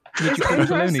 moving on. Would you It's call it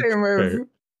bologna? interesting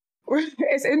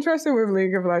it's interesting with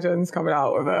League of Legends coming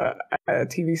out with a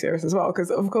TV series as well,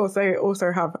 because of course they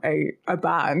also have a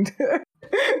band.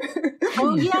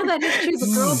 Oh yeah, that is true.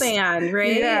 The girl band,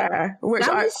 right? Yeah, which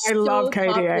That I was love so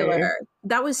KDA. popular.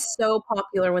 That was so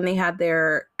popular when they had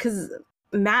their, because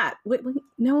Matt,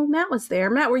 no, Matt was there.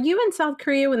 Matt, were you in South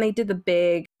Korea when they did the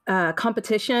big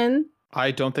competition?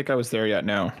 I don't think I was there yet.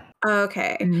 No.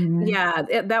 Okay. Mhm. Yeah,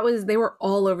 they were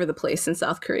all over the place in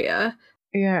South Korea.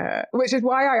 Yeah, which is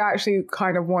why I actually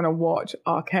kind of want to watch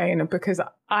Arcane, because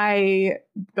I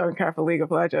don't care for League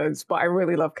of Legends, but I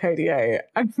really love KDA,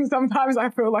 and sometimes I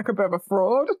feel like a bit of a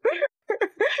fraud.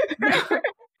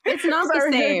 It's not the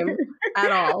Sorry. same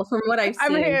at all from what I've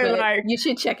I'm seen. here, But like- you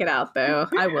should check it out, though.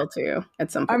 I will too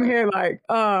at some point. I'm here like,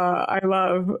 I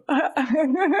love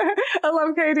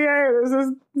KDA. There's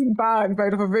this band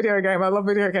made of a video game. I love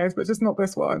video games, but just not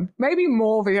this one. Maybe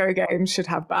more video games should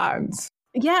have bands.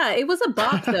 Yeah, it was a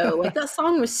bop though. Like that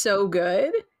song was so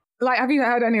good. Like, have you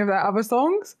heard any of their other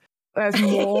songs? There's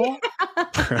more.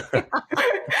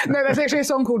 No, there's actually a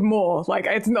song called More. Like,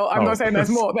 it's not. I'm Oh. not saying there's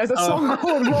more. There's a song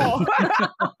called More.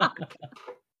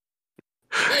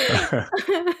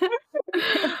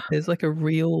 There's like a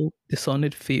real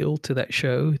Dishonored feel to that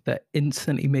show that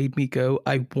instantly made me go,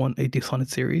 I want a Dishonored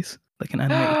series, like an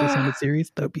animated Dishonored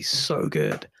series. That would be so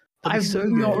good. That'd I've be so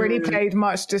not good. really played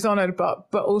much Dishonored, but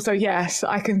also yes,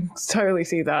 I can totally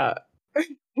see that.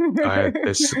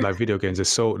 There's like video games.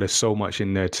 There's so much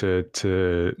in there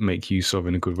to make use of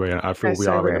in a good way. And I feel They're we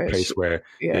so are in a rich. place where it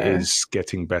Yeah. is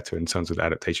getting better in terms of the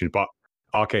adaptation. But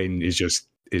Arcane is just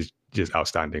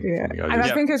outstanding. Yeah, For me. and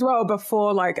I think as well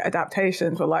before like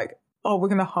adaptations were like, oh, we're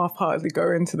gonna half-heartedly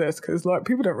go into this because like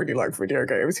people don't really like video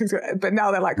games. But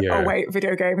now they're like, Yeah. oh wait,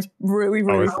 video games really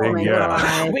Oh, it's cool. thing, yeah.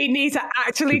 God. We need to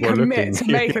actually People are commit looking.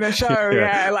 to making a show.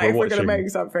 Yeah, Yeah, like we're if we're gonna watching. make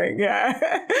something. Yeah.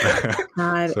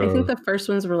 God, I So- think the first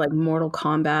ones were like Mortal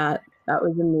Kombat. That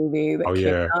was a movie that Oh, came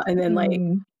yeah. out, and then like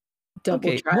Double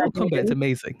Okay, Mortal Dragon. Kombat's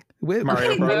amazing.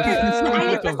 Mario Okay, Bros.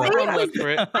 I- Look for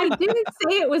it. I didn't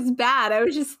say it was bad. I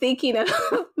was just thinking of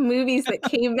movies that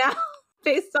came out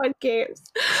based on games.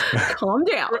 Calm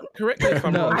down. Correct me if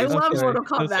I'm No, wrong. I I'm love sorry.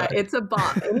 Mortal I'm Kombat. sorry. It's a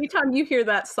bop. Anytime you hear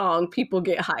that song, people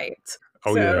get hyped.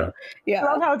 Oh, So, I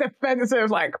love how defensive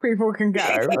like people can go.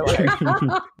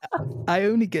 Like, I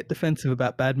only get defensive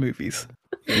about bad movies.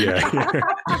 yeah.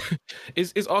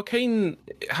 Is Arcane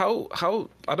how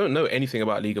I don't know anything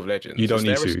about League of Legends. You don't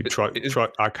need Is there to a try. is-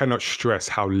 I cannot stress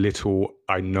how little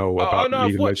I know Oh, about no,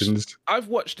 League of watched- Legends. I've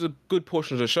watched a good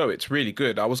portion of the show. It's really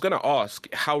good. I was gonna ask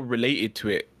how related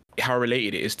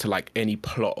it is to like any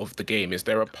plot of the game. Is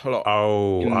there a plot?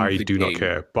 Oh, in I the do not game.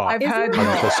 care. But I've Is heard it I'm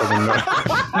not? sure someone knows.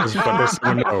 But there's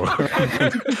someone know.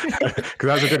 Because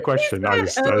that's a good question.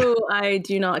 Oh, I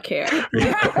do not care.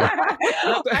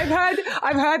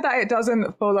 I've heard that it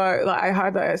doesn't follow. Like I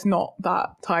heard that it's not that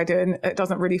tied in. It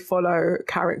doesn't really follow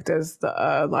characters that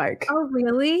are like. Oh,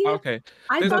 really? Okay.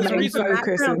 I There's thought a it was reason- the focus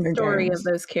in background the story games. of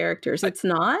those characters. It's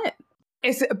not.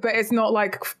 But it's not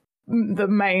like the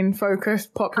main focus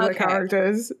popular Okay.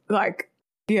 characters. Like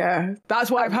Yeah,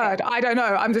 that's what I've heard. I don't know.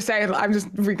 I'm just saying, I'm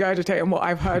just regurgitating what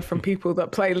I've heard from people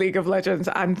that play League of Legends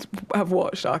and have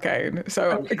watched Arcane.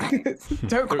 So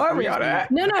don't quote me on it.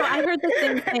 No, I heard the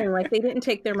same thing. Like, they didn't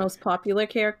take their most popular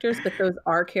characters, but those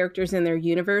are characters in their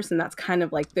universe, and that's kind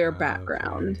of like their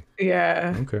background. Okay.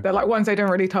 Yeah. Okay. They're like ones they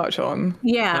don't really touch on.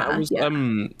 Yeah.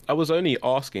 I was only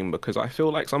asking because I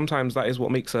feel like sometimes that is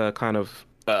what makes a kind of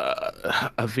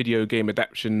a video game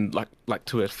adaptation like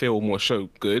to a film or show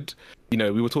good. You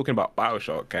know, we were talking about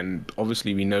BioShock, and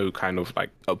obviously we know kind of like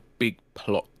a big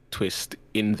plot twist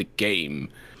in the game,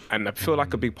 and I feel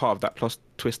like a big part of that plot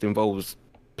twist involves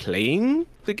playing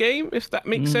the game, if that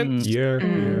makes sense. Yeah.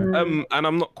 And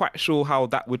I'm not quite sure how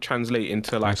that would translate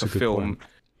into like That's a good film,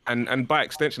 and by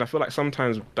extension, I feel like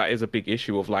sometimes that is a big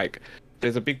issue of like,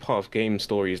 there's a big part of game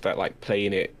stories that like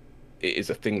playing it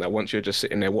is a thing that once you're just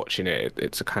sitting there watching it,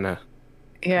 it's a kind of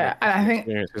and I think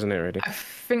experience, isn't it? Really, I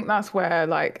think that's where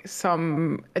like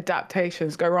some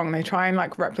adaptations go wrong. They try and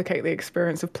like replicate the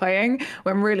experience of playing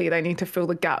when really they need to fill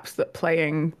the gaps that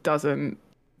playing doesn't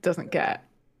get.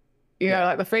 You know,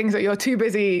 like the things that you're too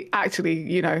busy actually,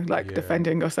 you know, like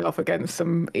defending yourself against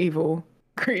some evil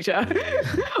creature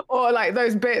or like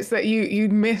those bits that you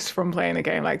miss from playing a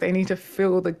game. Like they need to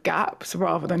fill the gaps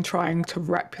rather than trying to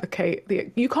replicate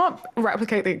you can't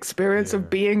replicate the experience of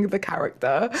being the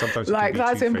character. Sometimes like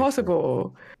that's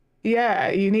impossible. Yeah,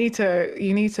 you need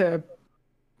to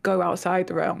go outside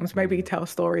the realms, maybe tell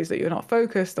stories that you're not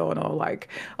focused on, or like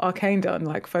Arcane done,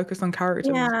 like focus on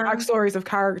characters, backstories of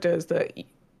characters that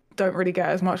don't really get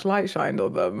as much light shined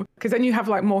on them, because then you have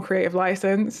like more creative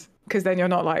license, because then you're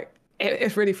not like,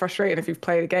 it's really frustrating if you've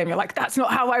played a game. You're like, that's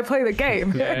not how I play the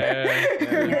game.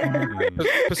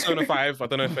 Persona 5. I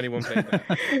don't know if anyone played that.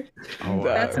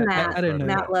 That's Matt. I don't know.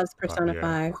 Matt loves Persona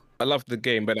 5. I loved the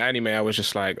game, but the anime, I was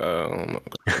just like, oh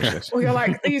my gosh. Well, you're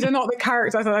like, these are not the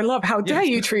characters that I love. How dare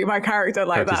you treat my character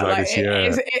like that? Like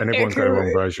and everyone's got their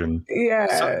own version.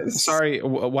 Yeah. Sorry,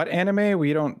 what anime?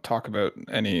 We don't talk about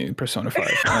any Persona 5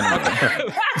 anime.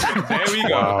 There we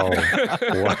go.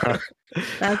 Wow.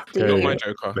 That's Not deep. my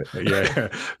Joker. Yeah,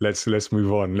 let's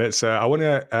move on. I want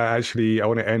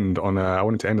to end on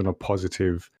a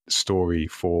positive story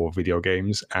for video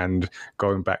games, and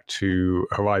going back to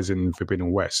Horizon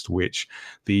Forbidden West, which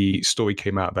the story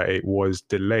came out that it was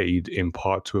delayed in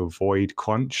part to avoid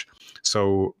crunch.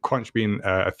 So crunch being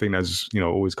a thing that's, you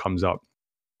know, always comes up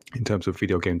in terms of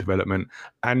video game development,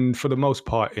 and for the most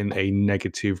part in a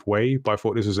negative way. But I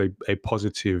thought this was a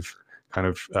positive kind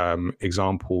of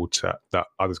example that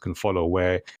others can follow,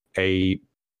 where a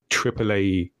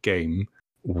AAA game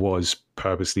was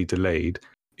purposely delayed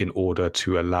in order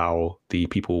to allow the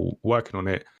people working on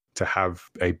it to have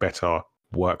a better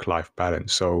work-life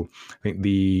balance. So I think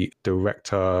the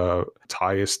director,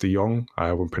 Tyus de Jong, I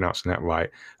hope I'm pronouncing that right,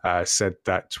 said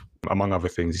that, among other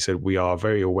things, he said, we are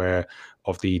very aware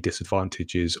of the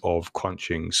disadvantages of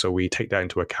crunching, so we take that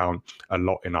into account a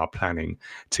lot in our planning.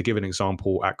 To give an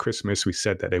example, at Christmas, we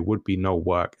said that there would be no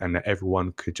work and that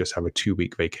everyone could just have a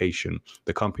 2-week vacation.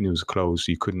 The company was closed,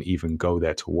 so you couldn't even go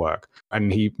there to work.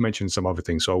 And he mentioned some other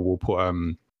things, so we'll put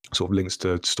sort of links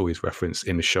to stories referenced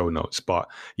in the show notes. But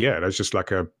yeah, that's just like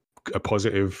a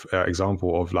positive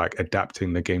example of like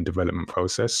adapting the game development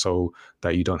process so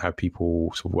that you don't have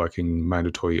people sort of working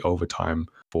mandatory overtime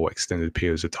for extended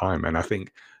periods of time. And I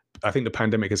think the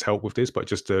pandemic has helped with this, but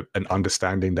just an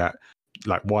understanding that,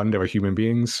 like, one, there are human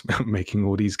beings making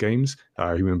all these games,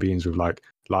 human beings with like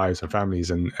lives and families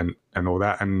and all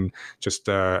that, and just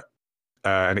an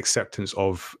acceptance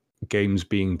of games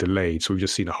being delayed. So we've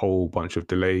just seen a whole bunch of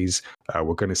delays.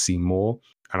 We're going to see more.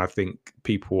 And I think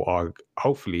people are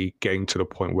hopefully getting to the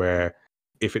point where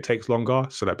if it takes longer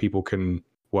so that people can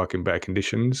work in better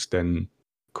conditions, then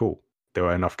cool. There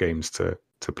are enough games to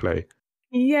play.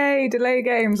 Yay, delay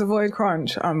games, avoid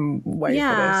crunch. I'm waiting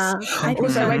for this.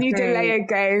 Also, when you delay a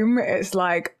game, it's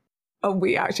like, oh,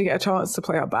 we actually get a chance to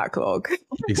play our backlog.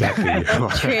 Exactly.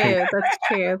 That's true. That's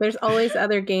true. There's always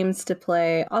other games to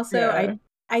play. Also,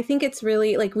 I think it's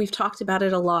really, like, we've talked about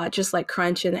it a lot, just like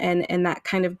crunch and that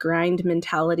kind of grind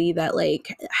mentality that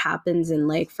like happens in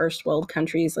like first world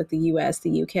countries like the US,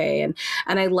 the UK. And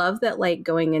I love that, like,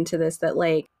 going into this, that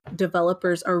like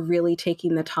developers are really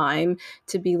taking the time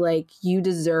to be like, you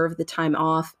deserve the time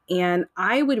off. And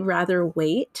I would rather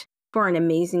wait for an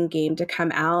amazing game to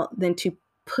come out than to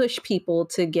push people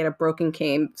to get a broken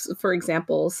game. For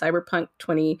example, Cyberpunk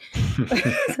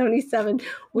 2077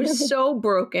 was so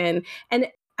broken. And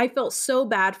I felt so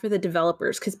bad for the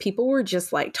developers because people were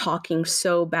just like talking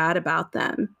so bad about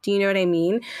them. Do you know what I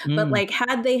mean? But like,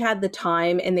 had they had the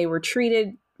time and they were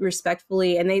treated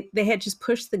respectfully, and they had just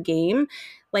pushed the game,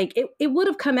 like it would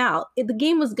have come out. The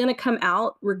game was going to come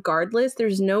out regardless.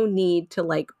 There's no need to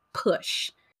like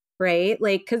push, right?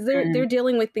 Like, because they're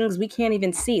dealing with things we can't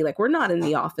even see. Like, we're not in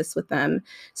the office with them.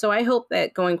 So I hope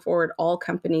that going forward, all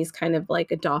companies kind of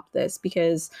like adopt this,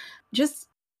 because just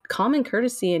common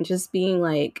courtesy and just being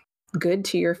like good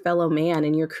to your fellow man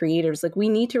and your creators. Like, we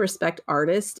need to respect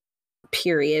artists,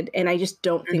 period. And I just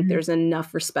don't think there's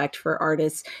enough respect for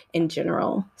artists in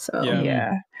general. So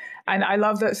yeah. And I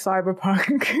love that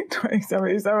Cyberpunk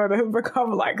 2077 has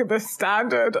become like the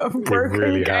standard of broken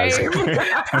really game. It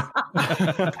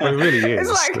really is.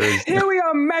 It's like, here we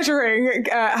are measuring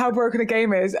how broken a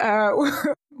game is.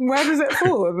 Where does it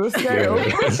fall on the scale?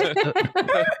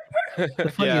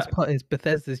 The funniest part is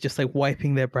Bethesda's just like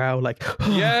wiping their brow, like,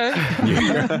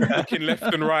 looking left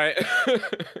and right.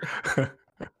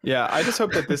 Yeah, I just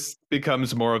hope that this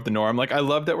becomes more of the norm. Like, I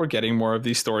love that we're getting more of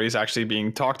these stories actually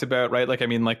being talked about, right? Like, I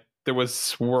mean, like, there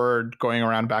was word going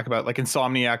around back about like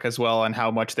Insomniac as well, and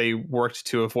how much they worked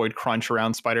to avoid crunch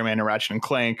around Spider-Man and Ratchet and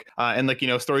Clank, and like, you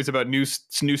know, stories about new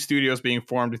studios being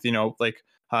formed with, you know, like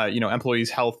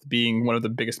employees' health being one of the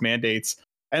biggest mandates.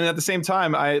 And at the same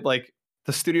time, I like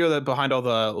the studio that behind all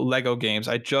the Lego games.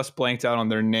 I just blanked out on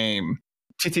their name.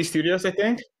 TT Studios, I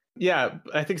think. Yeah,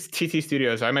 I think it's TT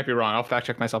Studios. I might be wrong. I'll fact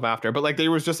check myself after. But like,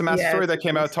 there was just a massive story that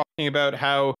came out talking about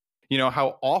how, you know,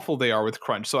 how awful they are with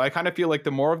crunch. So I kind of feel like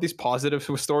the more of these positive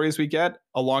stories we get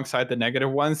alongside the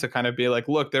negative ones, to kind of be like,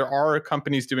 look, there are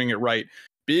companies doing it right,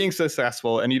 being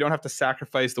successful, and you don't have to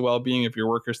sacrifice the well-being of your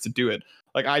workers to do it.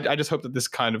 Like, I just hope that this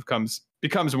kind of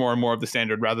becomes more and more of the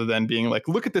standard, rather than being like,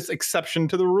 look at this exception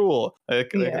to the rule.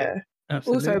 Absolutely.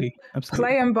 Also,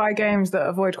 play and buy games that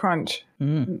avoid crunch.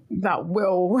 That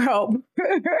will help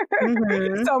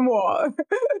somewhat.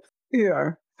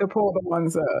 Support the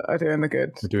ones that are doing the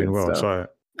good. They're doing well. Stuff.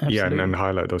 So yeah, and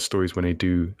highlight those stories when they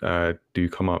do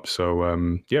come up.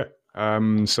 So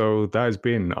so that has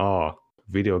been our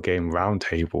video game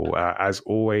roundtable. As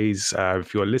always,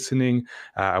 if you're listening,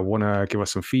 I want to give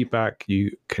us some feedback.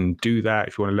 You can do that.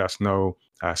 If you want to let us know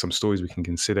some stories we can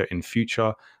consider in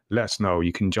future, let us know.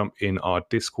 You can jump in our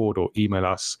Discord or email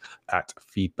us at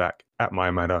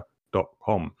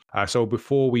feedback@mymatter.com. So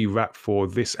before we wrap for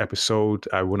this episode,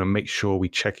 I want to make sure we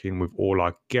check in with all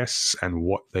our guests and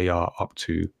what they are up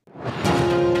to.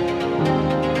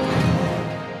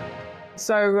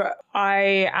 So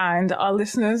I and our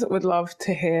listeners would love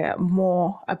to hear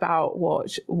more about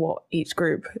what each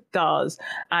group does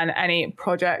and any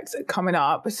projects coming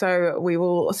up. So we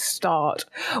will start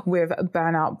with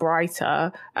Burnout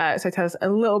Brighter. So tell us a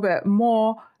little bit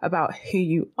more about who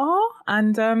you are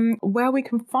and where we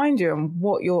can find you and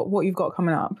what you've got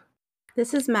coming up.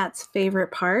 This is Matt's favorite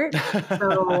part.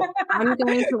 So I'm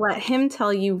going to let him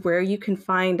tell you where you can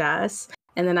find us.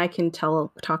 And then I can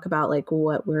talk about like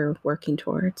what we're working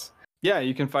towards. Yeah,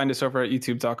 you can find us over at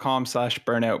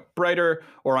youtube.com/burnoutbrighter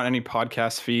or on any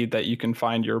podcast feed that you can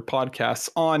find your podcasts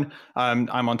on.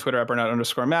 I'm on Twitter at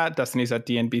burnout_Matt. Destiny's at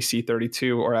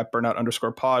DNBC32 or at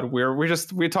burnout_pod.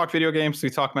 We talk video games, we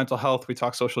talk mental health, we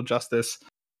talk social justice,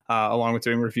 along with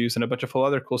doing reviews and a bunch of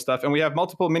other cool stuff. And we have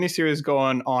multiple miniseries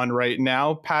going on right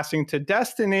now. Passing to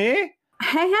Destiny.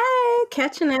 Hey,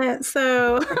 catching it.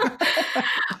 So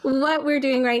what we're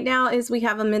doing right now is we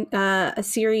have a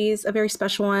series, a very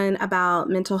special one about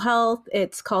mental health.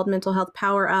 It's called Mental Health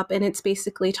Power Up, and it's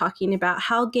basically talking about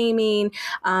how gaming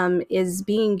is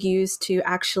being used to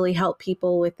actually help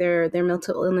people with their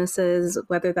mental illnesses,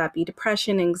 whether that be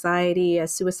depression, anxiety,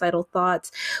 suicidal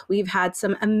thoughts. We've had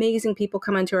some amazing people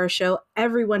come onto our show.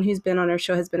 Everyone who's been on our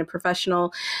show has been a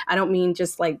professional. I don't mean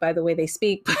just like by the way they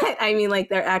speak, but I mean like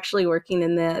they're actually working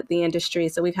in the industry.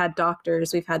 So we've had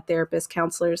doctors, we've had therapists,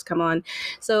 counselors come on.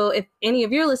 So if any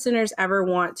of your listeners ever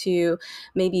want to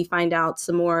maybe find out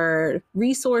some more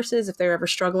resources, if they're ever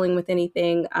struggling with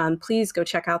anything, please go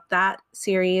check out that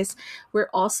series. We're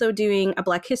also doing a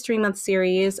Black History Month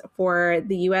series for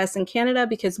the US and Canada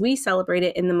because we celebrate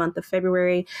it in the month of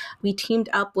February. We teamed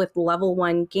up with Level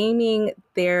 1 Gaming.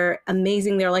 They're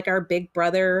amazing. They're like our big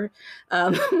brother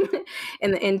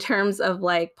in terms of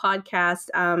like podcast.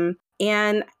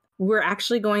 And we're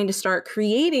actually going to start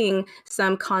creating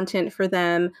some content for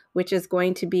them, which is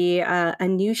going to be a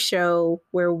new show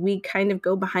where we kind of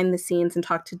go behind the scenes and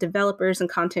talk to developers and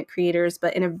content creators,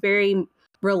 but in a very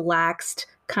relaxed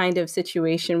kind of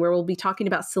situation where we'll be talking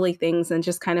about silly things and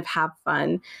just kind of have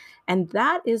fun. And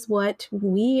that is what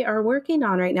we are working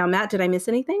on right now. Matt, did I miss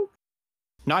anything?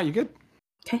 No, you good.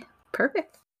 Okay,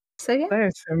 perfect. So yeah,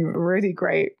 there's some really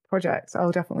great projects. I'll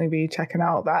definitely be checking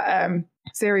out that mini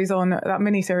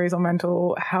series on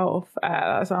mental health.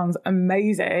 That sounds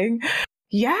amazing.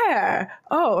 Yeah.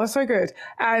 Oh, that's so good.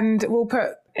 And we'll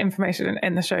put information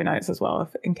in the show notes as well,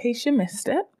 in case you missed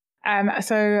it.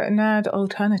 So Nerd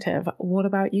Alternative, what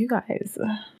about you guys?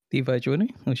 Levi,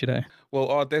 joining, or should I? Well,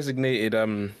 our designated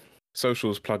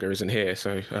socials plugger isn't here,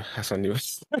 so Hassan, you.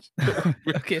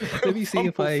 Okay, let me see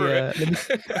if I.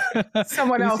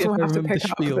 Someone else will have to pick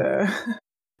up the.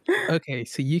 Okay,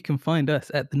 so you can find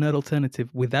us at The Nerd Alternative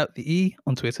without the E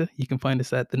on Twitter. You can find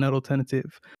us at The Nerd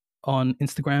Alternative on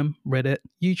Instagram, Reddit,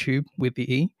 YouTube with the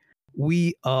E.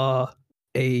 We are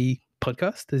a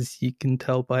podcast, as you can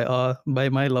tell by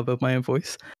my love of my own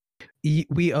voice.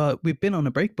 We've been on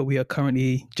a break, but we are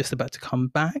currently just about to come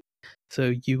back.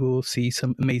 So you will see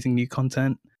some amazing new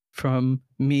content from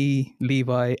me,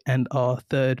 Levi, and our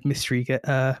third mystery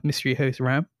host,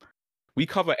 Ram. We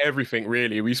cover everything,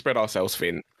 really. We spread ourselves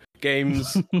thin.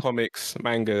 Games, comics,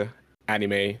 manga,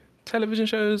 anime, television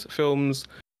shows, films,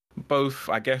 both,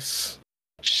 I guess,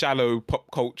 shallow pop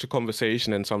culture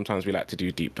conversation, and sometimes we like to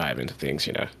do deep dive into things,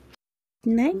 you know.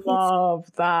 Nice. Love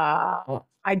that.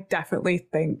 I definitely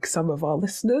think some of our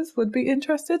listeners would be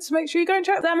interested, so make sure you go and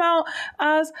check them out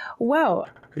as well.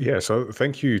 Yeah, so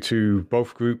thank you to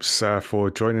both groups for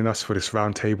joining us for this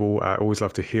roundtable. I always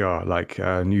love to hear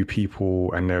new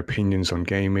people and their opinions on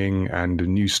gaming and the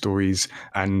news stories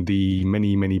and the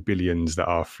many, many billions that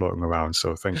are floating around.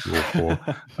 So thank you all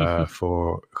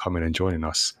for coming and joining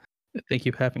us. Thank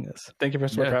you for having us. Thank you for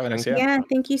having us. Yeah,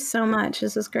 thank you so much.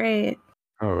 This is great.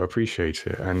 Oh, appreciate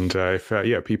it. And if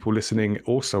people listening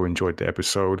also enjoyed the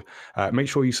episode, make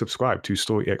sure you subscribe to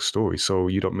Story X Story so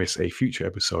you don't miss a future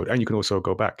episode. And you can also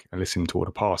go back and listen to all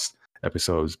the past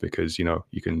episodes because, you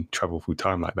can travel through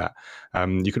time like that.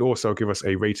 You can also give us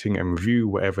a rating and review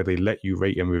wherever they let you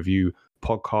rate and review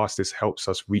podcasts. This helps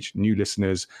us reach new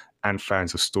listeners and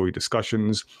fans of story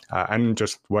discussions and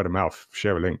just word of mouth,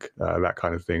 share a link, that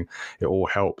kind of thing. It all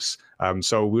helps.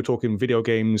 So we're talking video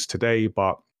games today,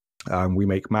 but we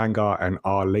make manga, and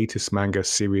our latest manga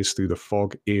series, Through the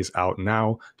Fog, is out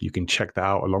now. You can check that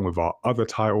out along with our other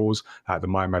titles at the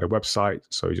My Matter website.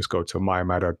 So you just go to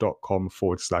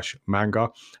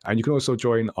mymatter.com/manga. And you can also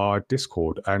join our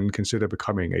Discord and consider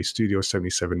becoming a Studio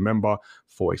 77 member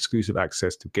for exclusive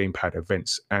access to Gamepad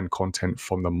events and content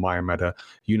from the My Matter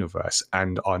universe.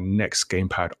 And our next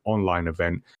Gamepad online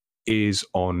event is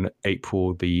on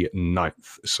April the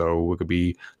 9th. So we're going to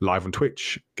be live on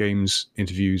Twitch, games,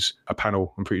 interviews, a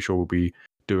panel. I'm pretty sure we'll be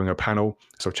doing a panel.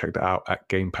 So check that out at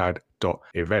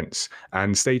gamepad.events.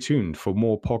 And stay tuned for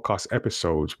more podcast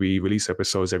episodes. We release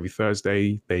episodes every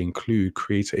Thursday. They include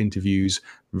creator interviews,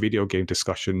 video game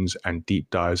discussions, and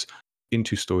deep dives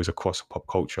into stories across pop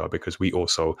culture because we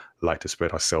also like to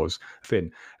spread ourselves thin.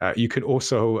 You can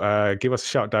also give us a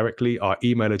shout directly. Our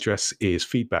email address is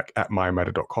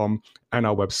feedback@mymatter.com, and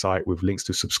our website with links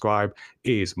to subscribe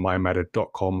is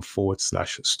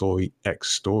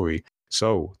mymatter.com/storyxstory.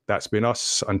 So that's been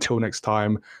us. Until next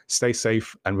time, stay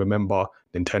safe and remember,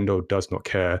 Nintendo does not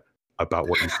care about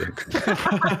what you think.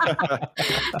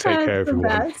 Take care,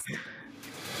 everyone.